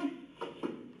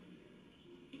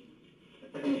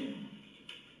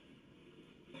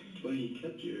 Well, you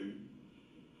kept your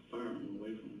firearm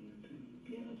away from him, I think.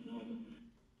 Yeah, that's normal.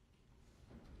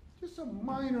 Just a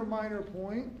minor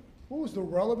point. What was the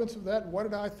relevance of that? Why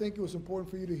did I think it was important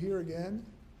for you to hear again?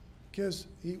 Because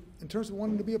he, in terms of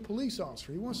wanting to be a police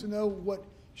officer, he wants to know what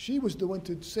she was doing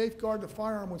to safeguard the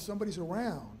firearm when somebody's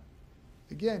around.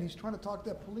 Again, he's trying to talk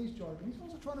that police jargon. He's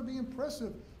also trying to be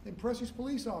impressive, impress these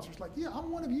police officers. Like, yeah, I'm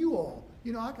one of you all.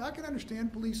 You know, I can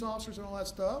understand police officers and all that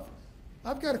stuff.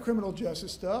 I've got a criminal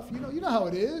justice stuff. You know how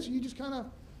it is. You just kind of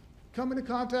come into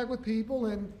contact with people,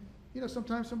 and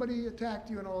sometimes somebody attacked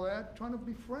you and all that, trying to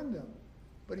befriend them.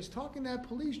 But he's talking that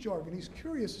police jargon. He's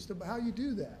curious as to how you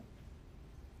do that.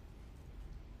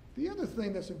 The other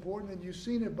thing that's important, and you've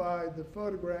seen it by the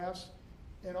photographs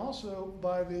and also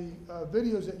by the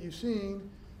videos that you've seen,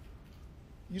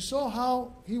 you saw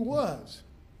how he was.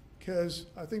 Because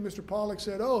I think Mr. Pollack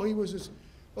said, oh, he was this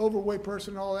overweight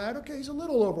person and all that. Okay, he's a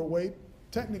little overweight.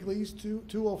 Technically, he's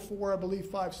 204, I believe,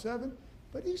 5'7",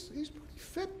 but he's pretty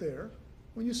fit there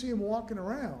when you see him walking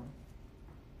around.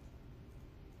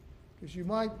 Because you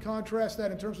might contrast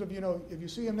that in terms of, if you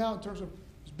see him now in terms of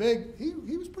he's big,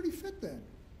 he was pretty fit then.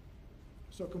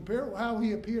 So compare how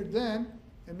he appeared then,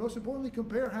 and most importantly,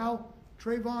 compare how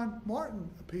Trayvon Martin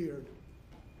appeared,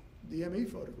 the ME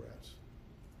photographs.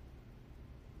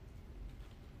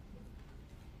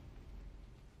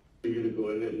 Are you going to go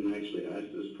ahead and actually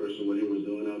ask this person what he was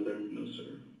doing out there? No,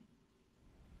 sir.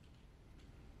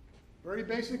 Very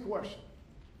basic question.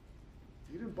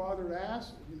 You didn't bother to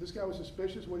ask? If this guy was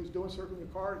suspicious what he's doing circling the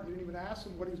car, you didn't even ask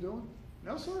him what he's doing?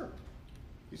 No, sir.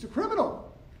 He's a criminal.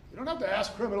 You don't have to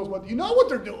ask criminals what, you know what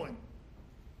they're doing.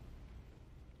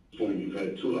 At this point, you've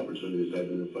had two opportunities to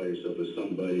identify yourself as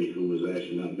somebody who was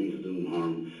actually not meant to do him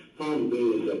harm. Problem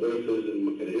being is that what if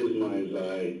in his mind's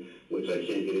eye, which I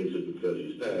can't get into because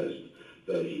he's passed,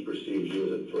 that he perceives you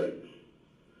as a threat.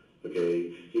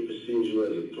 Okay? He perceives you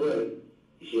as a threat.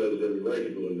 He has every right to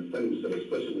go and defend himself,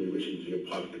 especially when you reach into your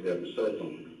pocket to grab your cell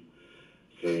phone.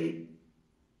 Okay?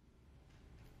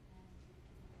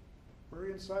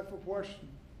 Very insightful question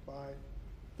by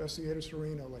Investigator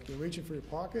Serino. Like, you're reaching for your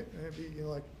pocket, and it'd be,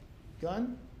 like,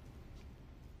 gun?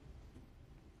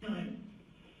 Time.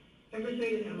 Ever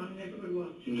say to him, I'm neighborhood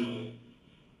watch? No.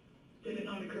 Did it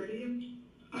not occur to you?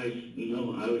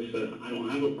 No, I always said, I don't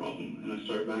have a problem, and I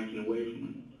started backing away from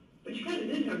it. But you kind of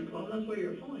did have a problem. That's why you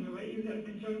were following her, right? You had a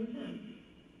concern with him.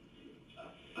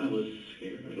 I was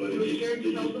scared. You were scared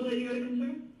to tell him that you had a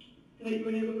concern? And that you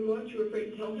were neighborhood watch? You were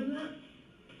afraid to tell him that?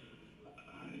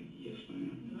 Yes,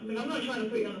 ma'am. I mean, I'm not trying to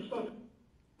put you on the spot.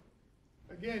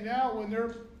 Again, now when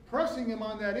they're pressing him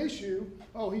on that issue,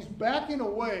 oh, he's backing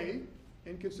away,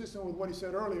 inconsistent with what he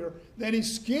said earlier, then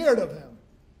he's scared of him.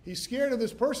 He's scared of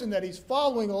this person that he's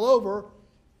following all over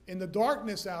in the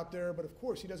darkness out there, but of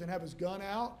course he doesn't have his gun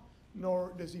out,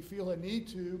 nor does he feel a need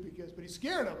to, but he's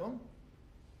scared of him.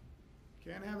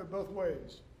 Can't have it both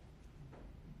ways.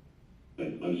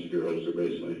 Unsecure holster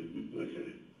bracelet.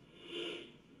 Okay.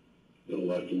 No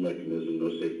locking mechanism, no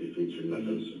safety feature,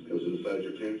 nothing. It was inside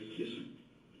your pants? Yes, sir.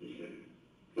 Okay.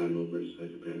 9mm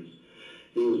inside your pants.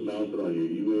 He was mounted on you.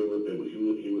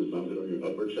 He was mounted on your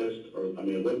upper chest, or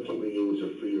at what point were you able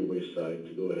to free your waist side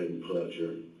to go ahead and pull out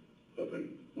your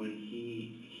weapon? When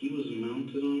he was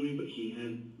mounted on me, but he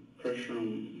had pressure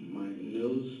on my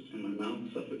nose and my mouth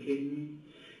suffocating me,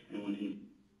 and when he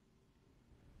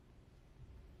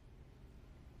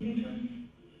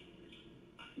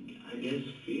I guess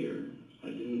fear. I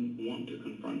didn't want to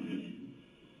confront him.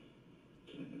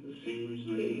 The same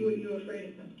reason I didn't. You were afraid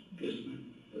of him? Yes, ma'am.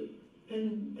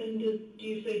 Then do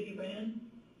you say he ran?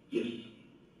 Yes.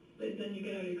 But then you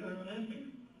get out of your car and run after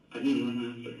him? I didn't run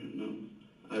after him, no.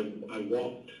 I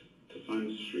walked to find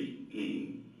a street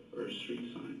name or a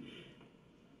street sign,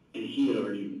 and he had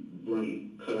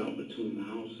already cut out between the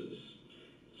houses.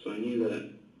 So I knew that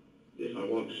if I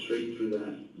walked straight through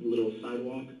that little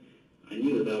sidewalk, I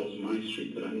knew that was my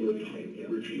street that I needed to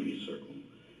retrieve circle.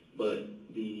 But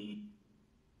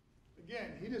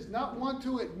again, he does not want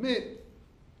to admit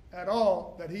at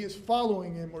all that he is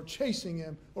following him or chasing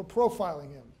him or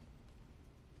profiling him.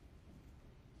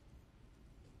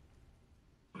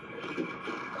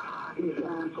 These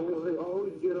assholes, they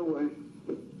always get away.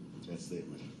 That's it,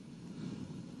 man.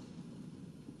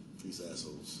 these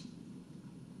assholes?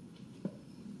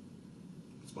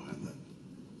 What's behind that?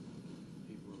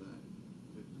 People that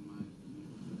victimize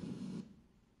me.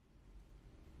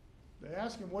 They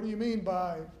ask him, what do you mean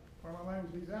by, pardon my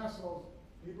language, these assholes?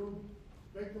 People who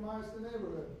victimize the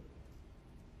neighborhood.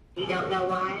 You don't know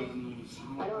why?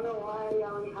 I don't know why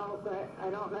yelling out, but I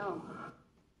don't know.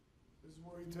 This is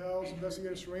where he tells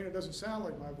Investigator Serena, it doesn't sound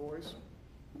like my voice.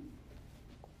 In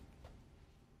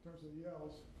terms of the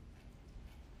yells.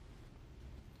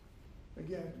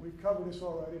 Again, we've covered this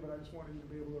already, but I just wanted you to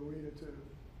be able to read it too.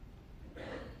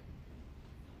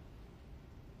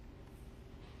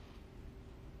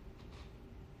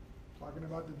 Talking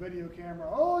about the video camera.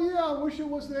 Oh yeah, I wish it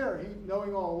was there. He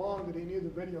knowing all along that he knew the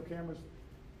video cameras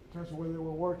in terms of whether they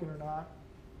were working or not.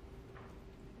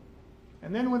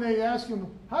 And then when they ask him,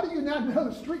 how do you not know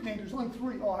the street name? There's only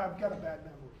 3. Oh, I've got a bad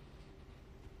memory.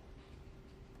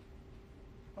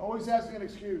 Always asking an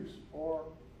excuse, or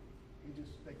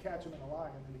they catch him in a lie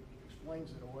and then he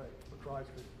explains it away, or tries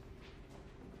to.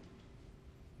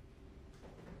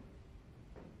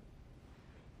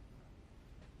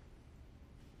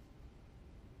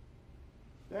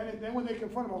 Then when they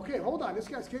confront him, okay, hold on, this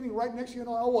guy's getting right next to you, and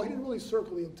oh, well, he didn't really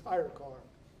circle the entire car.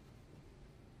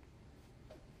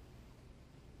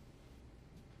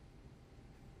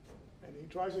 And he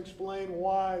tries to explain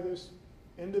why this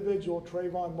individual,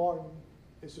 Trayvon Martin,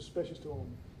 is suspicious to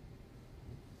him.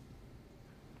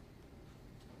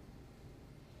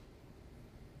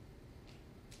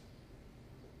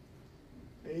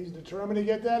 He's determined to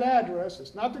get that address.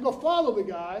 It's not to go follow the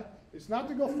guy. It's not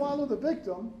to go follow the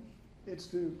victim. It's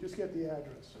to just get the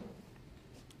address.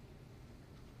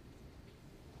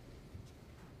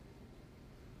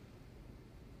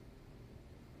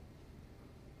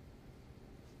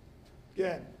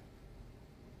 Again,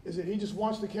 is it he just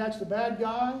wants to catch the bad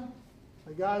guy?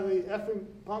 The guy, the effing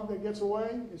punk that gets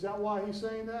away? Is that why he's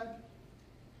saying that?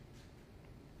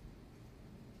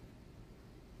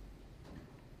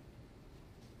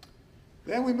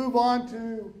 Then we move on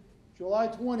to July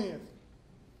 20th,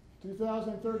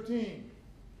 2013.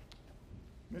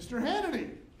 Mr.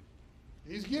 Hannity,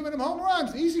 he's giving him home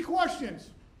runs, easy questions.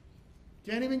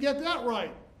 Can't even get that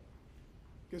right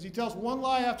because he tells one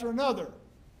lie after another.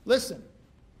 Listen.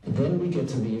 Then we get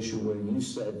to the issue where you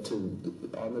said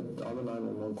on the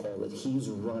 911 call that he's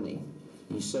running.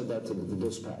 You said that to the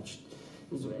dispatch.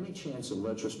 Is there any chance in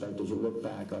retrospect as you look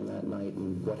back on that night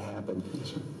and what happened,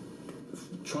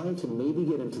 trying to maybe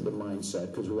get into the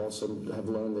mindset, because we also have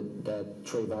learned that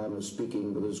Trayvon was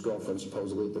speaking with his girlfriend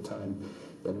supposedly at the time,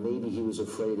 that maybe he was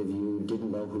afraid of you,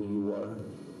 didn't know who you were?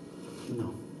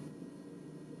 No.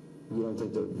 You don't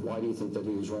think that, why do you think that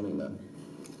he was running then?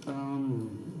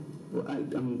 Well,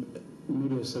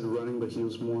 maybe I said running, but he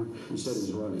was more... You said he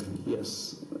was running?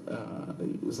 Yes.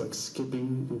 It was like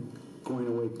skipping, going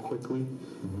away quickly,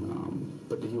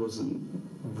 but he wasn't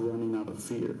running out of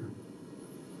fear.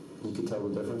 You could tell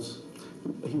the difference?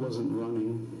 He wasn't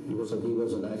running. He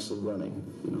wasn't actually running.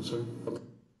 You know, sir? Okay.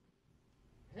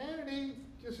 Hannity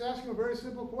just asking a very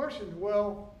simple question.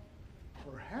 Well,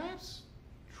 perhaps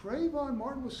Trayvon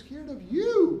Martin was scared of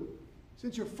you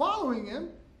since you're following him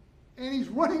and he's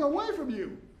running away from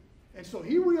you. And so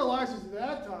he realizes at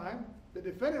that time, the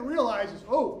defendant realizes,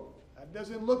 oh, that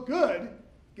doesn't look good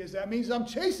because that means I'm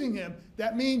chasing him.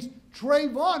 That means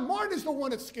Trayvon Martin is the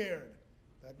one that's scared.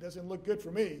 That doesn't look good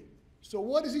for me. So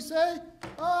what does he say?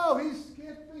 Oh, he's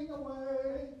skipping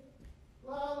away.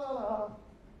 La, la, la.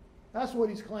 That's what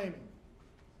he's claiming.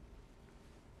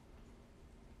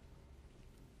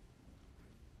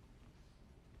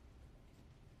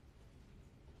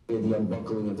 The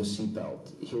unbuckling of the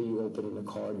seatbelt. Here you opening the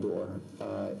car door,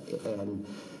 and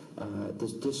the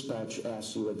dispatch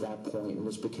asked you at that point, and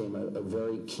this became a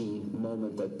very key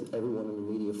moment that everyone in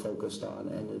the media focused on,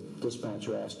 and the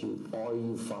dispatcher asked you, are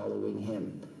you following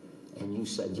him? And you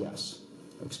said yes.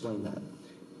 Explain that.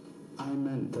 I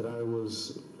meant that I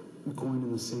was going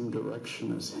in the same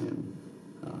direction as him,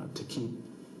 to keep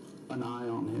an eye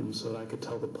on him so that I could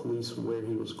tell the police where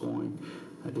he was going.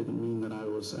 I didn't mean that I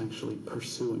was actually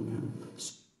pursuing him.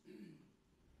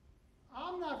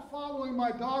 I'm not following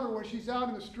my daughter where she's out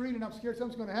in the street and I'm scared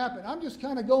something's going to happen. I'm just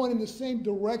kind of going in the same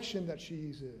direction that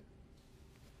she's in.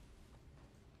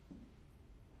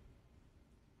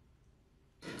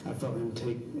 I felt him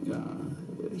take,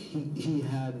 he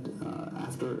had,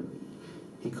 after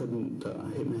he couldn't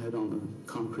hit my head on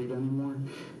the concrete anymore,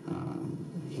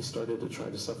 he started to try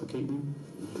to suffocate me.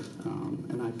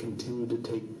 And I continued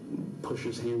to push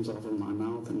his hands off of my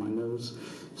mouth and my nose,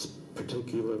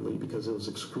 particularly because it was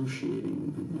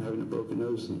excruciating having a broken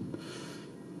nose. And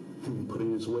him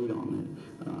putting his weight on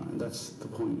it. And that's the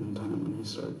point in time when he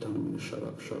started telling me to shut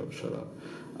up, shut up, shut up.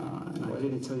 And Why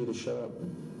did he tell you to shut up?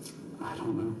 I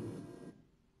don't know.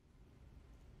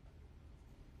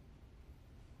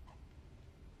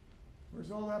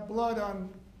 Where's all that blood on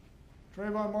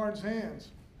Trayvon Martin's hands?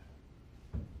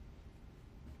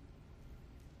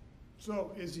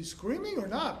 So is he screaming or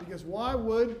not? Because why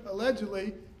would,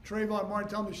 allegedly, Trayvon Martin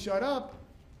tell him to shut up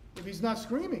if he's not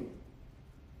screaming?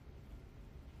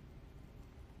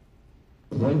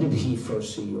 When did he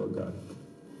first see your gun?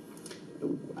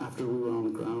 After we were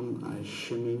on the ground, I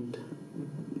shimmied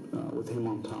with him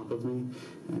on top of me,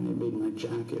 and it made my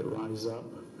jacket rise up.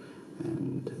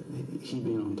 And he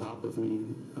being on top of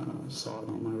me saw it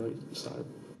on my right side.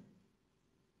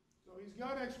 So he's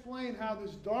got to explain how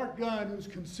this dark gun was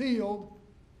concealed,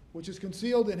 which is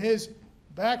concealed in his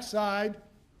backside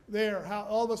there, how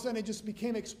all of a sudden it just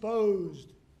became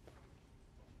exposed.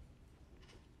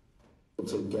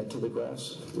 To get to the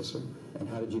grass? Yes, sir. And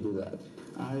how did you do that?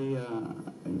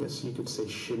 I guess you could say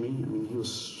shimmy. I mean, he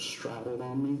was straddled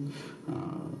on me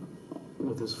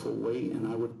with his full weight,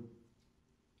 and I would...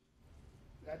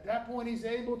 At that point, he's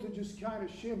able to just kind of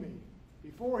shimmy.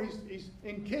 Before, he's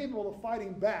incapable of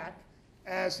fighting back,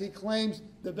 as he claims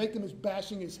the victim is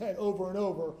bashing his head over and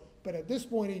over. But at this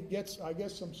point, he gets, I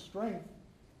guess, some strength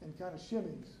and kind of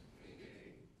shimmies.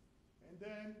 And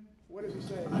then, what does he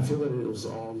say? I feel that it was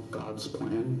all God's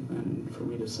plan, and for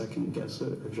me to second guess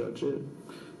it or judge it.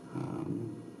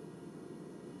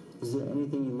 Is there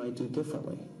anything you might do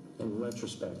differently in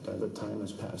retrospect, now that time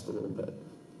has passed a little bit?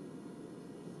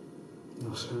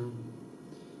 No, sir.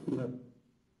 You know,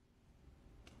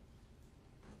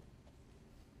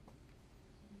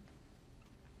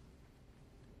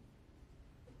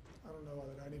 I don't know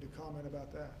that I need to comment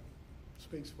about that. It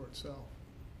speaks for itself.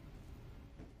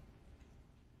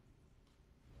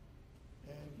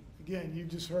 And again, you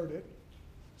just heard it,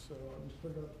 so I'll just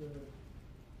put it up there.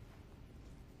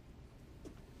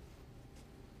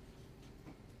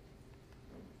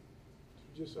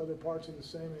 Just other parts of the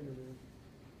same interview.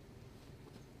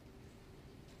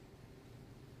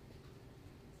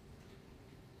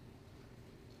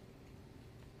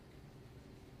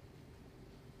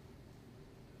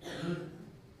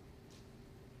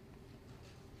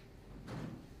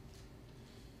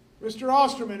 Mr.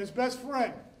 Osterman, his best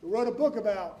friend, who wrote a book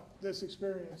about this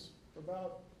experience,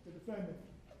 about the defendant.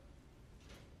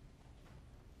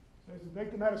 Says the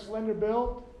victim had a slender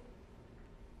build.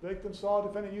 Victim saw the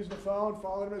defendant using the phone,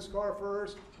 followed him in his car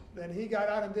first. Then he got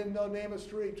out and didn't know the name of the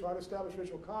street, tried to establish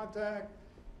visual contact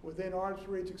within arm's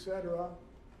reach, etc.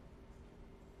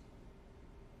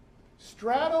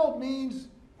 Straddle means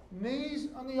knees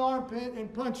on the armpit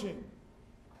and punching.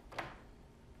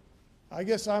 I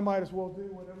guess I might as well do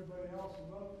what everybody else,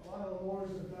 a lot of the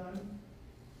lawyers have done,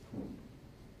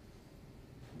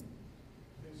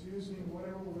 is using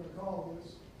whatever we're going to call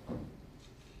this.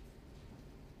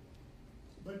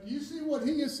 But do you see what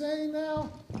he is saying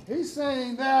now? He's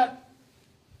saying that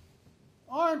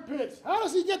armpits, how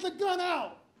does he get the gun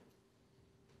out?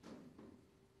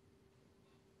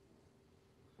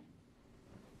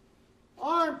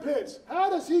 Armpits, how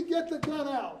does he get the gun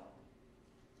out?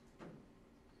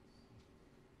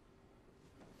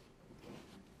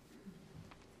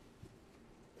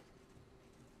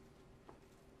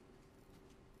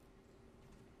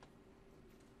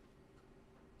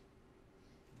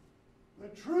 The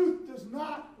truth does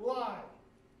not lie.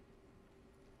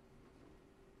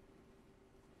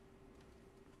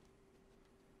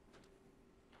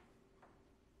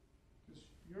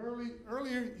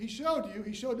 Earlier he showed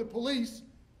the police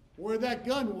where that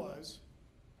gun was.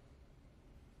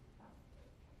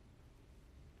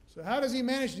 So how does he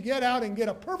manage to get out and get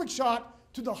a perfect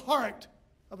shot to the heart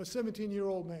of a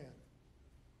 17-year-old man,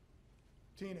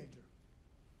 teenager?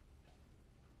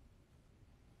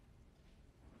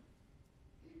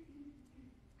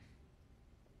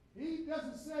 He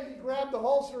doesn't say he grabbed the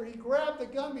holster, he grabbed the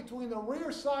gun between the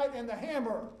rear sight and the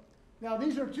hammer. Now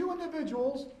these are two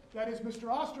individuals, that is Mr.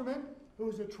 Osterman, who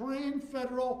is a trained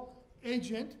federal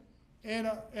agent and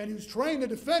who's trained the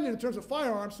defendant in terms of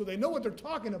firearms, so they know what they're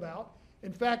talking about.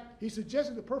 In fact, he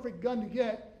suggested the perfect gun to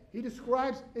get. He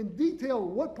describes in detail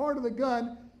what part of the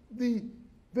gun the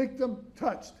victim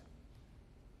touched.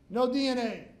 No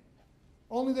DNA,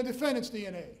 only the defendant's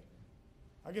DNA.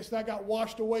 I guess that got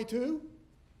washed away too.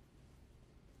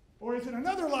 Or is it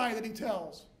another lie that he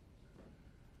tells?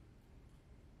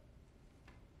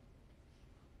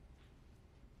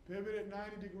 Pivot at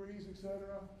 90 degrees, etc.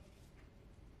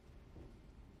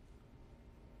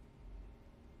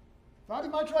 Thought he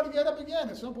might try to get up again.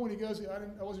 At some point he goes,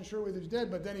 I wasn't sure whether he's dead,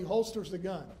 but then he holsters the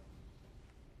gun.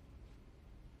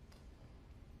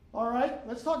 All right,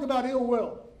 let's talk about ill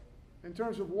will in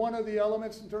terms of one of the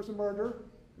elements in terms of murder.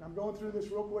 And I'm going through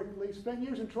this real quickly. Spent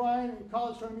years in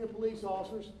college trying to be a police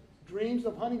officer. Dreams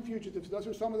of hunting fugitives. Those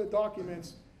are some of the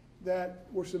documents that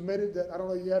were submitted that I don't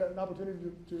know if you had an opportunity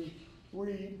to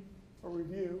read or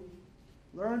review.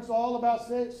 Learns all about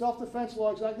self-defense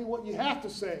law, exactly what you have to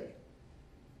say.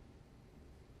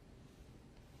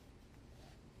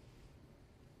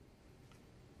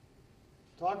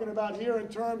 Talking about here in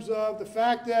terms of the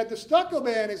fact that the Stucco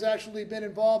Man has actually been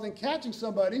involved in catching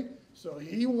somebody, so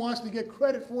he wants to get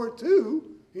credit for it too.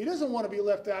 He doesn't want to be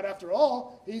left out after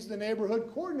all. He's the neighborhood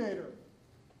coordinator.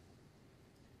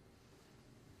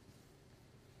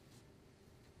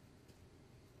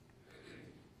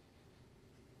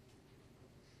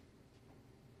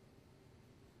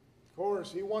 Of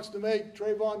course, he wants to make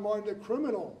Trayvon Martin a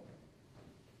criminal.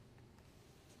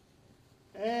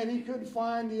 And he couldn't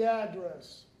find the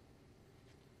address.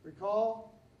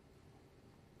 Recall?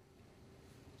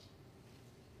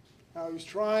 How he's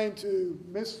trying to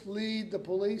mislead the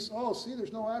police. Oh, see,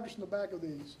 there's no address in the back of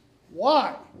these.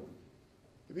 Why?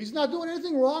 If he's not doing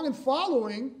anything wrong in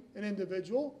following an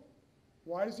individual,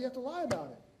 why does he have to lie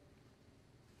about it?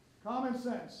 Common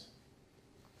sense.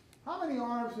 How many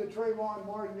arms did Trayvon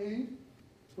Martin need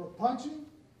for punching,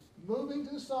 moving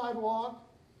to the sidewalk,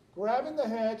 grabbing the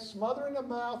head, smothering the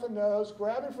mouth and nose,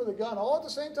 grabbing for the gun, all at the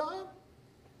same time?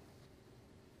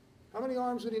 How many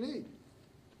arms did he need?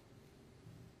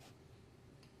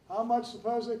 How much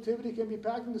supposed activity can be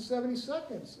packed into 70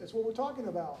 seconds? That's what we're talking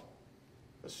about.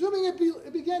 Assuming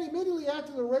it began immediately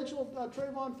after the Rachel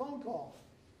Trayvon phone call.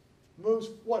 Moves,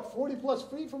 what, 40 plus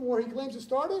feet from where he claims it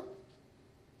started?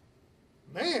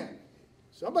 Man,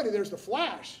 somebody there's the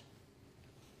flash.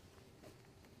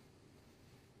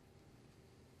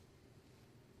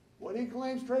 What he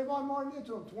claims Trayvon Martin did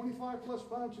to him, 25 plus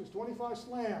punches, 25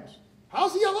 slams.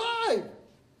 How's he alive?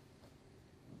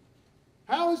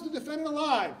 How is the defendant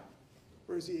alive?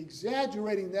 Or is he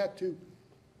exaggerating that to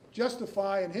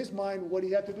justify in his mind what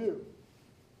he had to do?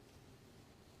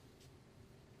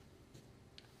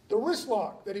 The wrist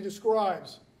lock that he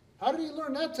describes. How did he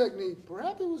learn that technique?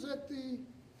 Perhaps it was at the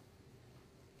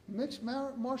mixed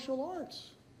martial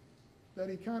arts that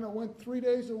he kind of went 3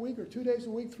 days a week or 2 days a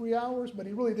week, 3 hours, but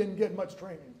he really didn't get much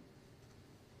training.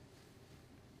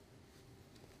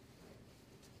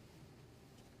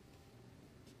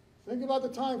 Think about the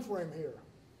time frame here.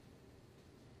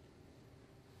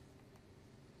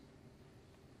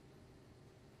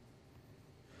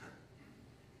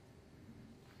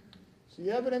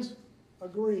 See, evidence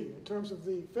agreed in terms of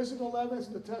the physical evidence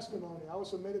and the testimony. I would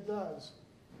submit it does.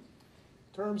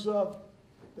 In terms of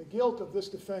the guilt of this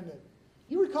defendant.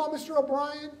 You recall Mr.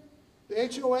 O'Brien, the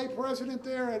HOA president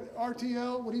there at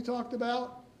RTL, what he talked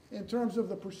about in terms of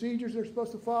the procedures they're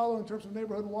supposed to follow, in terms of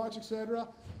neighborhood watch, etc.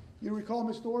 You recall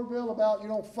Ms. Dorville about you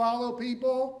don't follow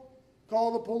people,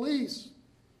 call the police.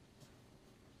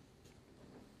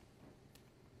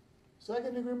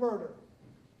 Second-degree murder.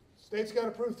 State's got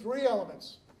to prove 3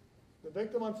 elements. The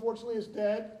victim, unfortunately, is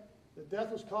dead. The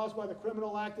death was caused by the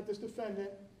criminal act of this defendant,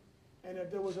 and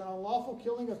that there was an unlawful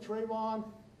killing of Trayvon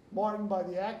Martin by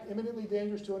the act imminently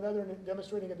dangerous to another and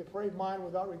demonstrating a depraved mind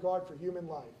without regard for human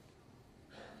life.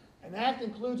 An act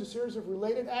includes a series of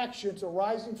related actions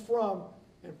arising from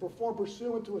and performed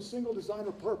pursuant to a single design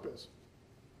or purpose.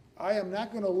 I am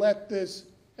not going to let this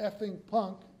effing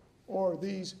punk or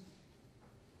these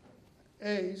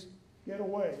A's get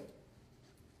away.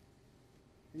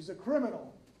 He's a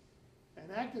criminal.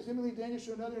 An act is imminently dangerous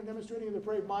to another and demonstrating a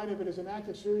depraved mind if it is an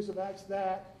active series of acts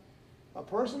that a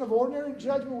person of ordinary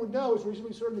judgment would know is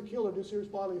reasonably certain to kill or do serious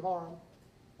bodily harm.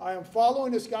 I am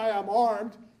following this guy, I'm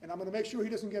armed, and I'm going to make sure he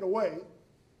doesn't get away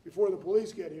before the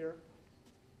police get here.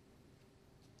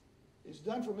 It's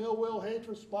done from ill will,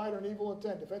 hatred, spite, or an evil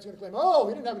intent. Defense is going to claim, oh,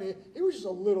 he didn't have any, he was just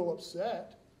a little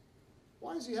upset.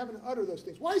 Why is he having to utter those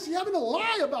things? Why is he having to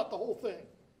lie about the whole thing?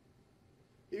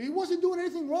 If he wasn't doing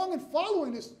anything wrong in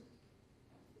following this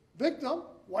victim,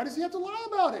 why does he have to lie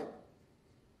about it?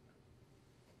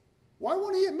 Why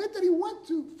won't he admit that he went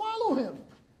to follow him?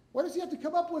 Why does he have to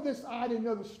come up with this, I didn't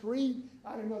know the street,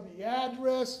 I didn't know the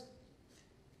address?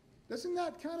 Doesn't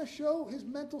that kind of show his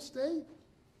mental state?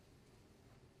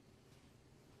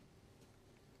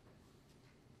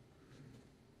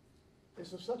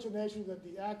 It's of such a nature that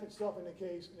the act itself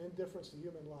indicates an indifference to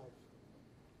human life.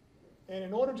 And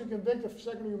in order to convict of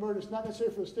second-degree murder, it's not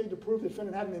necessary for the state to prove the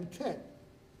defendant had an intent.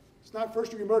 It's not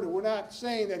first-degree murder. We're not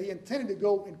saying that he intended to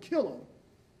go and kill him.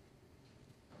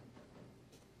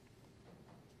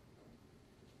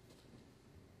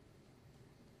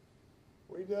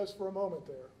 What he does for a moment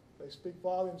there, they speak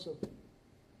volumes of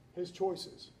his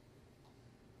choices.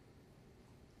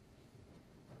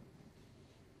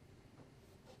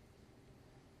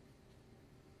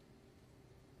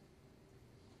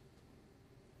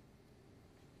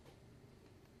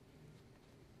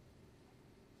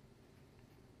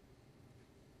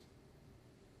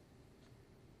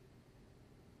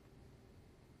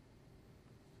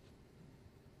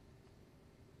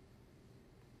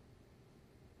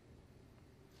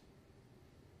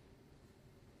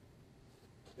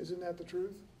 Isn't that the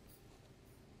truth?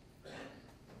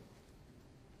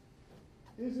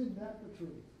 Isn't that the truth?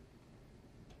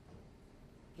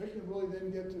 Victim really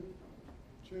didn't get to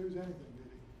choose anything,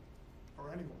 did he? Or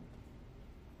anyone?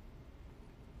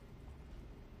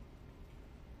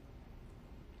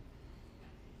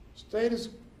 State is,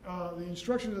 the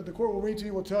instructions that the court will read to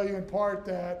you will tell you in part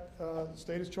that the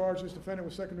state has charged this defendant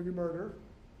with second-degree murder.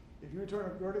 If you return a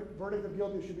verdict of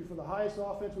guilty, it should be for the highest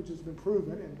offense which has been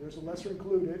proven, and there's a lesser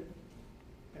included.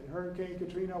 And Hurricane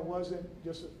Katrina wasn't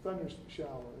just a thunder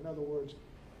shower. In other words,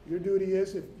 your duty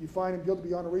is, if you find him guilty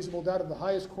beyond a reasonable doubt of the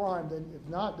highest crime, then if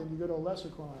not, then you go to a lesser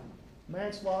crime.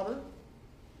 Manslaughter,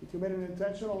 you commit an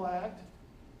intentional act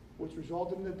which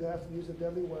resulted in the death and use a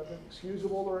deadly weapon,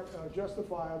 excusable or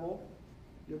justifiable.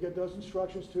 You'll get those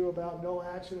instructions too about no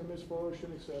accident,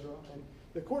 misfortune, etc. And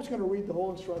the court's going to read the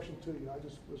whole instruction to you. I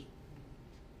just was.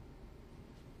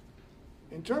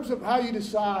 In terms of how you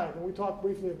decide, and we talked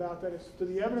briefly about that, it's to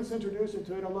the evidence introduced and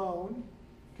to it alone.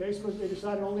 Case must be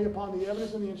decided only upon the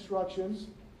evidence and the instructions.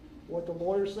 What the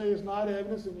lawyers say is not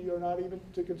evidence, and you are not even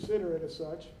to consider it as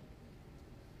such.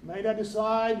 May not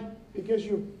decide because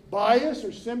you're biased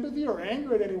or sympathy or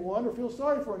angry at anyone or feel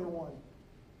sorry for anyone.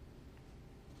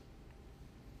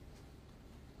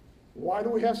 Why do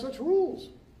we have such rules?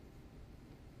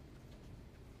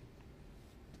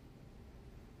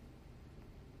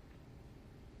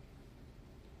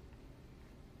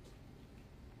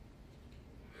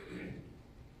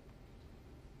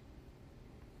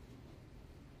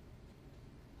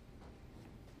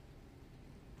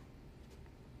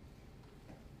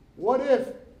 What if?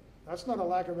 That's not a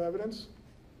lack of evidence.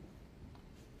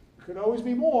 There could always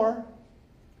be more.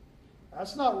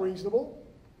 That's not reasonable.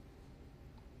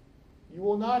 You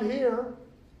will not hear,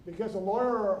 because a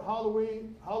lawyer or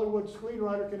Hollywood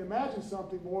screenwriter can imagine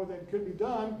something more than could be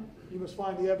done, you must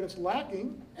find the evidence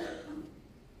lacking.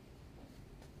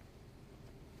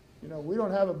 You know, we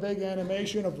don't have a big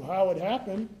animation of how it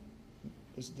happened.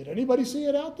 Did anybody see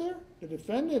it out there? The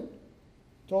defendant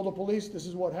told the police this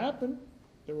is what happened.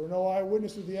 There were no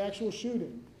eyewitnesses to the actual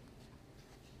shooting.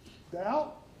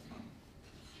 Doubt?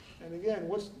 And again,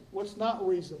 what's not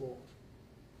reasonable?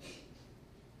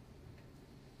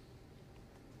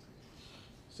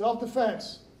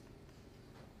 Self-defense.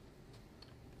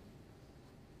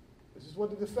 This is what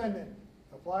the defendant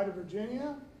applied to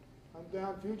Virginia. I'm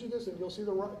down fugitives, and you'll see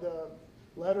the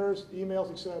letters,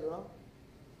 emails, etc.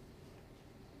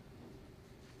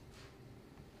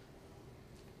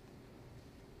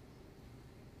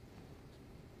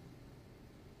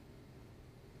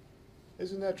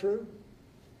 Isn't that true?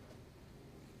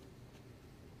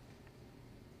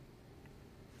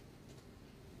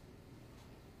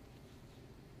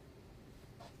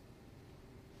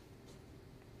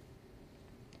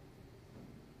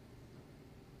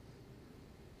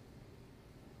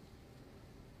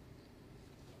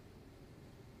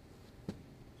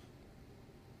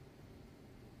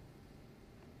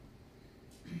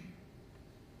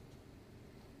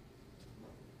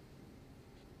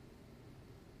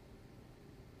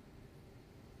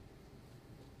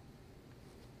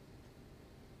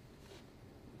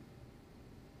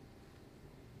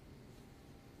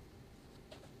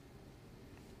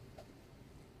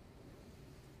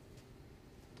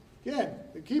 Again,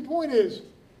 the key point is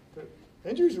that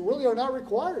injuries really are not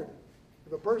required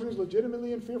if a person is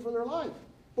legitimately in fear for their life.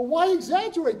 But why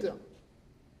exaggerate them?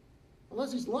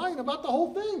 Unless he's lying about the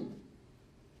whole thing.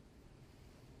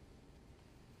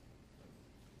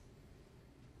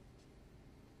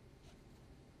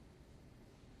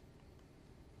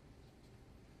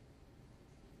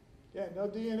 Yeah, no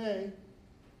DNA.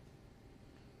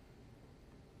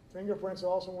 Fingerprints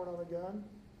also weren't on the gun.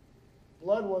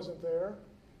 Blood wasn't there.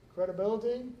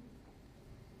 Credibility.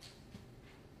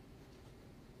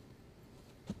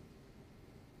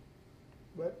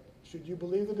 But should you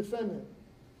believe the defendant?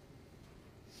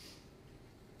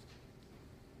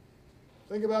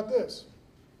 Think about this.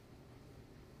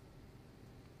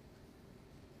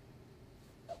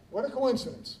 What a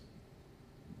coincidence.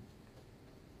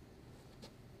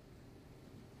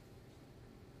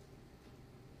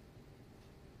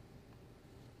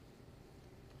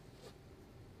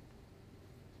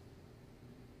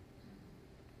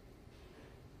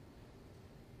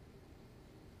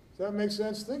 Does that make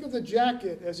sense? Think of the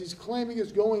jacket as he's claiming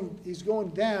he's going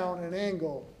down an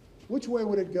angle. Which way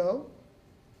would it go?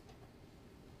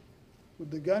 Would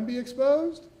the gun be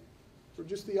exposed? Or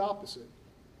just the opposite?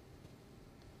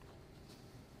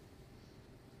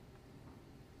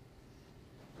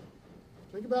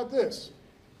 Think about this.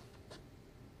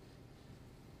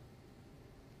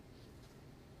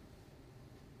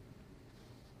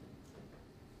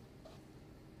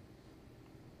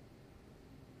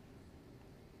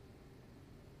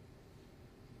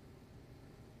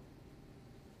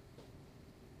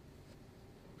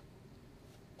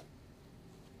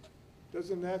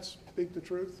 Doesn't that speak the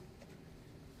truth?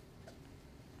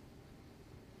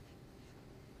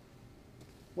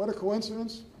 What a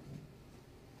coincidence.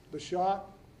 The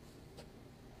shot,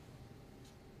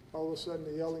 all of a sudden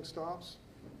the yelling stops.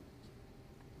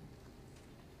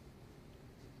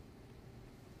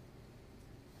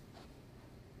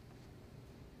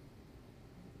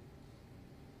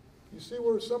 You see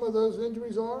where some of those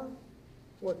injuries are?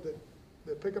 What, did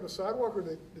they pick up a sidewalk, or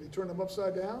did he turn them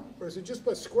upside down? Or is it just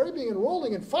by scraping and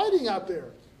rolling and fighting out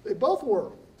there? They both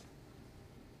were.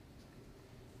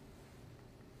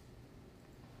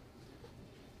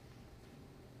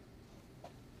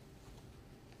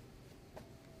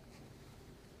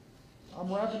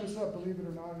 I'm wrapping this up, believe it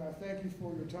or not, and I thank you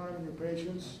for your time and your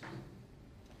patience.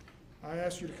 I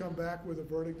ask you to come back with a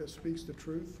verdict that speaks the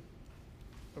truth,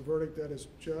 a verdict that is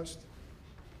just.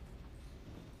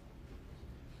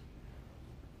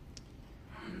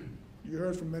 You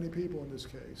heard from many people in this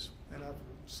case, and I've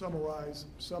summarized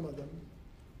some of them.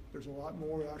 There's a lot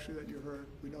more, actually, that you heard.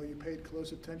 We know you paid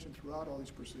close attention throughout all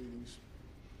these proceedings.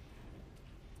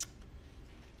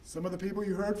 Some of the people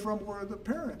you heard from were the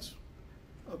parents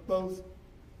of both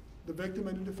the victim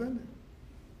and the defendant.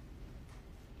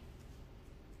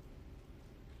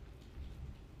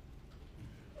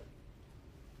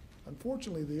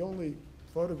 Unfortunately, the only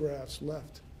photographs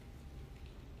left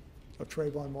of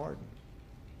Trayvon Martin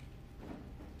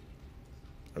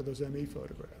are those ME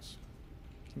photographs.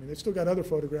 I mean, they still got other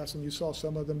photographs, and you saw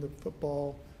some of them, the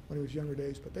football when he was younger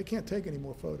days, but they can't take any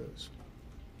more photos.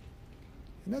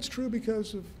 And that's true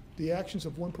because of the actions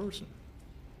of one person.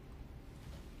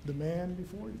 The man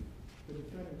before you, the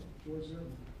defendant, George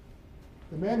Zimmerman.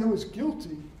 The man who was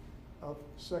guilty of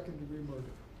second-degree murder.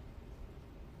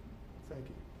 Thank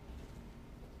you.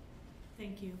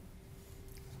 Thank you.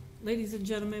 Ladies and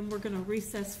gentlemen, we're going to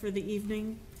recess for the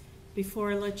evening.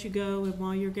 Before I let you go, and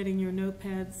while you're getting your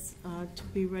notepads to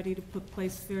be ready to put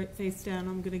face down,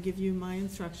 I'm going to give you my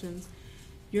instructions.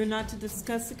 You're not to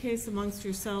discuss the case amongst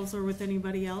yourselves or with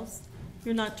anybody else.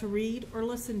 You're not to read or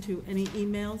listen to any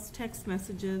emails, text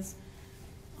messages,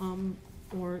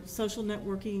 or social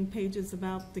networking pages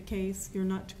about the case. You're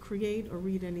not to create or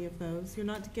read any of those. You're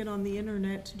not to get on the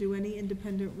internet to do any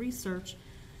independent research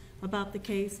about the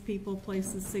case, people,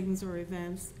 places, things, or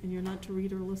events, and you're not to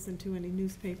read or listen to any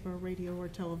newspaper, radio, or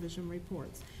television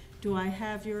reports. Do I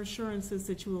have your assurances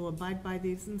that you will abide by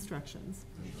these instructions?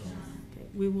 Okay.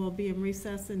 We will be in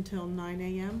recess until 9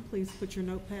 a.m. Please put your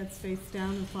notepads face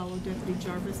down and follow Deputy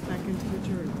Jarvis back into the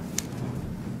jury room.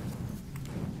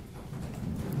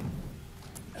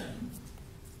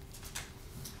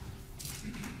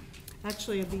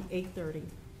 Actually, it'll be 8:30.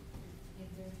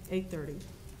 8:30.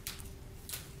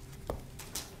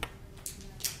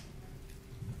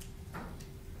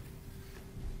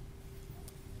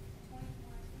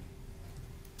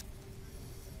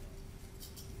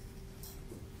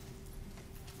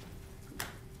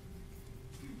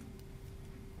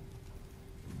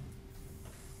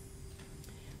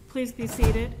 Please be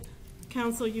seated.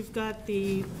 Counsel, you've got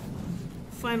the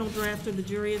final draft of the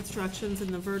jury instructions and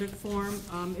the verdict form.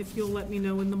 If you'll let me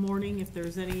know in the morning if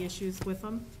there's any issues with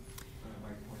them. I'd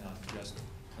like to point out just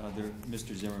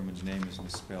Mr. Zimmerman's name is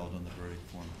misspelled on the verdict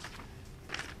form.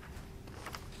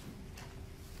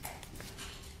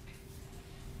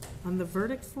 On the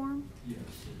verdict form? Yes.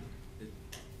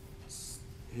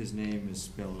 His name is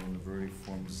spelled on the verdict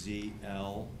form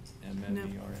ZLMMERMA. No.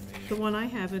 The one I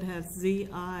have, it has ZIMM.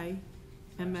 It's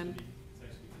actually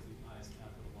because the I is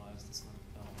capitalized, it's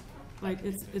not L. Right,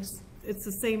 it's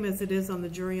the same as it is on the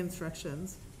jury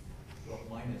instructions. Well,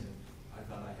 mine isn't. I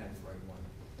thought I had the right one.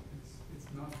 It's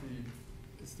not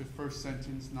it's the first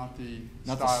sentence, not the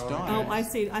Not the style. style. Oh, I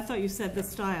see. I thought you said the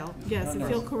style. Yes, No, if no.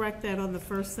 you'll correct that on the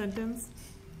first sentence.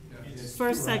 Yeah.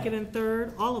 First, second, and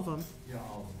third, all of them. Yeah,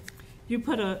 all of them. You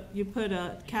put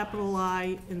a capital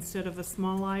I instead of a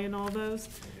small I in all those.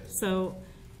 So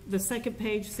the second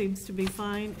page seems to be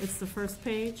fine. It's the first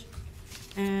page.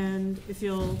 And if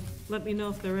you'll let me know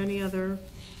if there are any other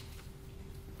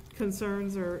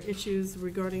concerns or issues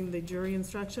regarding the jury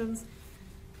instructions.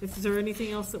 Is there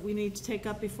anything else that we need to take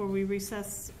up before we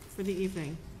recess for the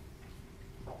evening?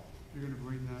 You're going to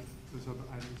bring those other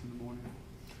items in the morning.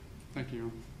 Thank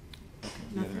you. Okay.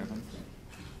 Nothing.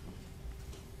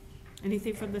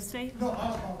 Anything from the state? No,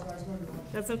 I apologize. No, you're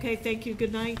right. That's okay. Thank you.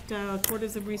 Good night. Court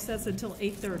is in recess until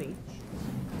 8:30.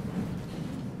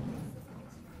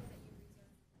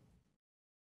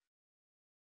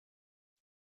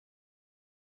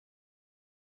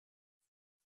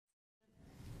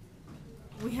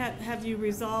 We have you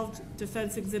resolved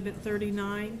Defense Exhibit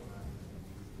 39,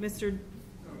 Mr.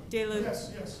 DeLu?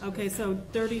 Yes, yes. Okay, so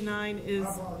 39 is I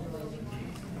apologize.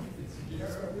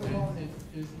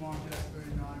 Is marked as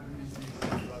 39, but needs to be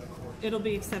accepted by the court. It'll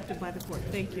be accepted by the court.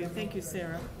 Thank you. Thank you,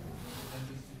 Sarah.